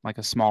they like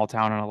a small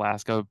town in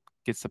Alaska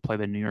gets to play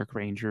the New York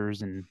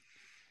Rangers, and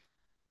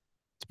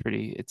it's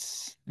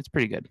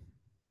pretty good.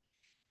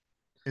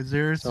 Is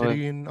there a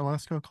city in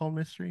Alaska called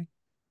Mystery?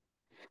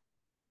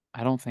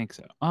 I don't think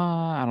so.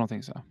 I don't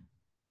think so.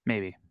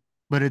 Maybe.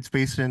 But it's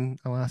based in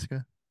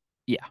Alaska?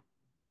 Yeah.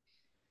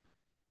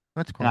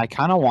 That's cool. And I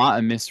kind of want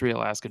a Mystery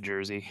Alaska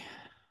jersey.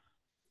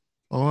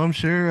 Oh, I'm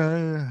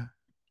sure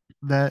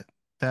that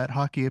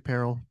hockey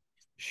apparel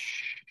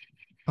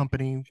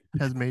company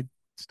has made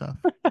stuff.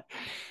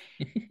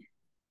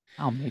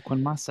 I'll make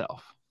one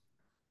myself.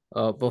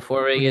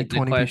 Before we get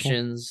to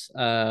questions,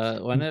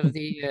 one of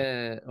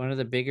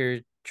the bigger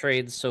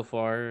trades so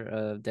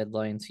far,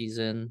 deadline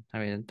season. I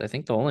mean, I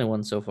think the only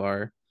one so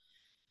far.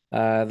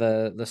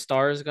 The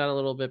Stars got a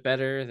little bit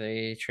better.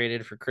 They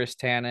traded for Chris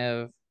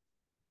Tanev.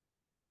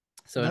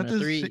 So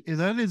is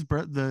that his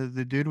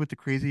the dude with the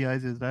crazy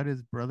eyes? Is that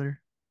his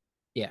brother?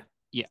 Yeah.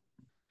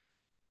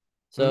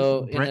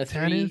 So Brett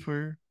Tanev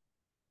or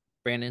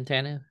Brandon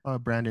Tanev?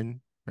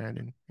 Brandon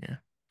Brandon. Yeah.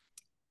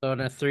 So in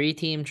a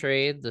 3-team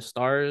trade, the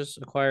Stars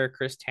acquire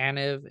Chris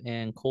Tanev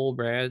and Cole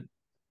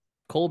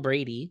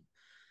Brady.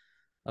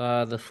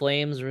 The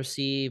Flames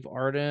receive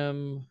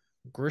Artem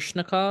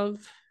Grushnikov,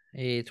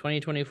 a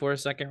 2024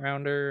 second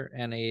rounder,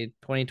 and a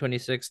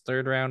 2026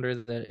 third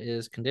rounder that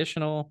is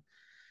conditional.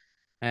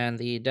 And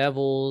the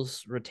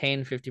Devils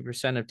retain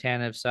 50% of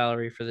Tanev's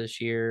salary for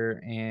this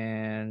year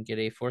and get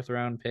a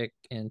 4th-round pick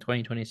in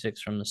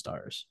 2026 from the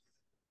Stars.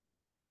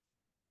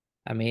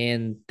 I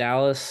mean,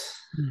 Dallas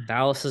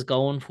is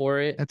going for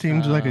it. That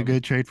seems like a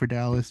good trade for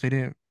Dallas.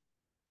 I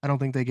don't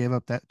think they gave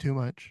up that too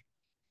much.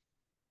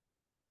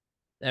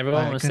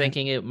 Everyone was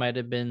thinking it might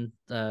have been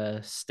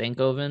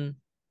Stankoven,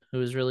 who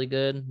was really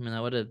good. I mean,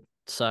 that would have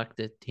sucked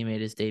if he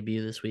made his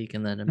debut this week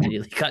and then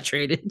immediately got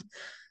traded.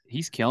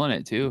 He's killing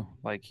it too.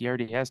 Like, he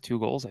already has 2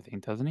 goals, I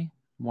think, doesn't he?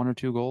 1 or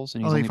 2 goals,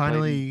 and he's he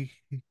finally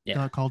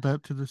got called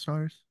up to the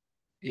Stars.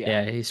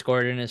 Yeah, he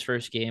scored in his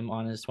first game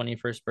on his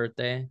 21st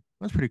birthday.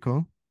 That's pretty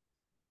cool.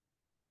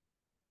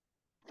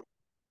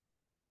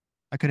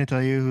 I couldn't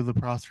tell you who the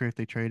prospect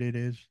they traded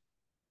is.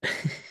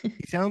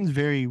 He sounds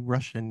very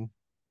Russian,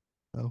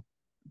 though.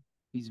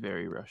 He's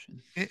very Russian.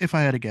 If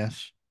I had to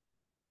guess.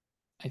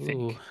 I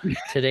think.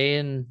 Today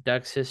in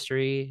Ducks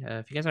history,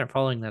 if you guys aren't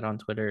following that on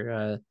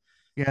Twitter,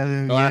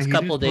 the last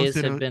couple days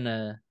have been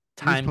a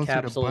time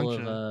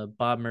capsule of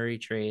Bob Murray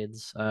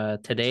trades.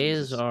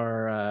 Today's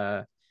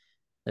are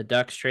the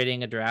Ducks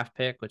trading a draft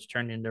pick, which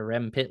turned into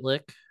Rem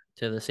Pitlick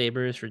to the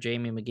Sabres for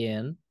Jamie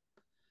McGinn.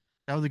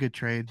 That was a good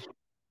trade.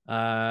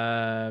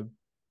 They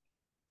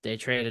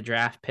traded a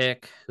draft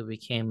pick who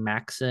became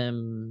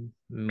Maxim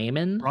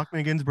Maimon, Brock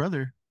McGinn's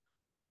brother,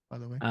 by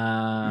the way.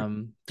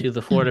 To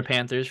the Florida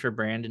Panthers for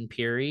Brandon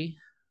Peary,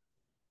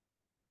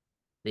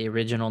 the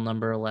original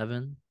number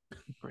 11.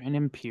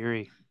 Brandon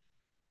Peary.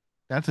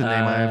 That's a name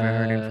I haven't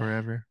heard in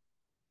forever.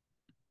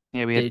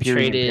 Yeah, we had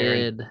Peary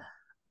traded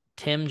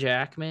Tim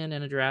Jackman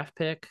in a draft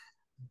pick,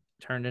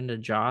 turned into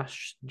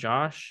Josh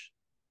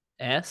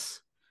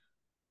S.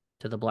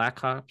 to the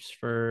Blackhawks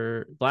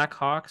for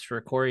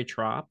Corey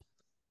Tropp,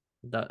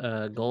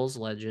 the goals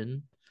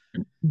legend.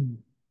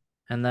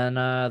 And then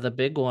the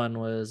big one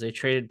was they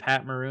traded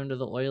Pat Maroon to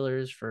the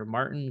Oilers for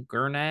Martin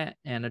Gernat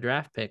and a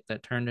draft pick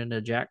that turned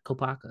into Jack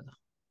Kopaka.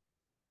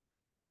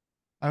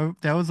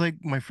 That was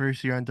like my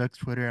first year on Ducks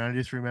Twitter, and I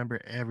just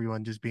remember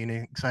everyone just being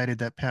excited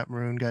that Pat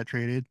Maroon got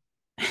traded.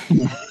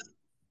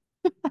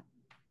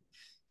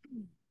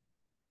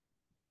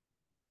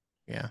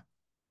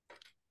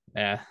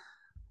 Yeah.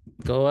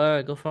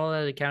 Go follow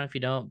that account if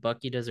you don't.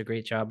 Bucky does a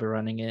great job of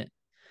running it.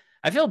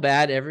 I feel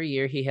bad every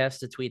year he has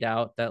to tweet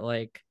out that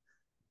like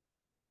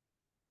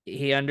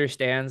he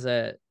understands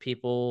that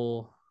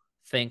people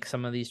think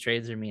some of these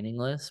trades are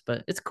meaningless,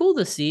 but it's cool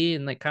to see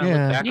and like kind of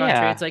look back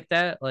on trades like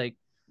that. Like,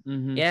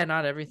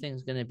 not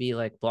everything's gonna be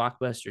like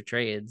blockbuster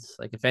trades.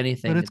 Like, if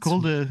anything, but it's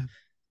cool to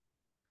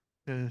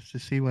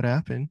see what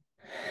happened.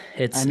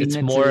 It's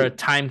more a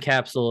time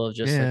capsule of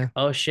just like,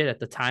 oh shit, at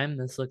the time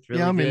this looked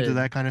really good. I'm into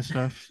that kind of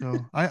stuff. So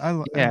I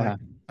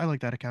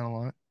like that account a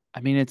lot. I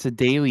mean, it's a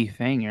daily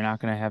thing. You're not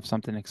going to have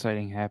something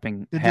exciting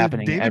happening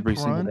every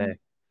single day.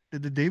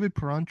 Did the David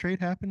Perron trade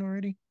happen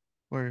already?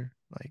 Or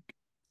like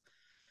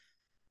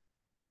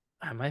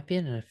I might be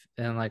in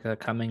like the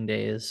coming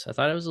days. I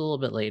thought it was a little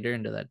bit later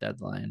into that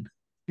deadline.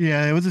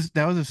 Yeah,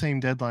 that was the same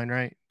deadline,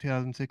 right?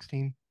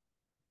 2016.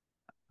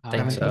 I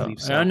think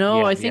so.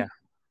 No, I think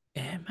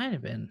it might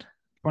have been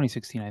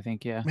 2016. I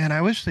think, yeah. Man,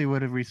 I wish they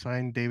would have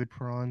re-signed David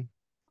Perron.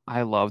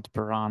 I loved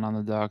Perron on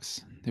the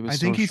Ducks. It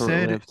was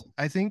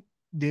I think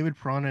David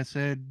Perron has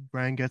said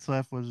Brian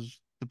Getzlaf was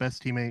the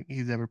best teammate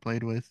he's ever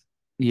played with.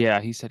 Yeah,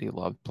 he said he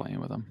loved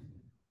playing with him.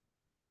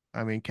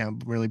 I mean,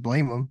 can't really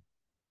blame him.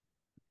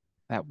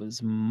 That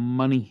was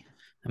money.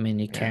 I mean,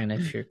 you can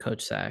if you're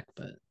Coach Zach,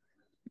 but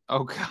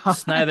oh god,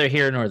 it's neither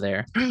here nor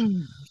there. By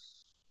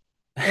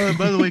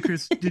the way,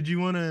 Chris, did you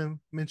want to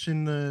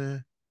mention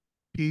the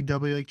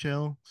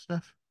PWHL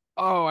stuff?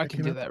 Oh, I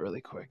can do that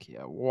really quick.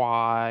 Yeah,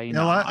 why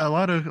not? A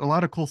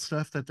lot of cool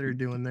stuff that they're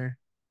doing there.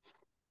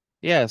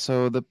 Yeah,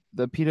 so the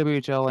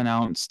PWHL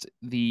announced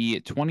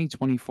the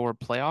 2024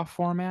 playoff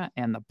format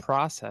and the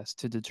process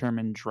to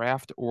determine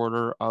draft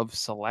order of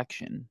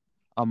selection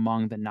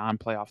among the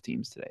non-playoff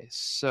teams today.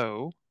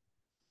 So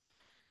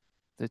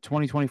the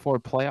 2024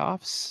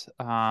 playoffs,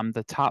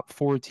 the top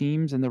 4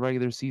 teams in the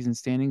regular season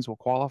standings will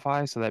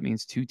qualify. So that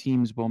means 2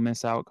 teams will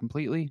miss out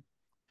completely.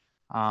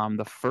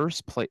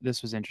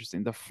 This was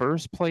interesting. The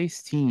first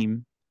place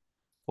team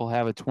will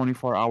have a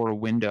 24-hour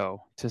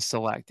window to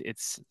select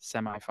its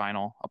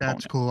semifinal opponent.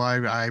 That's cool.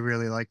 I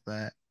really like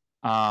that.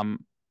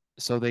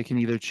 So they can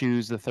either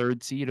choose the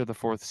 3rd seed or the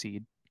 4th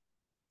seed,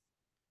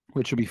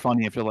 which would be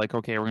funny if you're like,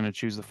 okay, we're going to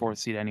choose the 4th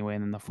seed anyway,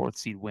 and then the 4th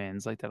seed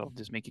wins. Like, that'll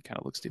just make you kind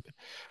of look stupid.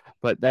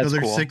 But that's so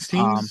there's cool. 6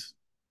 teams?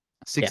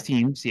 6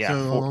 teams, yeah.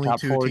 So only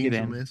top 4 get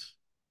in. Miss.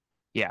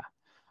 Yeah.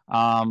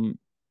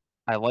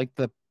 I like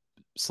the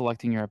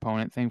selecting your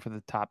opponent thing for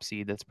the top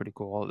seed. That's pretty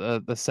cool.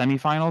 The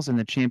semifinals and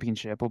the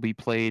championship will be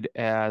played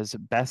as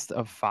best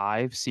of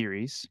 5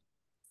 series.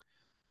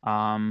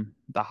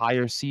 The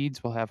higher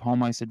seeds will have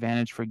home ice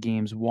advantage for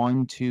games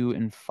 1, 2,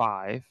 and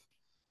 5.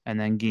 And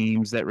then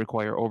games that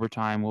require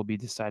overtime will be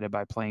decided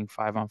by playing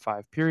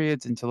 5-on-5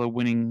 periods until a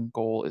winning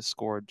goal is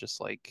scored, just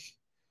like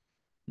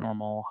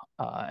normal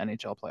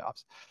NHL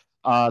playoffs.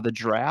 The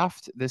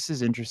draft, this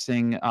is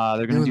interesting.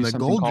 They're going to do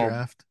something called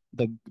draft.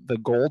 the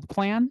gold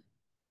plan.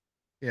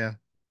 Yeah.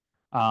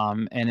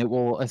 And it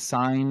will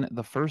assign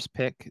the first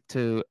pick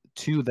to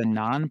the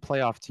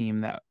non-playoff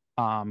team that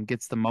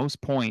gets the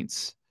most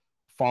points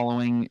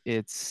following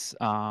its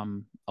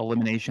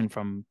elimination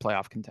from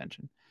playoff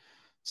contention.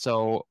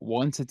 So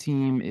once a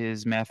team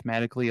is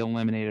mathematically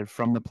eliminated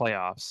from the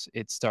playoffs,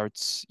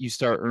 you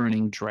start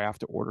earning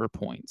draft order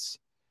points.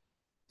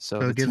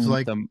 So it gives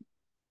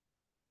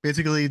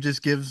basically it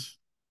just gives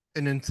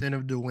an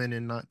incentive to win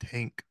and not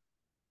tank.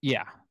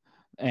 Yeah.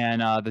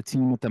 And the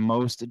team with the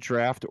most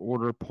draft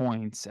order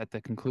points at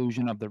the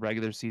conclusion of the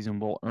regular season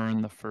will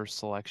earn the first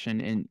selection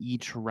in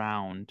each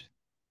round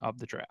of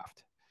the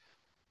draft.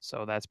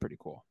 So that's pretty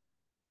cool.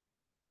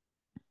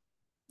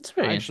 It's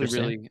very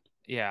interesting.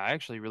 I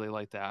actually really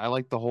like that. I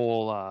like the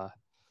whole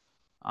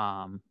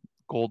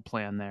gold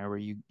plan there, where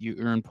you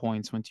earn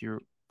points once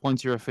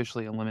you're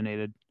officially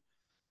eliminated.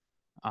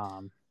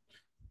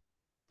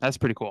 That's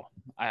pretty cool.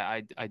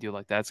 I do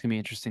like that. It's gonna be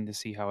interesting to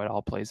see how it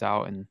all plays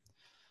out, and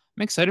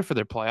I'm excited for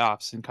their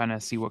playoffs and kind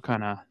of see what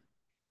kind of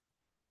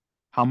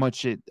how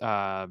much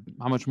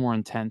more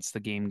intense the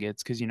game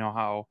gets, because you know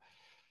how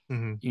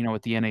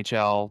with the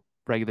NHL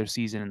regular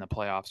season and the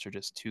playoffs are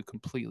just two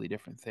completely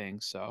different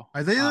things. So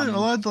are they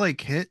allowed to like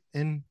hit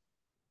in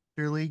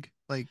their league?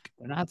 Like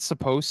they're not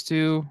supposed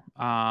to.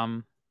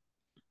 There's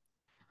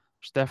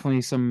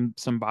definitely some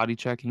body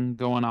checking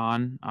going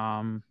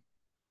on.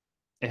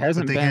 It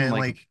hasn't been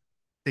like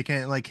they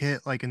can't like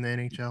hit like in the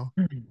NHL.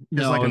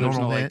 No, like a there's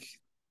normal no hit.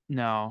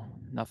 No,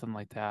 nothing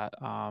like that.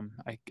 I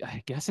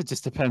guess it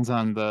just depends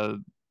on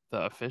the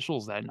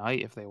officials that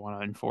night if they want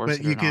to enforce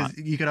it or not.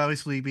 You could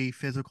obviously be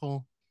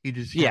physical. You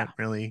just can't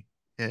really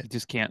hit. You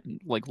just can't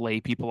like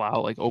lay people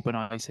out like open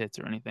ice hits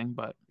or anything.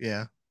 But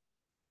yeah,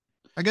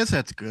 I guess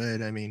that's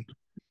good. I mean,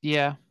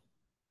 yeah,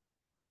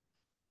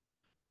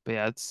 but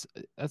yeah,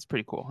 that's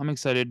pretty cool. I'm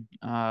excited.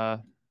 Yeah,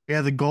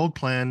 the gold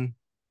plan.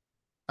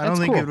 I don't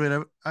think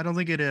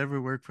it'd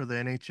ever work for the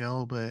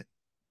NHL, but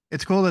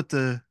it's cool that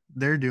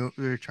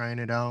they're trying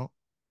it out.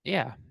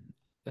 Yeah,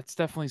 that's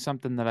definitely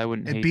something that I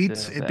wouldn't hate.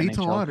 It beats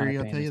a lottery,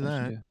 I'll tell you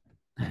that.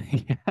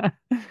 Yeah.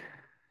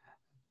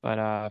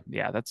 But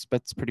yeah, that's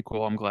pretty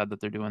cool. I'm glad that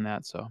they're doing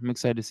that. So I'm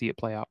excited to see it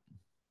play out.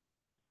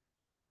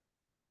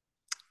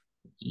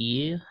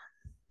 Yeah.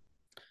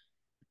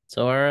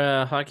 So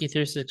our Hockey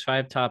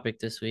 365 topic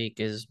this week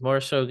is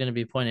more so going to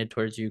be pointed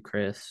towards you,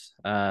 Chris.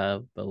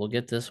 But we'll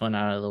get this one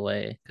out of the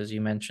way because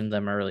you mentioned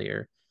them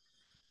earlier.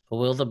 But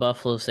will the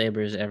Buffalo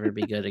Sabres ever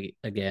be good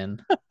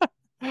again?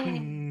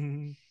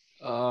 Man,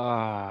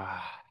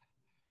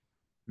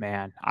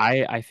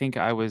 I think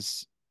I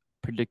was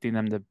predicting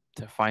them to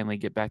finally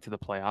get back to the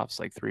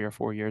playoffs like 3 or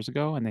 4 years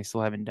ago, and they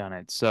still haven't done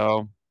it.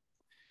 So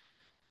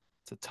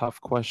it's a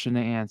tough question to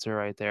answer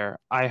right there.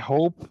 I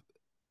hope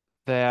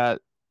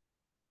that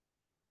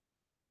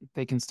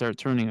they can start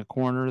turning a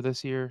corner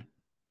this year.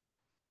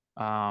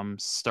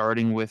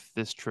 Starting with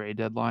this trade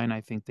deadline, I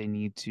think they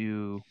need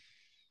to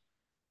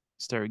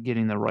start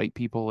getting the right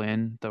people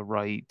in, the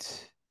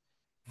right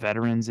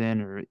veterans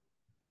in, or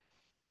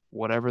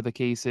whatever the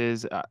case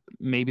is.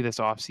 Maybe this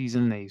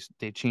offseason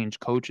they change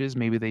coaches,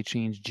 maybe they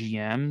change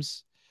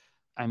GMs.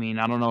 I mean,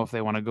 I don't know if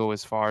they want to go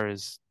as far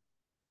as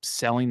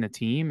selling the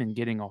team and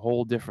getting a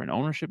whole different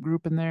ownership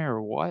group in there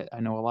or what.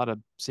 I know a lot of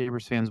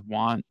Sabres fans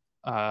want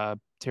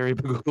Terry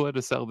Pegula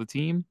to sell the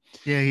team.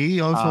 Yeah,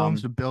 he also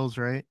owns the Bills,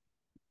 right?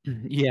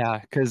 Yeah,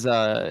 because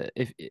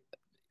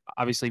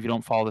obviously if you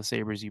don't follow the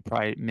Sabres, you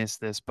probably missed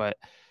this, but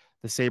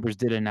the Sabres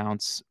did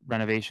announce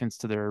renovations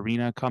to their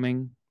arena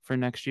coming for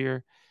next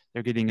year.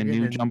 They're getting a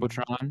new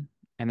Jumbotron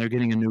and they're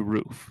getting a new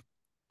roof.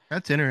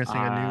 That's interesting.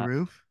 A new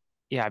roof.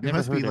 Yeah, I've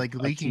never heard be like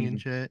leaking and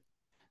shit.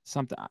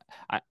 Something.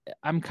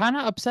 I'm kind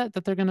of upset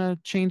that they're gonna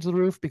change the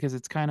roof because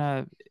it's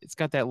got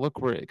that look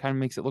where it kind of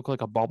makes it look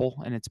like a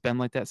bubble, and it's been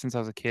like that since I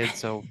was a kid.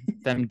 So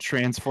them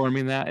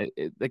transforming that,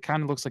 it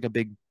kind of looks like a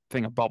big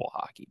thing of bubble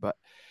hockey. But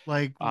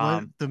like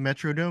what the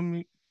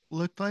Metrodome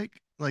looked like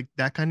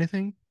that kind of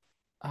thing.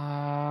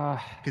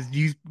 Because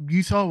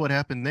you saw what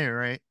happened there,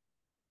 right?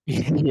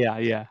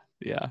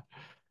 Yeah.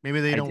 Maybe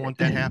they don't want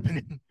that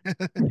happening.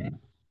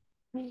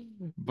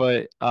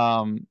 But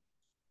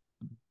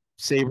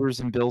Sabres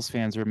and Bills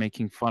fans are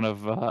making fun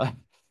of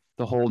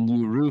the whole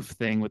new roof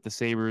thing with the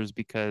Sabres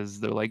because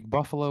they're like,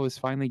 Buffalo is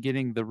finally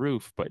getting the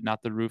roof, but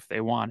not the roof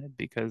they wanted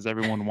because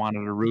everyone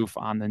wanted a roof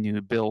on the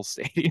new Bills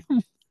stadium.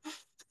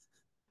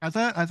 I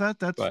thought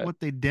that's what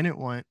they didn't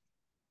want.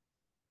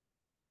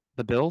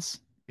 The Bills?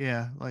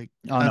 Yeah, I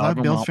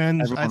thought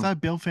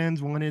Bill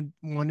fans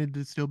wanted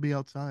to still be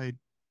outside.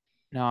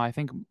 No, I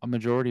think a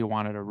majority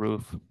wanted a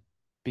roof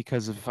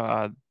because of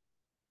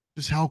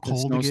just how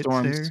cold it gets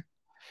there.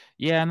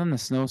 Yeah, and then the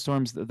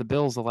snowstorms. The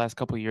Bills the last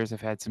couple of years have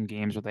had some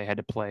games where they had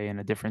to play in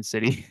a different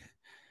city.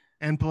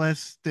 And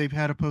plus, they've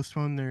had to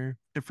postpone their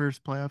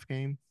first playoff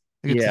game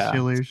against the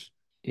Steelers.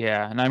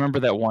 Yeah, and I remember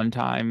that one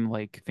time,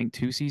 like I think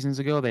 2 seasons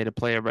ago, they had to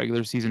play a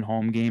regular season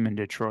home game in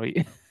Detroit.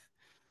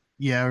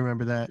 Yeah, I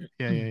remember that.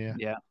 Yeah.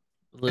 Yeah.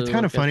 It's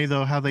kind of funny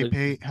though how they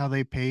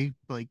pay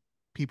like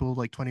people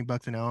like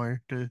 $20 an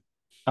hour to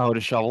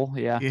shovel.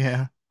 Yeah.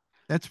 Yeah.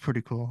 That's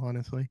pretty cool,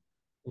 honestly.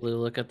 Lou,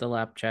 look at the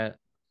lap chat.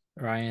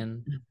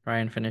 Ryan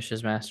finished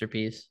his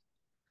masterpiece.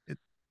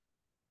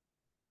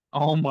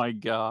 Oh my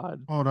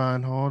God. Hold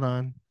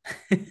on.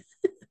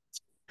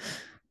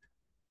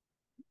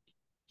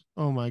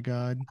 Oh my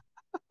God.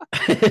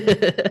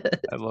 I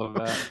love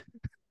that.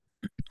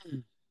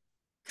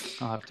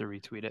 I'll have to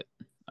retweet it.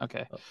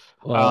 Okay.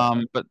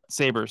 Well, but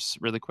Sabres,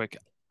 really quick.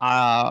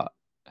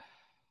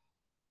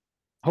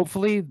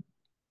 Hopefully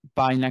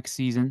by next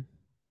season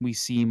we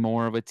see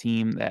more of a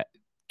team that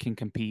can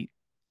compete.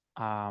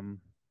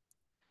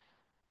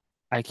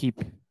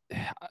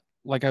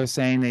 Like I was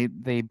saying,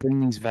 they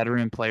bring these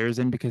veteran players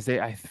in because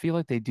I feel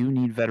like they do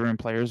need veteran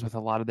players with a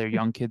lot of their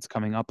young kids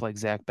coming up, like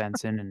Zach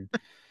Benson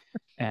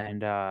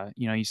and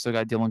you still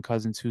got Dylan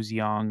Cousins, who's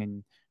young,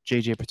 and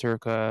JJ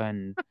Peterka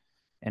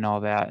and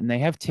all that. And they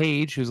have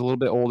Tage, who's a little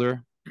bit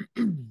older,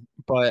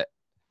 but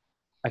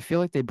I feel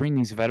like they bring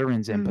these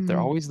veterans in, but they're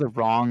always the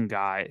wrong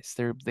guys.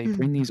 They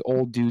bring these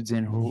old dudes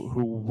in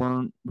who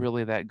weren't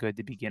really that good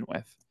to begin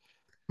with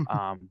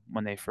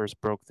when they first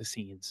broke the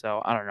scene.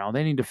 So I don't know.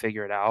 They need to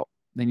figure it out.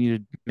 They need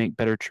to make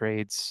better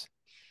trades.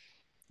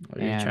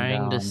 Are you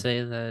trying to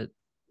say that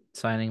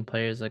signing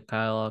players like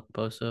Kyle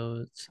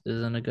Okposo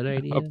isn't a good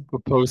idea?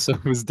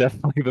 Okposo was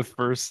definitely the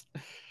first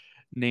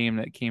name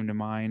that came to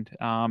mind.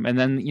 And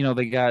then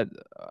they got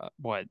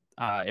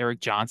Erik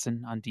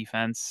Johnson on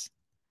defense.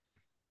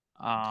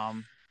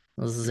 Zemgus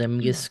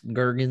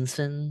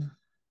Girgensson.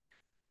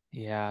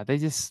 Yeah,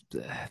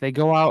 they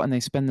go out and they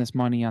spend this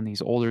money on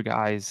these older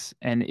guys,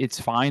 and it's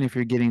fine if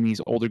you're getting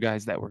these older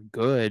guys that were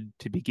good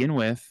to begin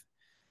with,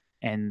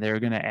 and they're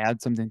gonna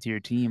add something to your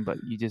team, but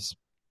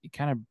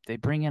they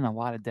bring in a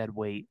lot of dead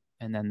weight,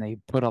 and then they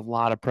put a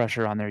lot of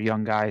pressure on their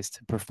young guys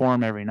to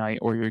perform every night,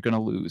 or you're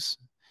gonna lose,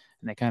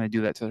 and they kind of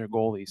do that to their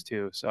goalies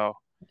too. So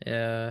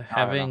yeah,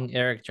 having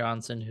Erik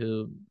Johnson,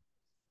 who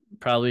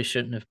probably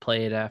shouldn't have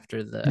played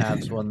after the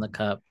Avs won the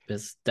cup,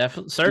 is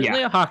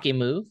certainly a hockey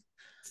move.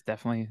 It's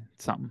definitely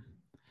something.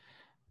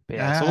 But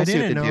yeah, so we'll see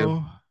what they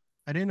do.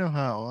 I didn't know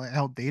how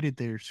outdated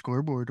their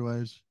scoreboard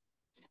was.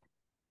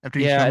 After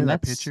you showed me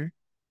that picture.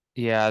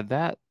 Yeah,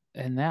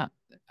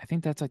 I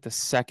think that's like the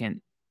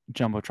second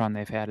jumbotron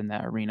they've had in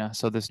that arena.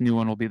 So this new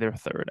one will be their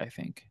third, I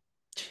think.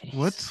 Jeez.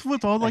 What's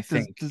with all like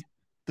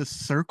the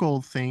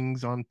circle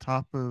things on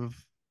top of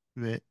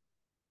it?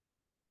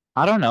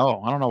 I don't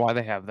know. I don't know why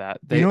they have that.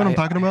 You know what I'm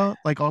talking about?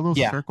 Like all those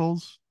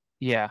circles?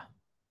 Yeah.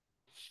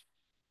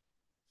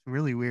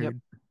 Really weird. Yep.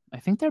 I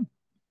think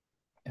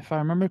if I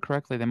remember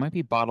correctly, they might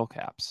be bottle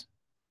caps.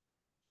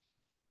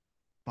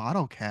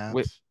 Bottle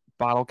caps?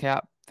 Bottle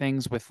cap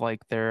things with like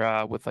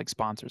their with like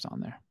sponsors on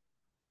there.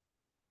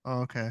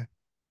 Oh, okay.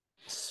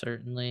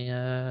 Certainly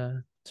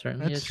a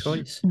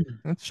choice.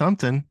 That's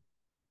something.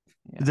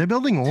 Yeah. Is they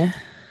building old?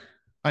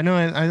 I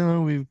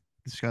know we've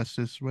discussed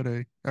this, but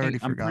I already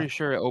forgot. I'm pretty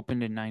sure it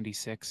opened in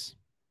 96.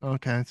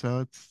 Okay, so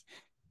it's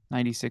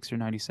 96 or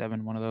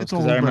 97, one of those. It's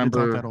old, but it's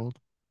not that old.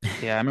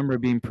 Yeah, I remember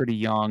being pretty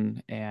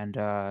young and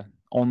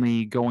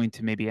only going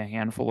to maybe a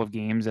handful of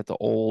games at the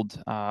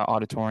old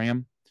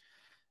auditorium.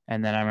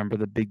 And then I remember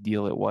the big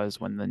deal it was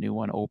when the new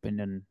one opened,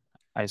 and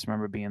I just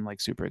remember being like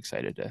super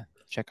excited to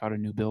check out a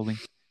new building.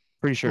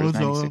 Pretty sure it was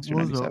 96 or 97.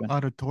 What was the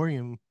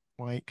auditorium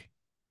like?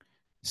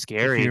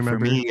 Scary for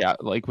me.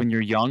 Like when you're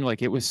young,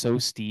 like it was so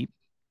steep.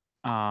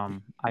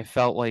 I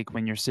felt like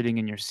when you're sitting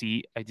in your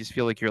seat, I just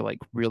feel like you're like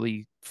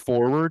really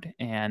forward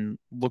and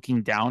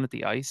looking down at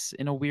the ice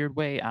in a weird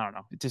way. I don't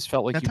know. It just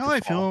felt like that's how I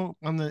feel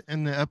in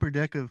the upper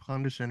deck of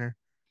Honda Center.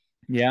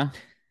 Yeah,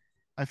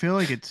 I feel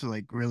like it's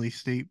like really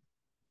steep.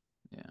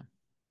 Yeah,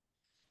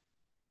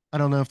 I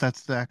don't know if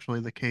that's actually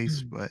the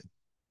case, but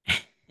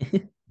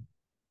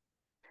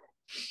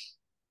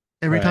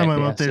every time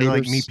I'm up there to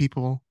like meet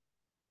people,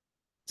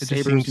 it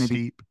just seems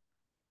steep.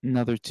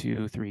 Another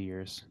 2-3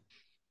 years.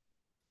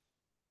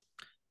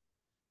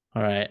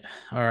 All right.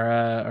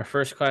 Our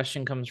first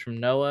question comes from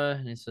Noah,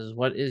 and he says,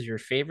 "What is your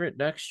favorite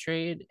Ducks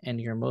trade and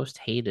your most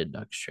hated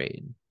Ducks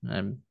trade?"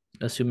 I'm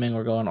assuming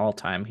we're going all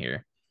time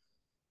here.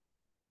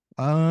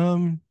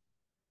 I'm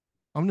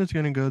just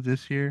gonna go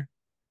this year.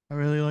 I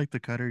really like the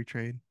Cutter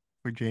trade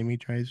for Jamie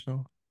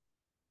Drysdale.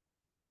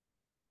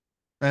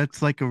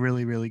 That's like a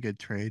really, really good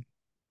trade.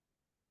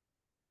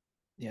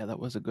 Yeah, that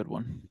was a good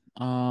one.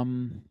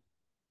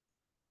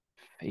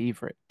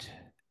 Favorite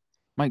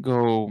might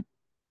go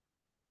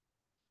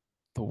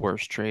the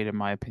worst trade in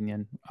my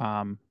opinion.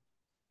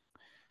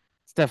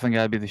 It's definitely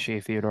got to be the Shea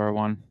Theodore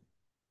one.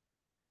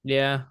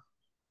 Yeah,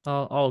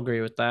 I'll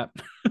agree with that.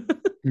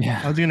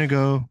 Yeah, I was gonna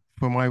go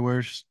for my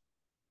worst.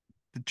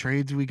 The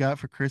trades we got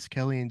for Chris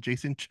Kelly and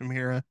Jason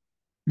Chimera.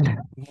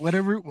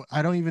 Whatever,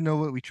 I don't even know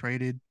what we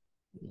traded.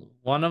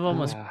 One of them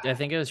was, I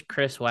think it was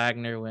Chris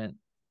Wagner went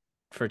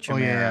for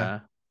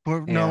Chimera.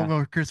 Oh, yeah.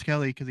 No, Chris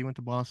Kelly, because he went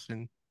to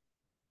Boston.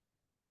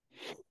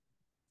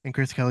 And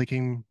Chris Kelly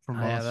came from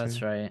Boston. Yeah,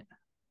 that's right.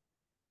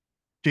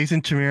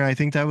 Jason Chimera, I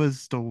think that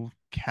was the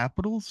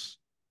Capitals.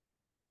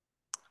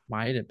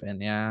 Might have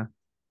been, yeah.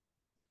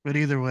 But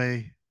either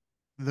way,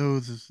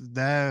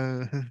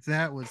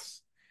 that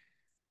was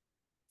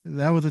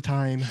a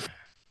time.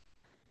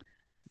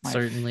 My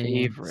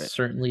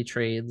certainly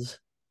trades.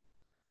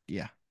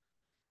 Yeah.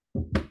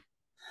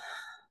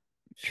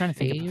 Trying to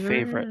think of a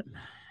favorite.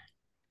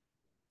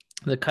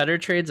 The Cutter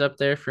trade's up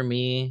there for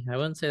me. I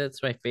wouldn't say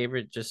that's my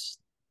favorite just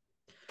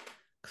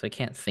because I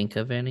can't think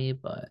of any,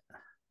 but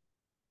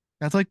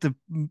that's like the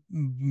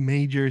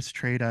majorest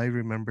trade I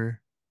remember.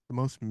 The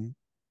most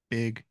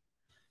big.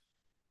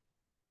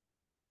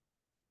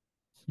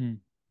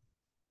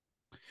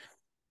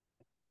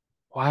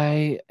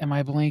 Why am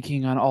I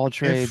blanking on all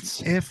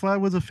trades? If I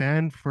was a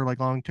fan for like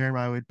long term,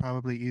 I would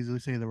probably easily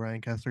say the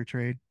Ryan Kesler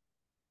trade.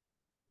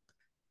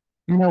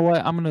 You know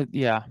what? I'm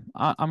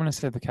gonna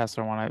say the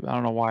Kesler one. I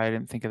don't know why I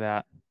didn't think of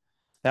that.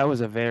 That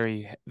was a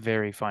very,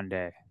 very fun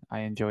day.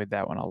 I enjoyed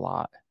that one a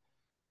lot.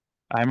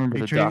 I remember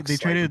the Ducks. They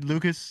traded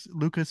Lucas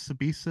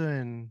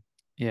Sabisa and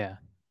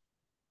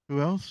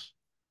who else?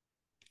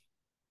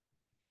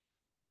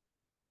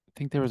 I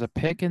think there was a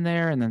pick in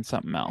there and then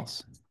something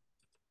else.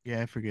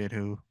 Yeah, I forget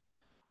who.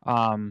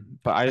 But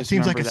I just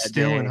seems like a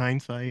steal in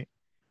hindsight.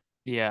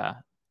 Yeah,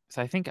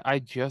 so I think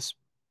I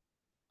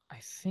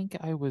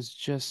was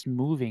just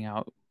moving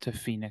out to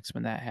Phoenix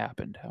when that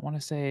happened. I want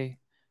to say,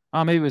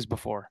 maybe it was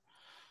before,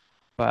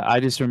 but I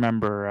just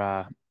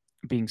remember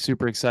being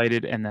super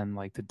excited, and then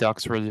like the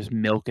Ducks were just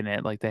milking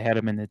it. Like they had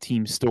him in the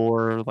team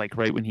store, like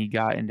right when he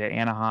got into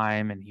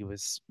Anaheim, and he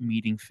was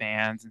meeting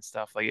fans and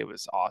stuff. Like it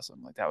was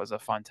awesome. Like that was a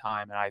fun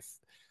time, and I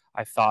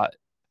thought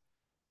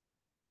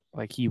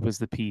like he was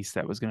the piece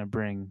that was going to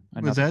bring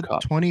another. Was that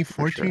cup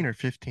 2014 or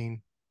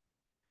 15?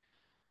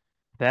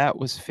 That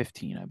was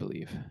 15, I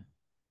believe.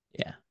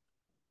 Yeah.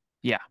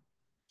 Yeah.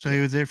 So he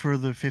was there for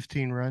the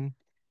 15 run.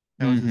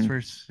 That was his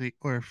first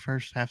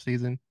half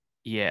season.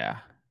 Yeah.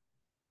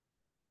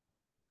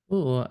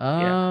 Ooh,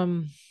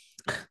 I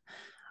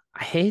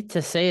hate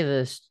to say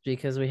this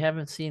because we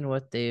haven't seen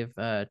what they've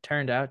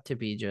turned out to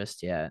be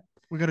just yet.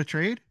 We got a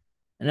trade?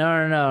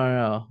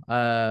 No.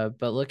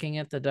 But looking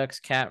at the Ducks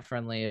cap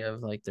friendly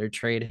of like their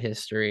trade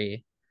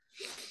history,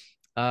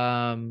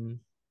 so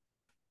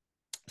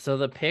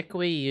the pick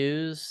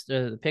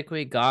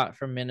we got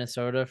from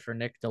Minnesota for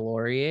Nick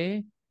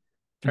Delorier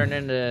turned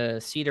into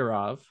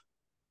Sidorov.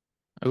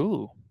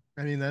 Ooh.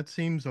 I mean, that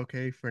seems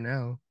okay for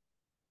now.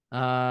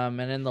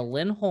 And in the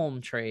Lindholm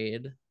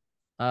trade,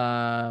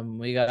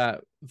 we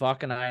got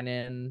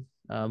Vakanainen,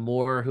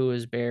 Moore, who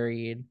was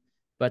buried,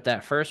 but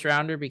that first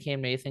rounder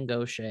became Nathan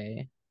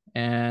Gaucher,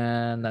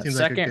 and that seems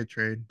like a good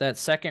trade. That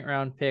second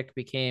round pick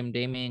became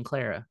Damian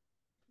Clara.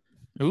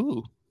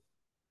 Ooh.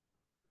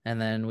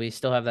 And then we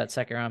still have that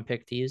second round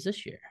pick to use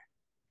this year.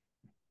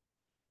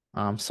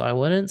 So I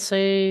wouldn't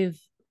say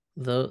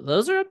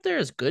those are up there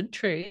as good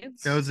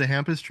trades. That was the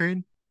Hampus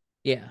trade?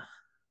 Yeah.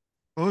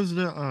 What was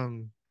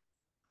the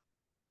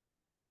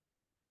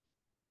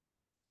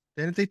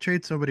didn't they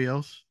trade somebody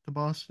else to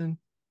Boston?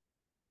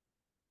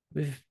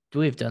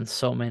 We've done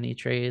so many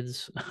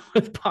trades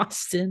with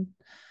Boston.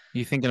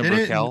 You thinking of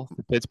Raquel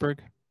to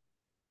Pittsburgh?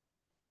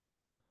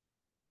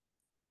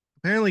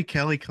 Apparently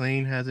Kelly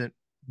Klein hasn't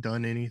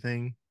done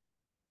anything.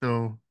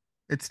 So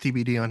it's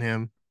TBD on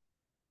him.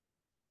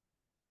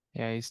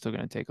 Yeah, he's still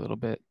gonna take a little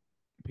bit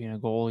being a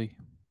goalie.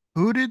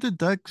 Who did the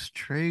Ducks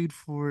trade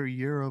for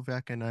Euro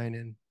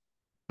Vakanainen?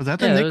 Was that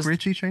the Nick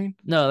Ritchie trade?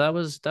 No, that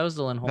was the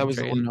Lindholm trade. That was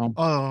the Lindholm.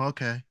 Oh,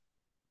 okay.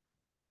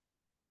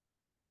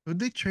 Who'd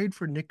they trade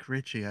for Nick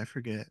Ritchie? I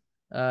forget.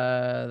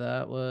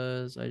 That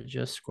was, I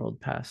just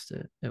scrolled past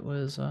it. It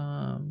was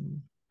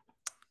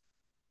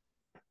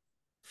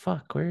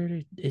where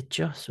did it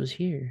just was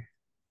here?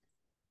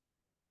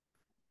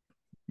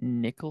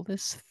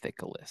 Nicholas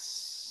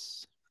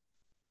Thickless.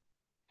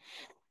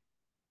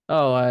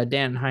 Oh,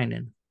 Dan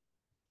Heinen.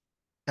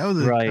 That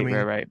was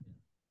right.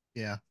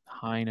 Yeah.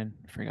 Heinen.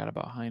 Forgot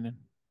about Heinen.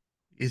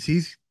 Is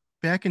he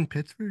back in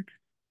Pittsburgh?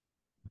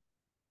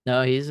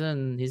 No, he's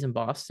in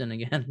Boston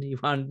again. He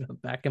wound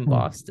up back in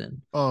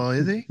Boston. Oh,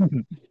 is he?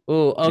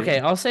 Oh, okay.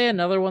 I'll say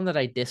another one that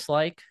I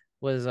dislike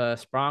was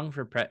Sprong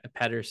for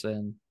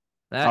Pedersen.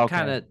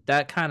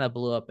 That kind of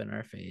blew up in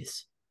our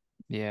face.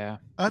 Yeah.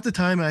 At the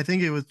time, I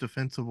think it was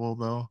defensible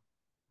though.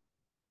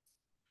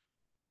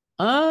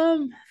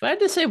 If I had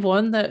to say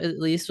one that at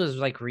least was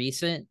like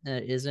recent,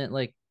 isn't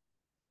like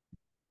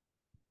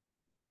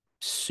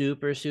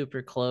super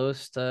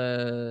close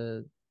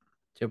to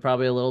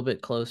probably a little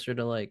bit closer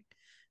to like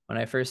when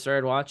I first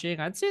started watching,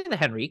 I'd say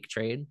the Henrique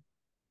trade.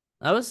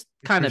 That was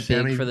kind of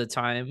big for the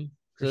time.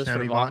 For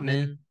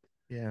Vatanen.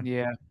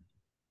 Yeah.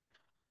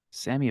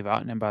 Sami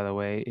Vatanen, by the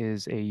way,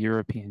 is a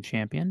European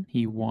champion.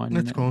 He won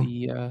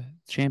the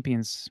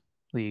Champions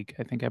League.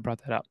 I think I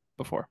brought that up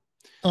before.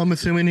 I'm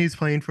assuming he's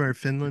playing for a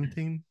Finland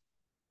team.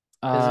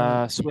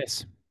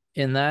 Swiss.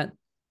 In that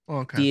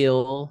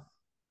deal,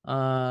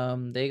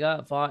 They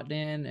got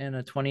Vatanen in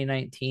a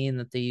 2019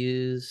 that they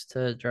used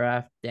to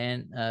draft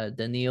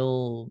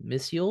Daniil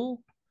Misiol.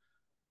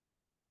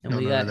 And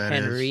we got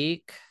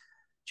Henrique,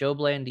 Joe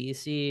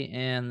Blandisi,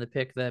 and the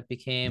pick that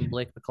became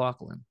Blake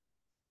McLaughlin.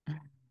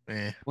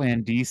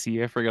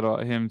 Blandisi, I forgot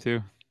about him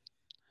too.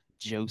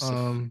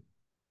 Joseph.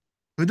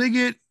 Who'd they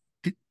get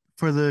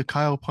for the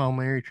Kyle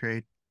Palmieri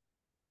trade?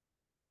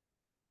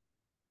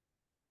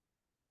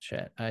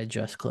 Shit, I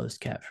just closed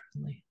Cap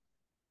Friendly.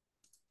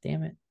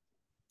 Damn it.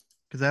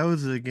 Because that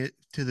was a get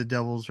to the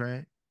Devils,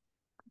 right?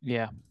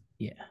 Yeah.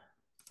 Yeah.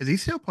 Is he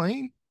still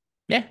playing?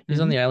 Yeah, he's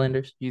on the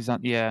Islanders. He's on.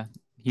 Yeah,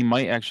 he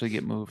might actually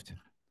get moved,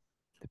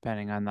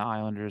 depending on the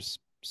Islanders'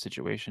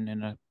 situation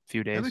in a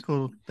few days. That'd be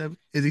cool.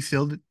 Is he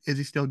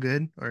still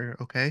good or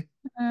okay?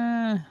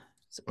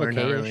 Or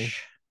not really?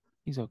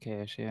 He's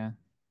okayish, yeah.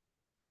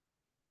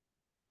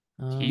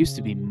 He used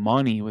to be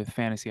money with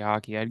fantasy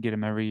hockey. I'd get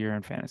him every year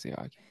in fantasy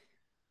hockey.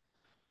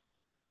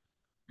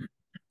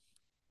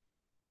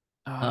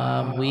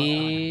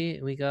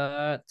 We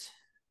got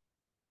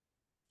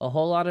a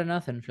whole lot of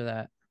nothing for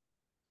that.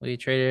 We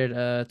traded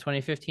a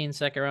 2015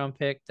 second round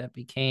pick that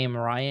became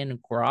Ryan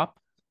Gropp.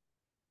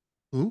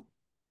 Who?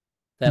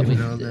 I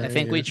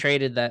think we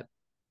traded that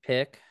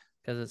pick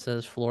because it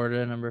says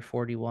Florida number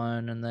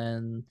 41, and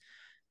then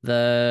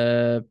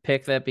the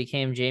pick that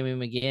became Jamie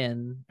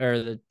McGinn, or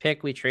the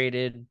pick we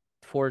traded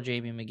for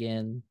Jamie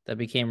McGinn that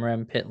became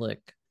Rem Pitlick,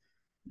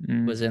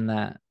 was in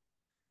that.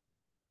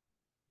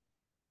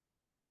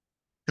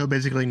 So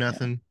basically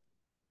nothing.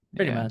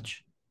 Pretty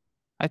much.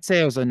 I'd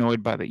say I was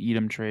annoyed by the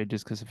Edom trade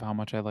just because of how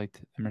much I liked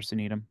Emerson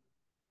Edom.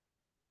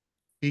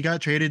 He got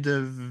traded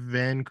to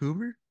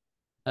Vancouver?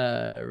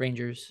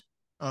 Rangers.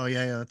 Oh,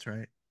 yeah, that's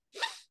right.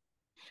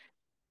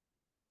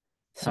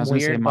 Some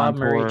weird Bob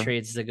Murray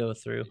trades to go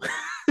through.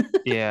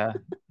 Yeah,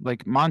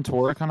 like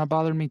Montour kind of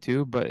bothered me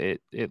too, but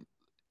it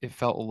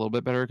felt a little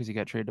bit better because he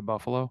got traded to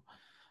Buffalo.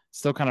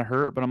 Still kind of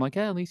hurt, but I'm like,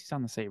 at least he's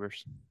on the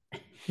Sabres.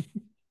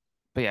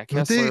 But yeah,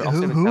 Kessler.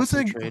 Who was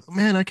that? Trade.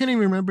 Man, I can't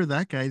even remember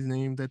that guy's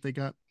name that they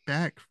got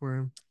back for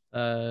him.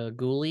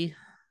 Gooley.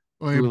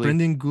 Or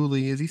Brendan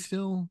Gooley. Is he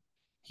still?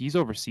 He's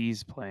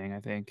overseas playing, I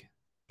think.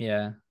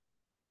 Yeah.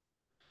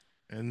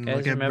 And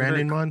look at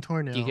Brandon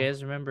Montour now. Do you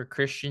guys remember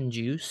Christian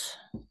Juice?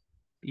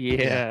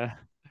 Yeah.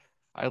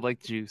 I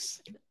like Juice.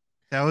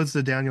 That was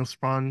the Daniel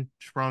Sprong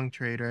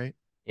trade, right?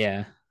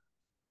 Yeah.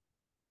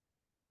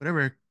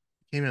 Whatever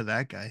came of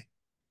that guy.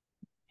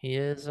 He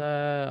is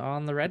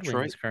on the Red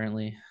Wings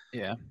currently.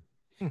 Yeah.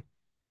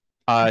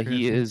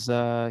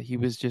 He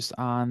was just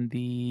on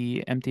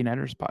the Empty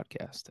Netters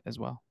podcast as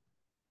well.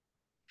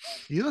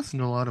 You listen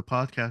to a lot of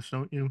podcasts,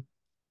 don't you?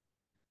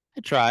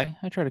 I try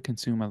to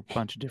consume a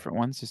bunch of different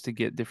ones just to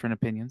get different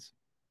opinions.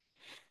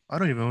 I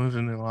don't even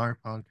listen to our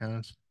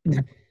podcast.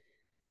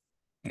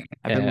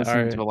 I've been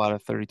listening to a lot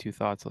of 32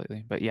 Thoughts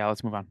lately, but yeah,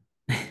 let's move on.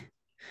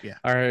 Yeah.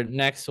 Our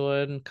next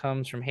one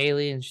comes from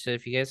Haley, and she said,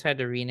 if you guys had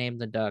to rename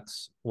the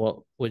Ducks, what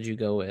would you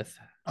go with?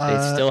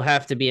 They still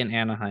have to be in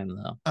Anaheim,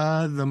 though.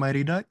 The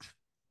Mighty Ducks.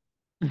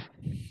 I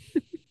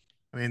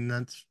mean,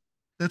 that's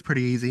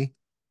pretty easy.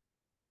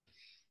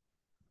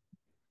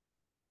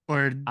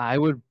 I'd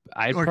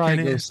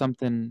probably go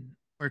something.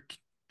 Or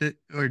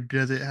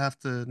does it have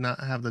to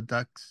not have the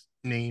Ducks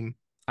name?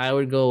 I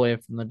would go away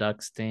from the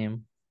Ducks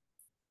name.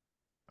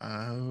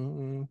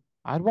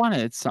 I'd want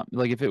it something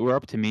like, if it were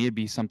up to me, it'd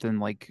be something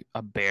like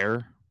a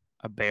bear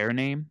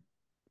name.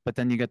 But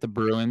then you got the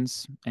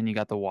Bruins and you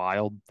got the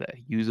Wild that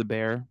use a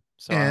bear.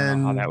 So I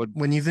don't know how that would.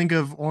 When you think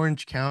of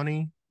Orange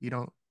County, you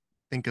don't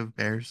think of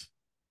bears.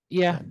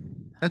 Yeah,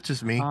 that's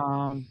just me.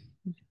 A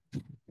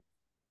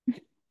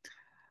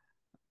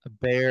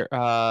bear,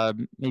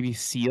 maybe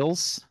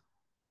seals.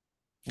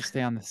 We'll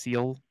stay on the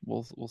seal.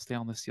 We'll stay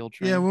on the seal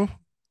train. Yeah,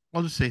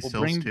 I'll just say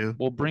seals too.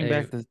 We'll bring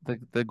back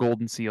the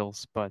golden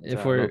seals, but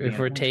if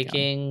we're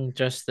taking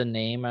just the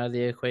name out of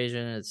the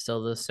equation, it's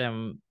still the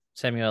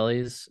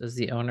Samuelis as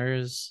the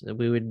owners.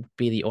 We would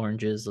be the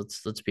Oranges.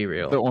 Let's be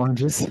real. The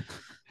Oranges.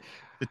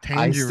 The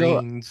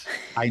Tangerines.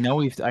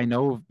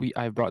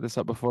 I've brought this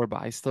up before,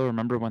 but I still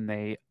remember when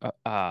they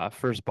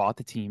first bought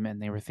the team and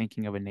they were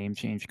thinking of a name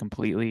change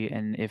completely.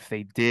 And if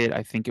they did,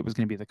 I think it was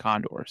going to be the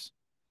Condors.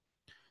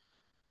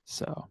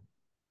 So,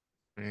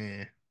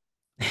 yeah,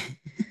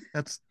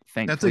 that's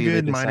a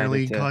good minor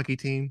league hockey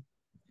team.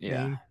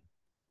 Yeah, name.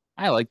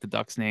 I like the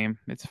Ducks name.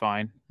 It's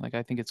fine. Like,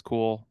 I think it's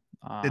cool.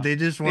 Did they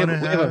just want to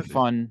have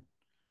fun?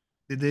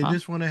 Did they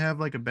just want to have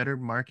like a better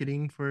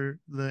marketing for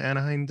the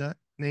Anaheim Duck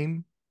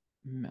name?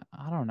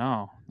 I don't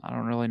know. I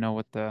don't really know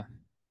what their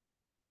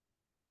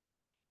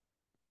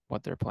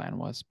plan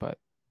was, but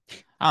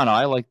I don't know.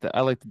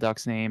 I like the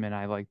Ducks name, and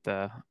I like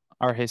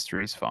our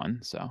history is fun,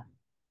 so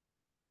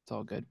it's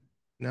all good.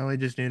 Now I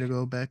just need to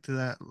go back to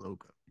that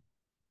logo.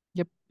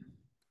 Yep.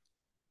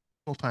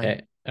 Full time.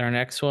 Okay. Our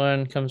next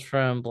one comes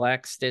from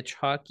Black Stitch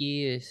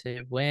Hockey. They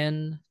say,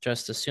 when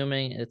just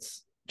assuming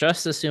it's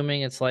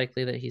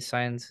likely that he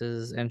signs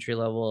his entry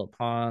level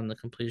upon the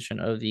completion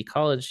of the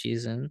college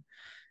season,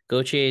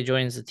 Gauthier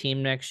joins the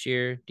team next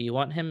year. Do you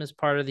want him as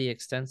part of the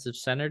extensive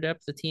center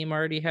depth the team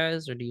already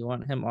has, or do you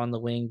want him on the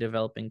wing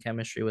developing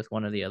chemistry with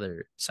one of the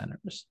other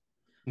centers?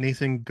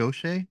 Nathan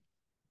Gaucher?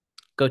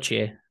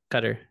 Gauthier,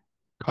 Cutter.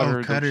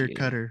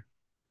 Cutter.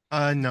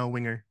 No,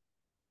 winger.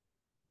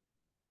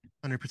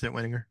 100%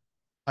 winger.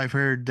 I've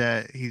heard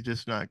that he's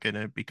just not going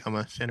to become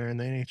a center in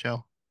the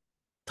NHL.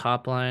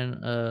 Top line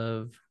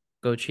of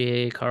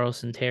Gauthier,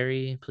 Carlson,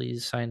 Terry.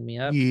 Please sign me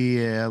up.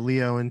 Yeah,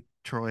 Leo and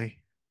Troy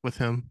with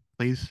him,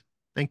 please.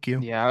 Thank you.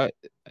 Yeah,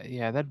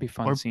 that'd be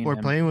fun seeing or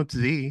him. playing with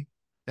Z.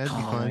 That'd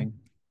be fun.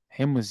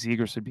 Him with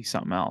Zegras would be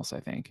something else, I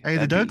think. Hey,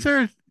 the Ducks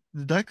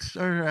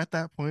are at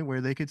that point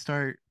where they could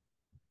start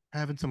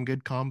having some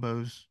good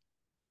combos.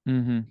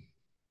 Mm-hmm.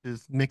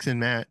 Just mix and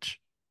match.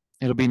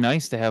 It'll be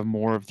nice to have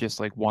more of just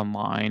like one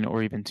line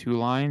or even two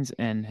lines,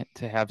 and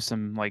to have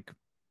some like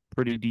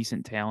pretty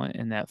decent talent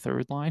in that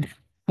third line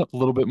a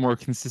little bit more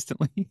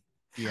consistently.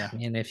 Yeah. I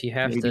mean, if you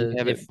have to,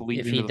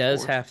 if he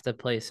does have to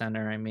play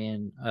center, I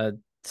mean, a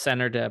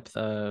center depth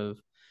of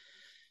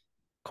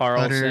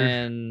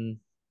Carlson,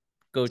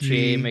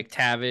 Gauthier,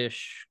 McTavish,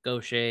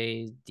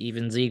 Gaucher,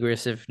 even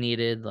Zegras if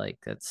needed. Like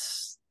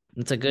it's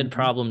a good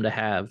problem to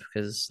have,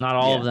 because not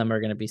all of them are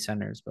going to be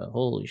centers, but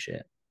holy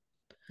shit.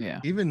 Yeah.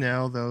 Even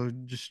now, though,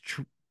 just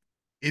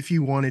if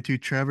you wanted to,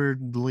 Trevor,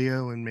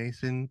 Leo, and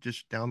Mason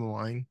just down the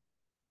line.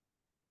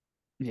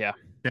 Yeah.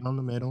 Down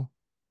the middle.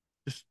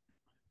 Just,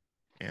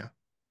 yeah.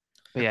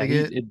 But yeah,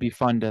 it'd be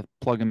fun to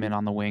plug him in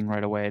on the wing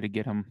right away to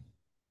get him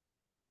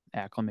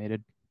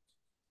acclimated.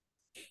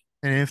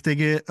 And if they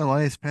get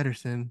Elias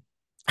Pettersson,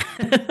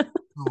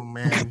 oh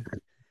man.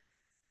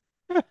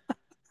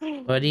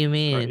 What do you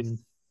mean?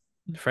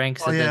 Right. Frank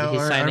said that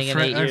he's signing an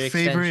 8-year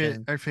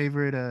extension. Our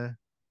favorite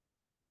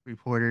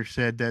reporter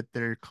said that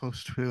they're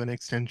close to an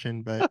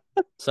extension, but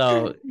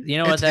so you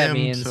know what that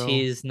means? So...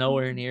 He's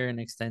nowhere near an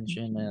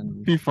extension, and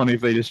it'd be funny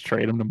if they just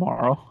trade him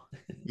tomorrow.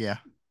 Yeah.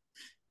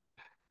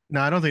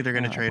 No, I don't think they're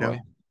going to trade him.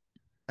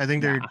 I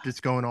think they're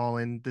just going all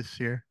in this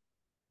year.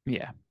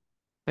 Yeah,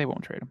 they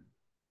won't trade him.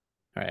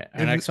 All right,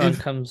 our next one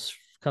comes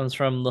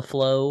from the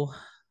Flow.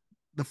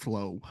 The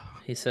Flow.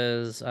 He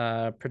says,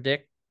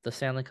 predict the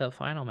Stanley Cup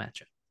final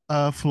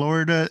matchup.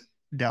 Florida,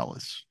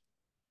 Dallas,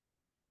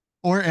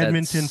 or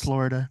Edmonton,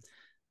 Florida.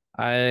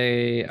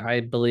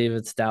 I believe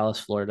it's Dallas,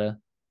 Florida.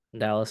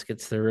 Dallas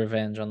gets their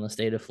revenge on the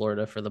state of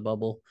Florida for the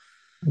bubble.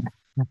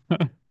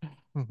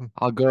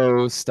 I'll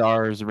go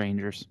Stars,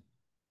 Rangers.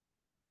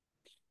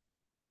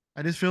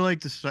 I just feel like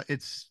the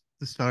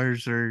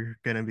Stars are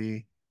gonna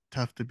be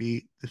tough to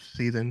beat this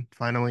season.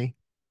 Finally,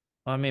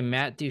 well, I mean,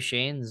 Matt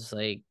Duchene's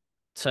like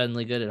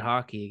suddenly good at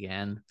hockey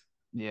again.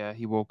 Yeah,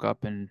 he woke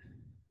up and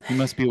he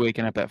must be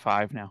waking up at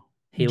 5 now.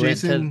 He went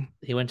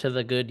to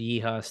the good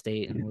Yeehaw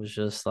state and was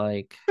just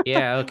like,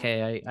 yeah,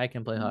 okay, I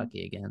can play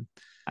hockey again.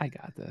 I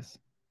got this.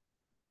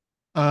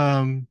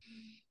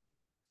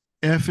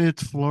 If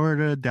it's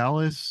Florida,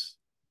 Dallas,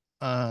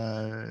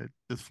 does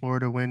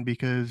Florida win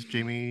because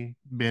Jamie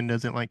Benn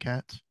doesn't like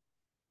cats?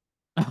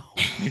 Oh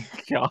my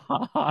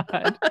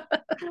god.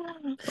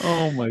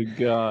 Oh my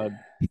god.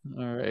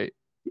 All right.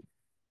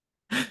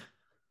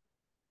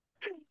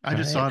 I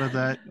just thought of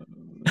that.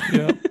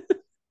 Yeah.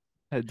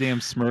 That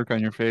damn smirk on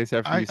your face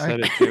after you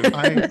said it too.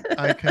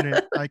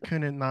 I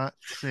couldn't not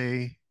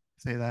say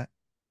that.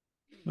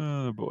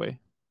 Oh boy.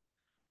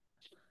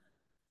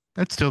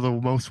 That's still the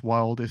most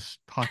wildest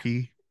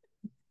hockey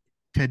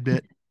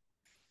tidbit.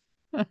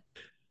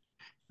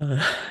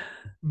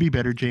 Be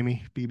better,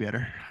 Jamie. Be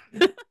better.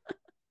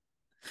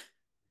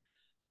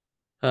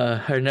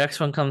 Our next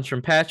one comes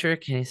from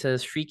Patrick, and he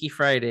says, Freaky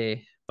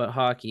Friday, but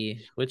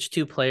hockey. Which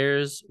two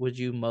players would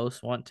you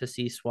most want to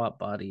see swap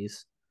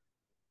bodies?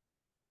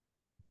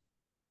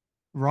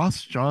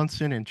 Ross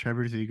Johnson and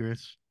Trevor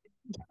Zegras.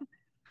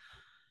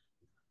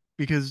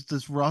 Because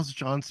this Ross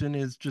Johnson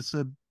is just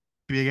a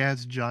big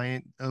ass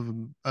giant of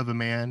a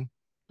man,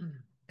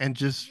 and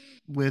just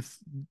with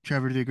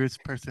Trevor Zegras'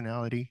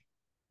 personality,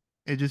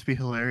 it'd just be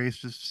hilarious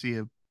just to see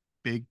a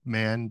big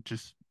man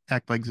just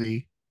act like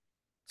Z,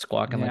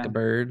 squawking like a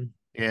bird.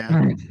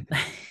 Yeah.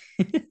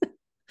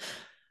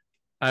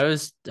 I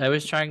was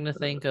trying to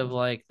think of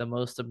like the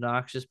most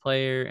obnoxious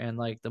player and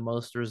like the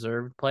most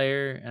reserved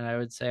player, and I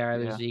would say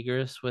either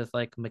Zegras with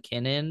like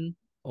McKinnon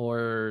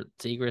or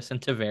Zegras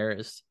and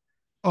Tavares.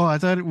 Oh, I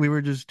thought we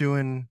were just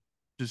doing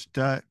just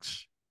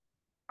Ducks.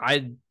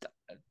 Up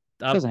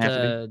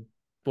to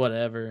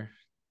whatever.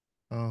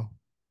 Oh.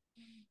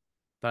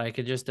 But I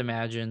could just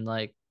imagine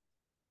like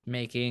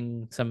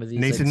making some of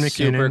these like,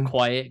 super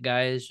quiet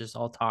guys just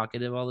all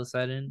talkative all of a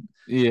sudden.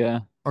 Yeah.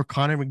 Or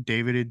Connor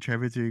McDavid and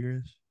Trevor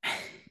Zegras.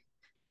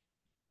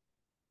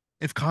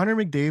 If Connor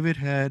McDavid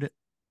had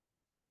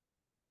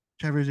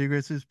Trevor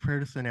Zegras'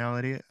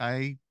 personality,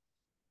 I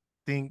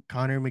think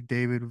Connor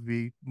McDavid would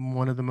be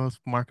one of the most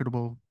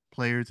marketable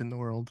players in the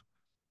world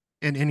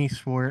in any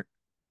sport.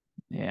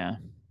 Yeah.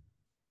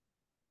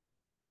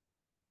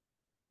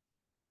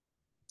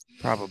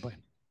 Probably.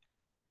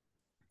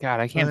 God,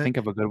 I can't think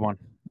of a good one.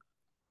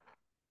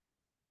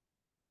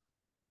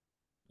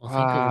 Well,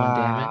 think of one,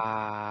 damn it.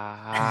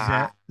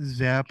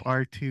 Zap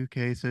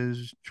R2K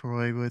says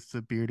Troy with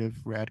the beard of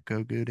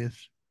Radko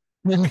Gudis.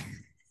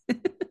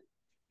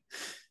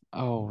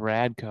 Oh,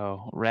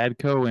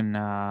 Radko, and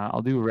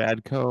I'll do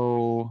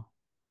Radko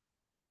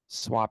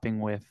swapping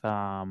with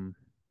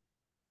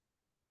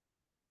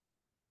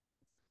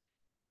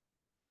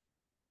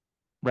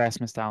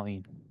Rasmus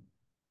Dahlin.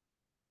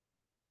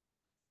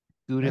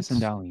 Gudis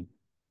and Dahlin.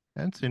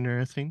 That's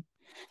interesting.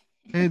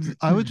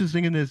 I was just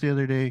thinking this the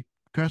other day.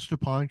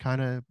 Crestapon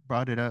kind of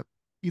brought it up.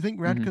 You think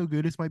Radko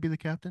Gudis might be the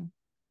captain?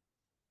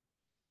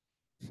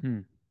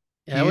 Yeah,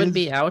 it would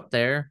be out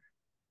there,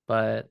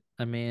 but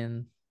I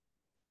mean,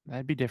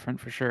 that'd be different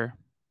for sure.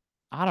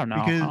 I don't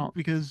know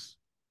because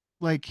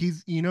like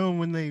he's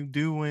when they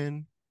do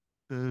win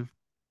the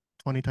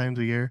 20 times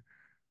a year,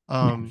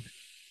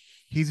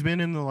 he's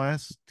been the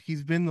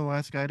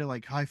last guy to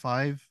like high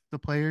five the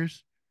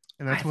players,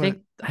 and I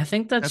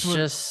think that's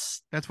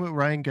what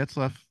Ryan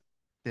Getzlaf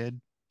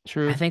did.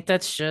 True. I think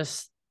that's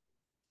just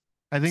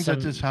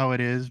how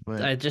it is,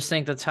 but I just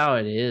think that's how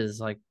it is.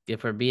 Like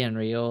if we're being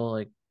real,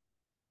 like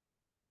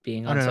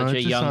being on such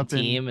a young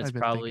team, it's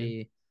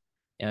probably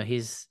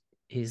he's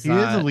he is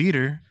a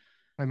leader.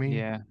 I mean,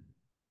 yeah,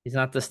 he's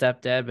not the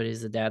stepdad, but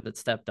he's the dad that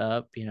stepped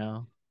up.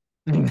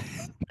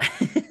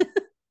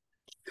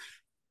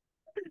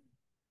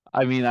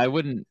 I mean, I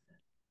wouldn't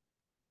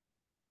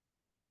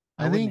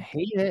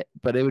hate it,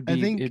 but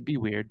it'd be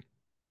weird.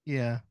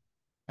 Yeah,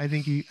 I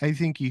think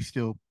you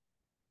still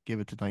give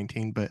it to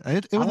 19, but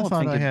it was a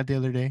thought I had the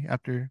other day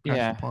after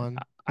Crash Upon.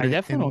 I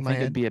definitely don't think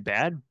it'd be a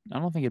bad. I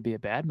don't think it'd be a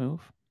bad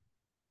move.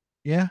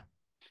 Yeah,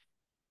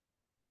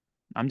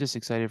 I'm just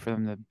excited for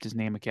them to just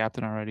name a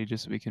captain already,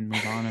 just so we can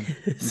move on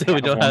and so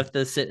we don't have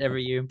to sit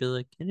every year and be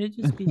like, can it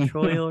just be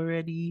Troy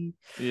already?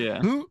 Yeah.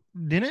 Who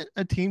didn't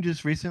a team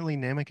just recently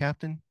name a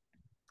captain?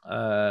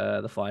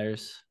 The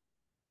Flyers.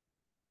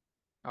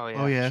 Oh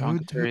yeah. Sean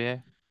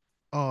Couturier.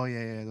 Oh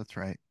yeah, that's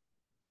right.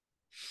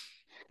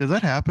 Does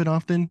that happen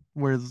often,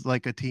 where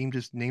like a team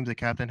just names a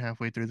captain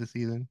halfway through the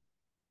season?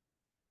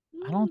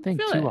 I don't think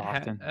too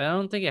often. I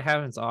don't think it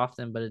happens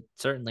often, but it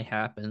certainly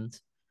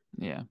happens.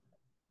 Yeah.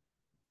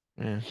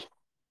 Yeah.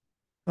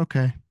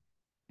 Okay.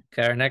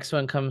 Our next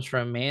one comes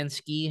from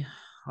Mansky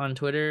on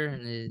Twitter,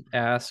 and it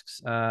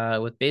asks,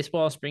 with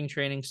baseball spring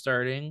training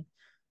starting,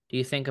 do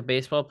you think a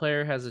baseball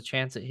player has a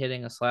chance at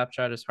hitting a slap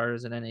shot as hard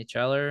as an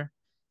NHLer?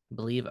 I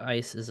believe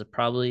ice is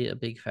probably a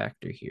big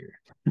factor here.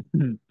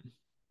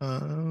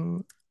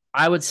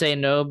 I would say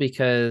no,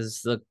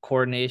 because the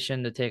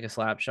coordination to take a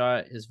slap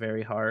shot is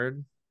very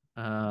hard.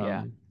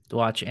 To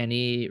watch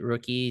any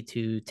rookie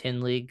to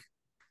 10 league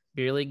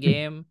beer league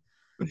game,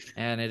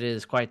 and it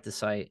is quite the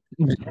sight.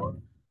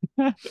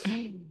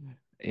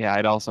 Yeah,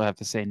 I'd also have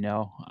to say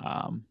no.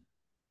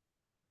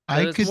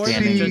 I could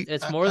see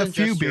it's more than a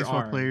few just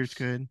baseball players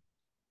could.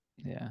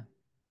 Yeah,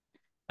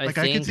 I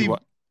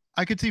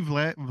could see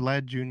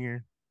Vlad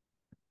Jr.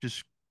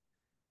 just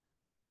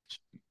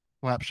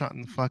slap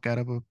shotting the fuck out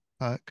of a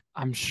puck.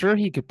 I'm sure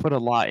he could put a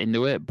lot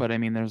into it, but I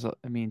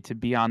mean, to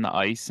be on the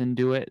ice and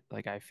do it,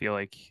 like I feel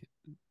like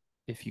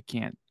if you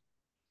can't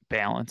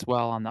balance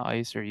well on the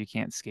ice or you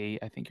can't skate,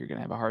 I think you're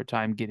gonna have a hard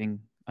time getting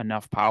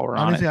enough power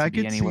on it to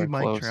be anywhere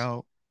close. Mike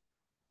Trout.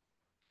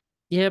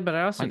 Yeah, but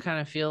I also kind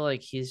of feel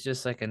like he's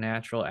just like a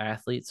natural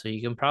athlete, so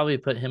you can probably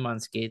put him on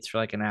skates for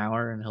like an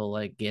hour and he'll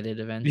like get it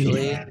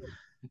eventually.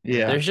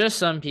 Yeah. There's just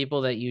some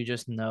people that you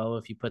just know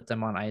if you put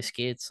them on ice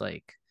skates,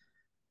 like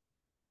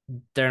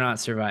they're not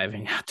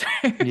surviving out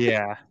there.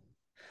 Yeah.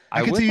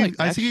 I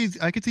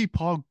could see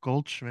Paul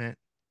Goldschmidt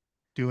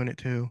doing it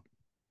too.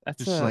 I'm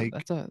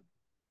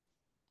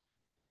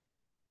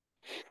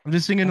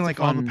just thinking like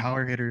all the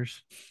power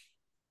hitters.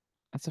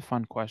 That's a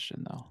fun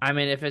question, though. I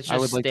mean, if it's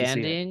just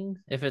standing,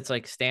 if it's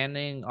like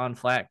standing on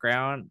flat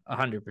ground,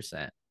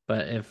 100%.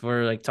 But if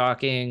we're like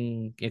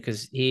talking,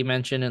 because he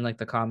mentioned in like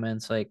the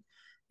comments, like,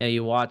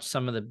 you watch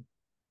some of the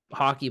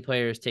hockey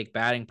players take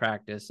batting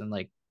practice, and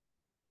like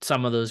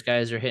some of those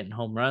guys are hitting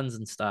home runs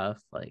and stuff.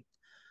 Like,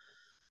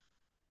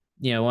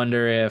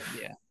 wonder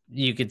if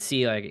you could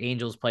see like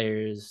Angels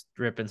players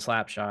ripping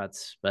slap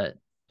shots. But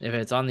if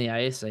it's on the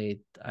ice,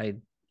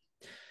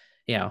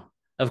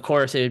 of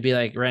course, it would be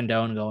like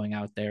Rendon going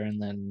out there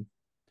and then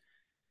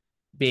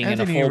being in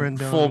a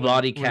full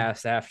body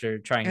cast after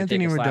trying to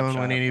take a slap shot.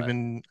 Wouldn't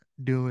even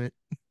do it.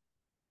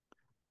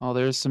 Oh,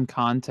 there's some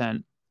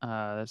content.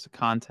 There's a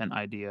content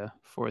idea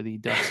for the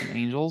Ducks and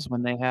Angels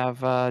when they have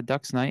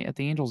Ducks night at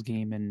the Angels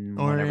game in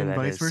whatever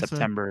that is,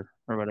 September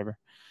or whatever.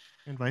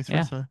 And vice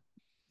versa.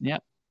 Yeah.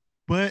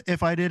 But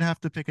if I did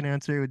have to pick an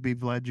answer, it would be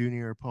Vlad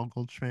Jr. or Paul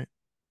Goldschmidt.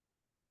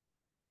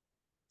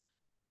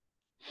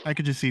 I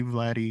could just see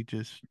Vladdy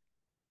just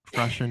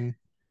crushing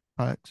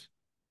pucks.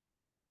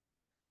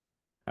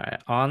 All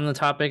right. On the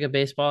topic of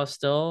baseball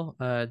still,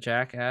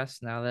 Jack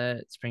asked, now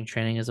that spring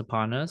training is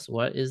upon us,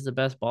 what is the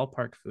best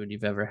ballpark food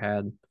you've ever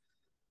had?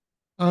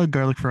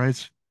 Garlic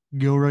fries.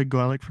 Gilroy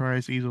garlic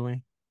fries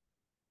easily.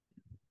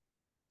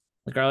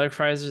 The garlic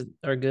fries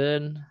are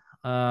good.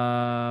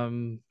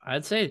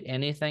 I'd say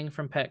anything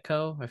from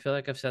Petco. I feel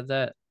like I've said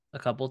that a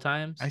couple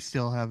times. I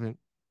still haven't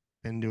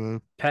been to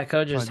a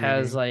Petco just Padre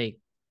has game. like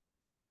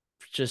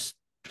just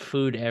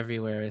food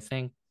everywhere. I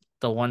think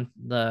the one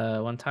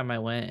time I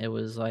went, it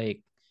was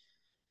like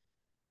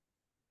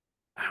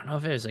I don't know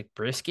if it was like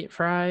brisket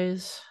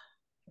fries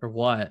or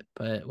what,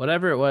 but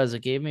whatever it was,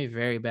 it gave me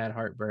very bad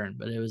heartburn,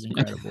 but it was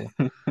incredible.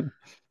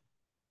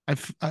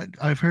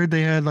 I've heard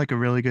they had like a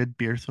really good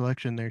beer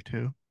selection there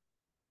too.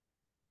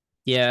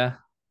 Yeah.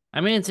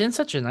 I mean, it's in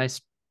such a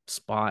nice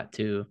spot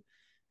too.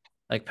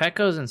 Like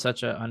Petco's in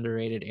such an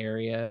underrated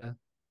area.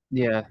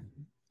 Yeah.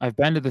 I've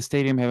been to the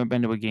stadium, haven't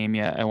been to a game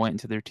yet. I went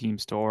into their team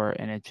store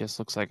and it just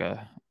looks like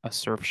a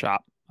surf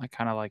shop. I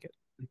kind of like it.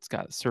 It's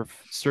got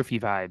surfy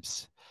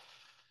vibes.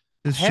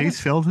 Does Chase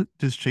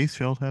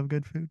Field have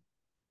good food?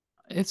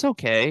 It's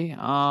okay.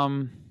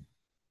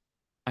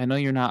 I know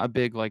you're not a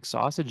big like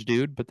sausage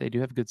dude, but they do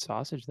have good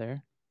sausage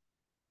there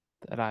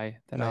that I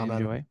No, not a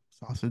enjoy.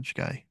 sausage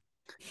guy.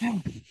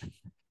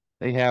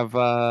 They have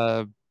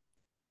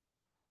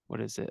what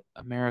is it?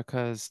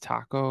 America's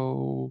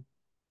Taco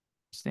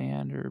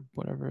Stand or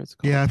whatever it's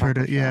called. Yeah, I've heard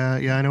Taco it.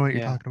 shop. Yeah, I know what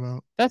you're talking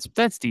about.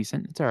 That's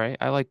decent. It's all right.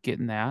 I like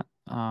getting that.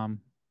 You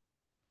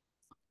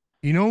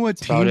know what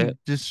That's about team it.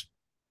 just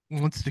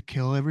wants to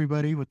kill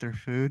everybody with their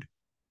food?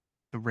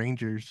 The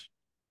Rangers.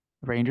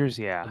 Rangers,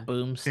 The yeah.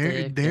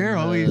 boomstick. They're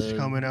always the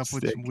coming up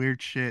with stick. some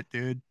weird shit,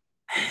 dude.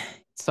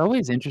 It's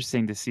always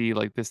interesting to see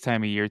like this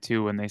time of year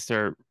too when they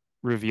start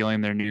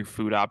revealing their new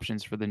food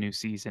options for the new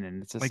season,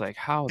 and it's just like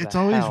how it's the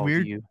always hell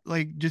weird. do you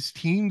Like just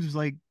teams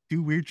like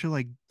do weird shit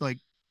like the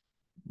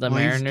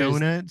glazed Mariners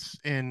donuts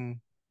and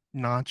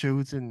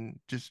nachos and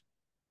just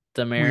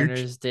the weird.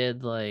 Mariners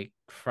did like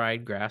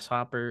fried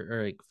grasshopper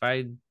or like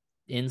fried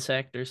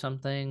insect or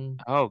something.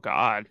 Oh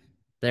God.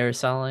 They were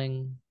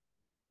selling.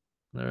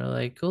 They're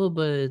like, oh,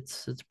 but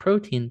it's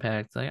protein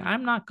packed. Like,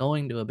 I'm not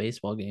going to a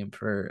baseball game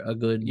for a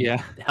good,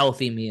 Yeah.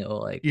 healthy meal.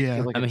 Like,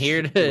 Yeah, I'm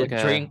here to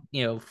drink,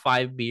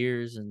 5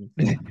 beers and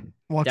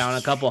watch down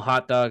a couple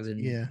hot dogs and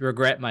Yeah.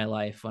 regret my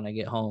life when I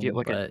get home. Get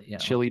like but a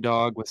chili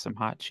dog with some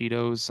hot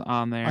Cheetos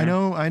on there. I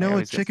know They a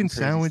always got chicken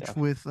some crazy sandwich stuff.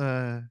 with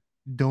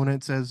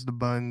donuts as the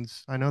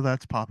buns. I know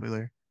that's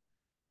popular.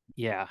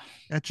 Yeah.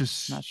 That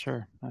just Not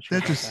sure.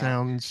 that just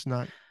sounds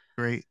not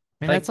great.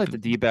 I mean, that's like the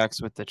D-backs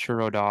with the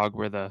churro dog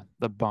where the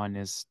bun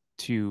is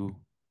 2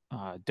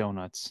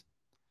 donuts.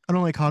 I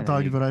don't like hot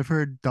dogs, but I've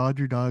heard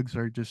Dodger dogs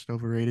are just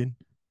overrated.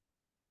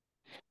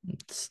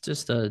 It's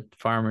just a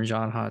Farmer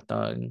John hot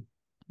dog. I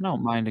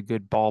don't mind a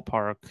good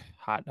ballpark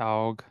hot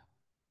dog.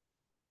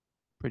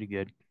 Pretty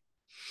good.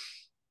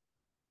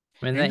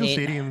 I mean,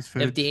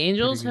 if the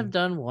Angels have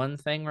done one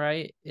thing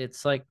right,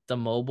 it's like the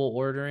mobile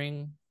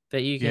ordering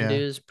that you can do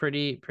is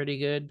pretty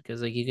good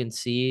because like you can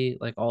see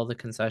like all the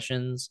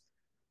concessions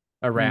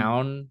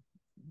around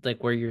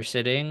like where you're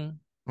sitting,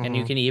 and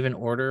you can even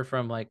order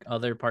from like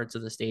other parts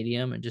of the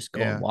stadium and just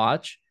go and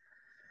watch.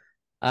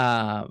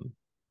 Ryan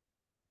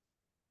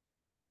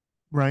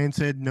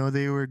said no,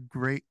 they were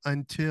great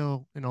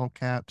until, in all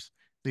caps,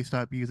 they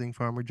stopped using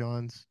Farmer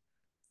John's.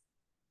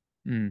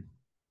 I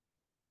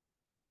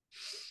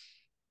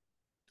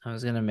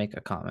was gonna make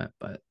a comment,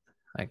 but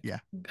I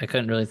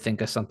couldn't really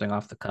think of something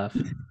off the cuff.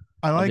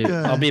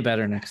 I'll be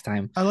better next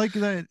time. I like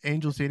that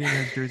Angel Stadium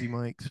has Jersey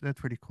Mike's. That's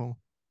pretty cool.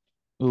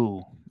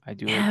 Ooh, I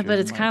do. Yeah, but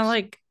it's kind of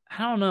like, I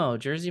don't know.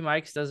 Jersey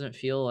Mike's doesn't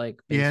feel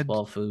like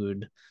baseball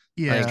food.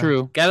 Yeah, like,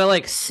 true. Gotta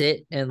like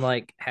sit and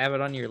like have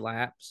it on your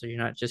lap so you're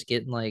not just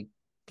getting like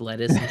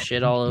lettuce and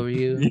shit all over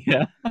you.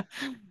 Yeah.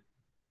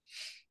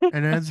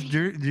 And as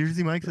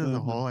Jersey Mike's as a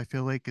whole, I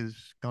feel like has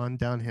gone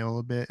downhill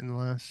a bit in the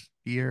last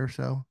year or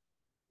so.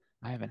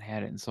 I haven't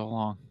had it in so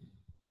long.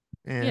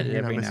 And you're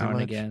every not missing now and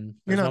much. again.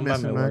 You're not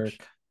missing much.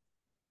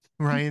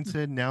 Ryan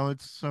said now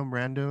it's some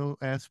rando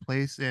ass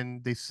place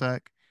and they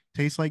suck.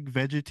 Tastes like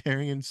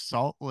vegetarian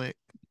salt lick.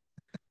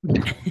 All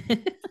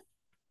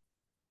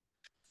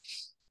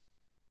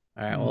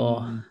right.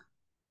 Well,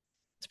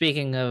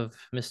 speaking of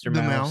Mr.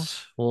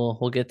 Mouse,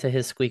 we'll get to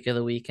his squeak of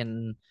the week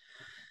and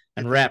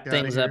wrap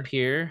things up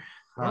here.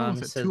 We're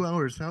almost at 2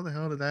 hours. How the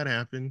hell did that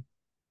happen?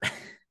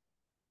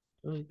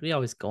 We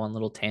always go on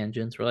little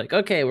tangents. We're like,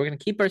 okay, we're gonna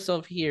keep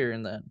ourselves here,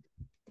 and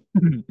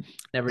then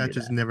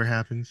never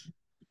happens.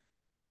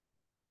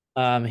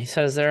 He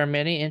says there are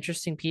many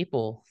interesting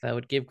people that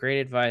would give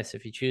great advice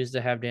if you choose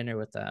to have dinner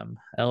with them.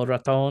 El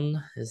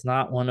Raton is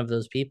not one of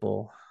those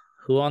people.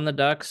 Who on the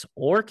Ducks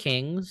or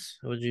Kings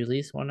would you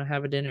least want to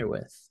have a dinner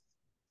with?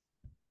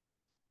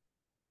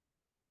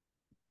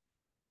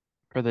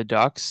 For the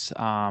Ducks,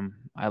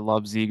 I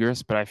love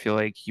Zegras, but I feel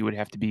like you would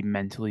have to be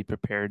mentally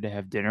prepared to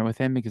have dinner with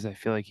him because I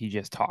feel like he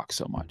just talks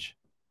so much.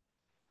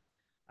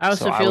 I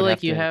also feel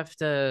like you have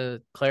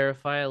to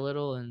clarify a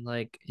little and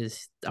like,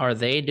 are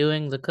they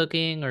doing the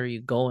cooking or are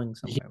you going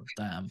somewhere with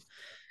them?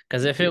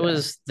 Because if it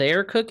was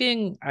their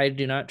cooking, I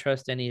do not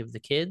trust any of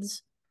the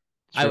kids.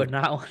 Sure. I would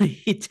not want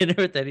to eat dinner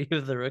with any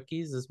of the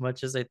rookies as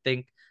much as I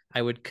think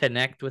I would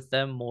connect with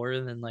them more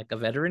than like a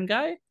veteran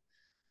guy.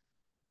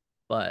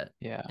 But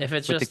if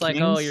it's just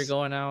like, oh, you're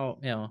going out,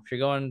 if you're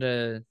going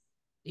to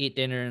eat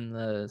dinner in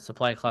the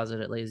supply closet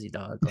at Lazy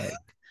Dog, like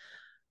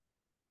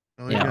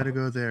Oh, you gotta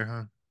go there,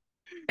 huh?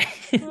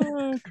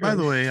 By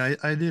the way,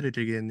 I did it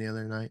again the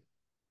other night.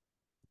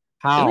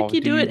 How? I feel like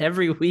you do it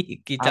every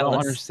week. You tell I don't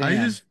us.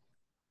 understand.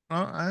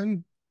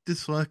 I'm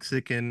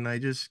dyslexic and I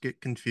just get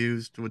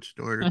confused which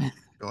store to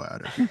go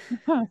out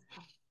of.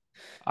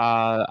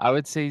 I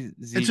would say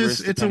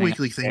Zegras. It's a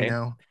weekly thing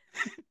now.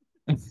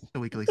 It's a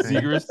weekly thing.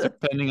 Zegras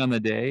depending on the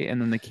day,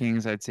 and then the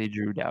Kings I'd say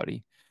Drew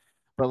Doughty.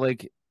 But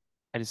like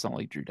I just don't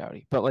like Drew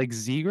Doughty. But like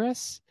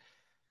Zegras,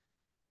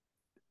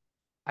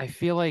 I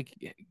feel like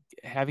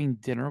having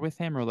dinner with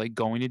him or like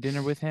going to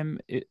dinner with him,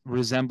 it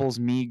resembles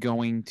me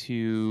going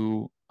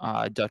to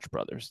Dutch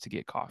Brothers to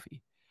get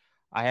coffee.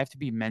 I have to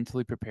be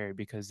mentally prepared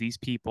because these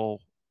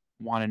people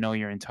want to know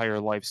your entire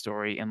life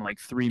story in like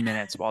 3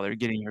 minutes while they're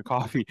getting your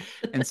coffee.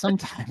 And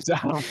sometimes I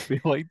don't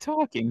feel like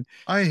talking.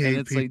 I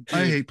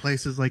hate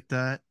places like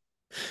that.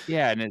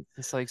 Yeah, and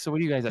it's like, so what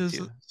are you guys up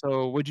to?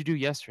 So what'd you do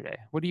yesterday?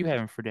 What are you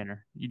having for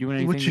dinner? You doing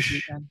anything this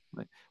weekend?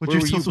 Like, what's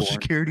your social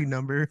security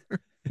number?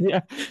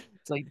 Yeah.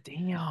 It's like,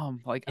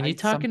 damn. Like, are you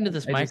talking to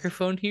this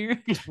microphone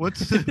here?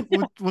 What's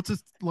the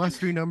last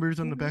 3 numbers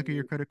on the back of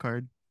your credit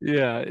card?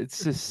 Yeah,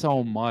 it's just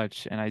so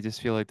much, and I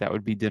just feel like that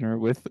would be dinner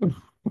with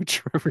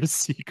Trevor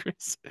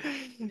Zegras.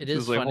 It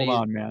is funny. Like, hold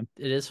on, man.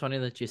 It is funny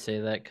that you say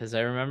that because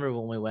I remember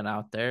when we went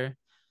out there,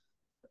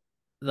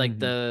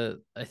 like I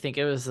think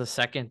it was the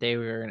second day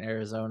we were in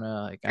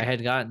Arizona. Like I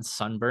had gotten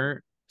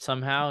sunburnt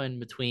somehow in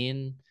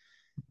between,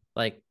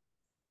 like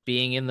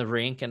being in the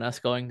rink and us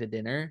going to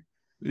dinner.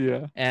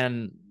 Yeah,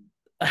 and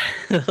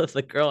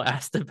the girl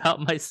asked about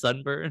my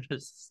sunburn.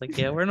 It's like,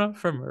 yeah, we're not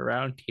from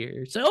around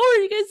here. So, where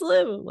do you guys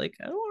live? I'm like,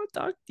 I don't want to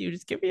talk to you.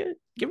 Just give me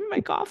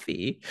my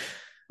coffee.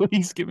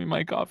 Please give me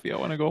my coffee. I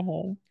want to go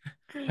home.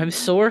 I'm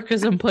sore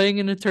because I'm playing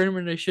in a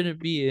tournament I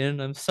shouldn't be in.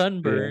 I'm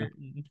sunburned.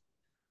 Yeah.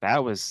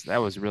 That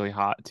was really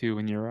hot too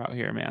when you were out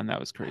here, man. That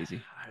was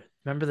crazy. I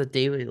remember the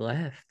day we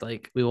left.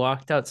 Like we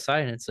walked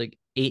outside and it's like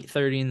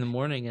 8:30 in the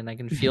morning and I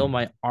can feel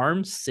my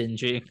arms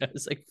singeing. I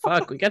was like,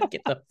 fuck, we gotta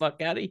get the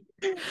fuck out of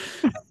here.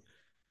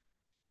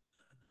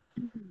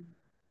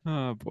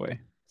 Oh boy.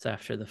 It's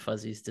after the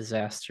Fuzzies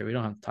disaster. We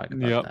don't have to talk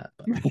about that.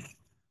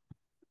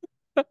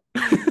 But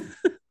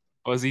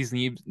Fuzzies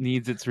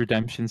needs its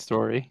redemption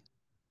story.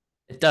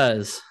 It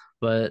does,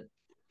 but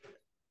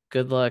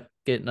good luck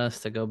getting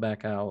us to go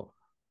back out.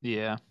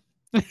 Yeah.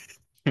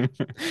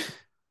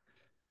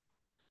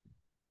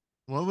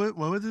 What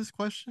was this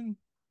question?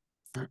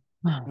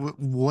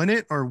 Wouldn't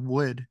it or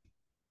would?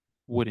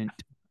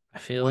 Wouldn't. I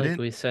feel like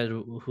we said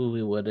who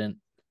we wouldn't.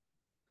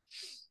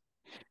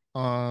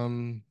 Oh,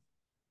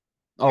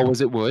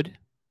 was it would?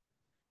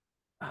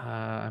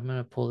 I'm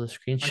gonna pull the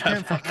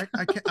screenshot.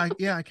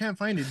 I can't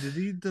find it. Did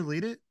he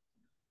delete it?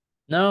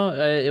 No,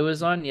 it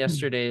was on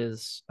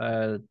yesterday's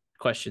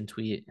question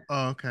tweet.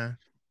 Oh, okay.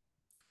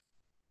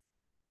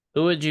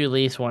 Who would you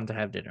least want to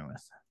have dinner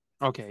with?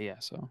 Okay, yeah,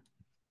 so.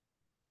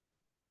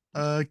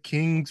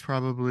 King's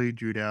probably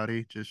Drew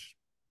Doughty. Just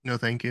no,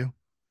 thank you.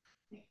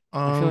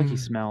 I feel like he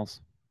smells.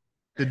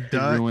 The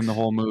Ducks ruin the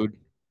whole mood.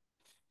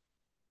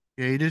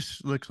 Yeah, he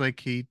just looks like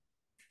he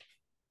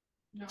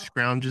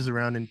scrounges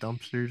around in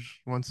dumpsters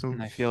once a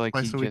week. I feel like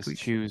he just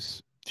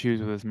chews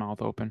with his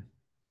mouth open,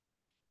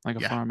 like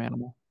a farm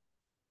animal.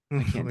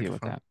 I can't deal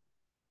with that.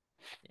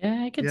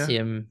 Yeah, I could see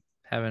him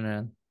having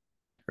a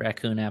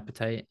raccoon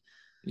appetite.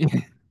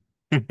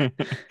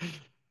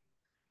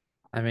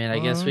 I mean, I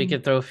guess we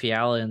could throw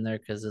Fiala in there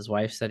because his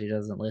wife said he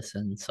doesn't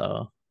listen.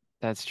 So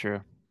that's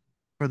true.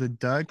 For the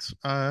Ducks,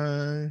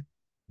 I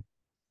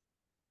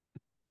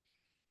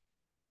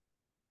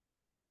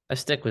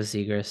stick with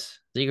Zegras.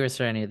 Zegras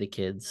or any of the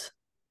kids.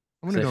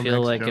 I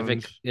feel like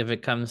if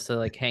it comes to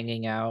like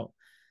hanging out,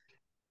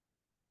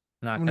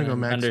 I'm not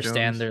gonna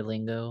understand their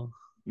lingo.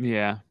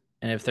 Yeah.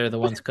 And if they're the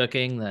ones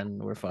cooking, then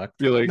we're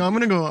fucked. No, I'm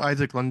gonna go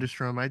Isaac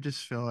Lundestrom. I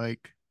just feel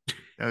like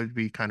that would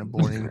be kind of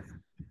boring.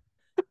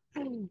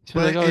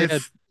 But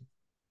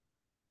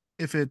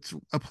if it's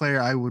a player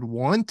I would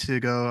want to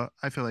go,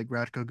 I feel like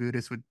Radko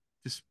Gudas would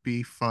just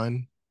be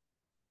fun.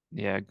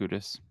 Yeah,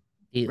 Gudas.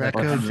 Eat like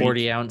a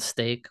 40-ounce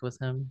steak with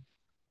him.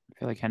 I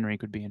feel like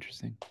Henrique would be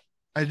interesting.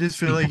 I just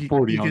feel like you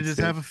could just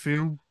have a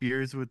few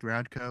beers with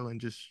Radko and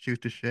just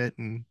shoot the shit,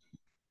 and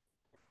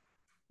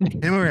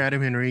him or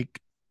Adam Henrique,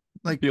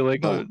 like feel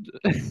like the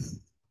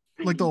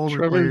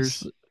older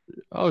players.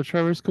 Oh,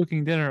 Trevor's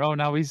cooking dinner. Oh,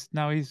 now he's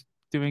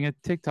doing a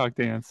TikTok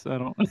dance. I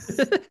don't.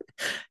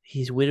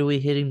 He's wittily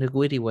hitting the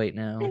witty weight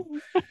now.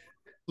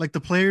 Like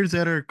the players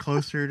that are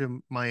closer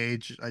to my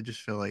age, I just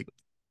feel like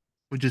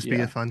would just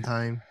be a fun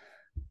time.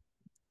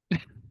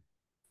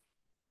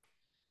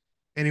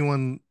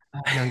 Anyone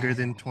younger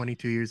than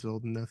 22 years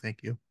old, no,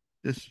 thank you.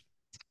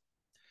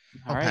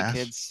 All right,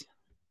 kids.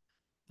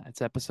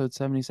 That's episode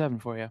 77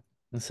 for you.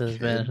 This has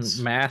been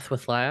Math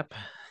with Lap.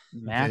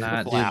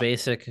 Not do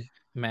basic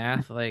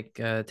math like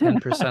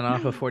 10%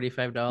 off of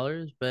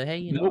 $45, but hey,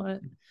 you know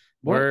what?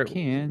 We're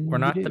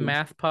not the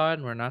math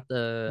pod. We're not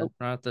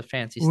the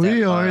fancy stuff.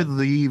 We are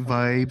the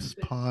vibes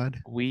pod.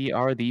 We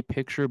are the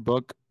picture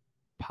book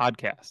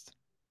podcast.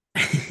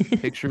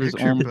 Pictures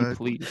only,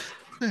 please.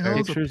 The hell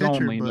is a Pictures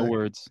picture only, bug? no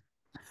words.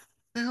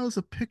 The hell is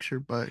a picture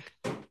bug?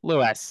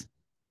 Lewis.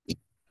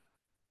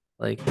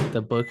 Like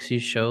the books you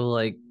show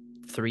like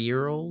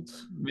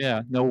 3-year-olds?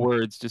 Yeah, no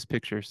words, just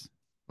pictures.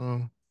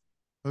 Oh,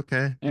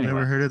 okay. Anyway.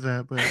 Never heard of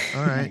that, but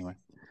all right. Anyway,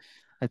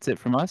 that's it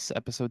from us.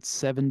 Episode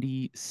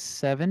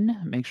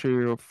 77. Make sure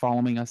you're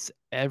following us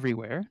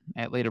everywhere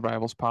at Late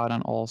Arrivals Pod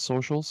on all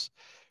socials.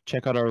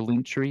 Check out our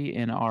link tree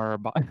in our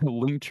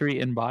link tree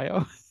in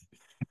bio.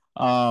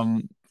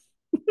 God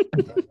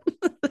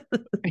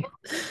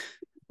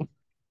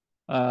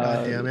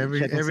damn! Every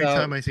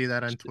time I see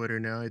that on Twitter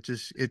now, it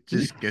just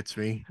gets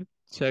me.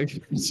 Check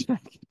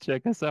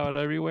us out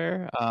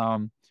everywhere. If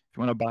you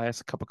want to buy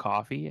us a cup of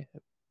coffee,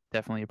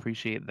 definitely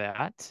appreciate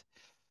that.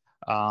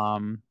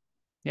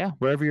 Yeah,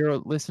 wherever you're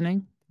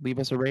listening, leave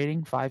us a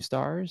rating, 5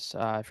 stars.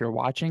 If you're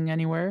watching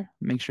anywhere,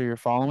 make sure you're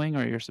following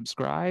or you're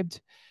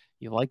subscribed.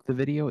 You like the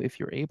video if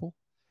you're able.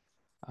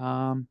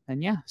 And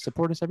yeah,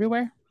 support us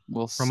everywhere.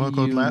 We'll see you next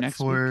week. Promo code LAP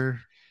for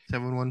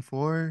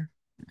 714.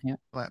 Yeah.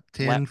 LAP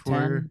 10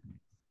 for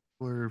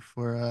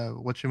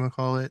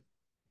whatchamacallit?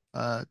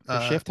 For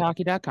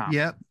shifthockey.com.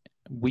 Yep.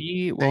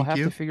 We will have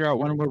to figure out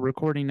when we're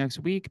recording next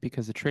week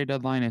because the trade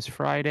deadline is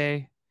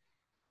Friday.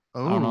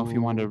 Oh. I don't know if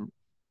you want to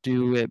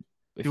do it.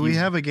 Do we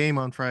have a game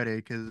on Friday?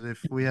 Because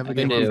if we have a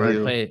game on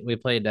Friday, we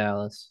play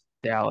Dallas.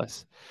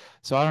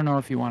 So I don't know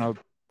if you want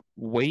to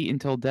wait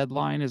until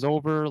deadline is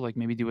over, like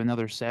maybe do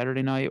another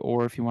Saturday night,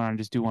 or if you want to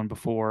just do one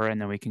before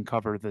and then we can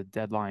cover the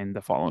deadline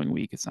the following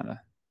week. It's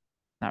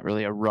not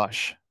really a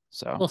rush.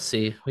 So we'll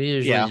see. We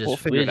usually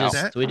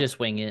we just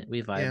wing it.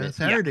 We vibe it.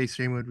 Saturday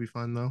stream would be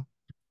fun though.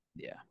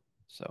 Yeah.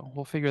 So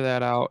we'll figure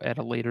that out at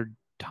a later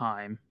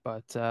time.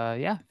 But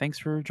yeah, thanks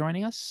for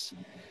joining us.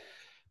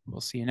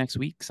 We'll see you next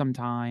week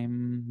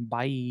sometime.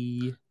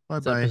 Bye.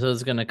 This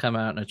episode's gonna come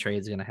out and a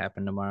trade's gonna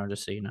happen tomorrow,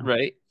 just so you know.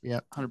 Right? Yeah.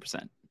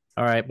 100%.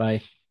 All right,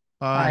 bye.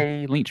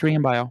 Bye. Link tree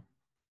in bio.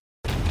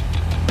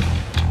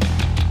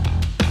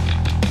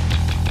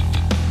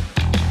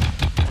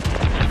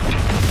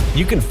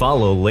 You can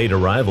follow Late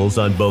Arrivals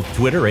on both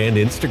Twitter and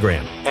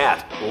Instagram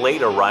at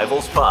Late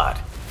Arrivals Pod.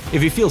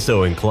 If you feel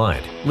so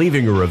inclined,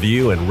 leaving a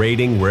review and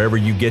rating wherever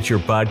you get your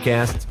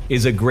podcasts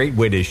is a great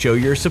way to show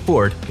your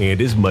support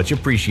and is much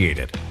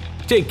appreciated.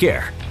 Take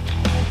care.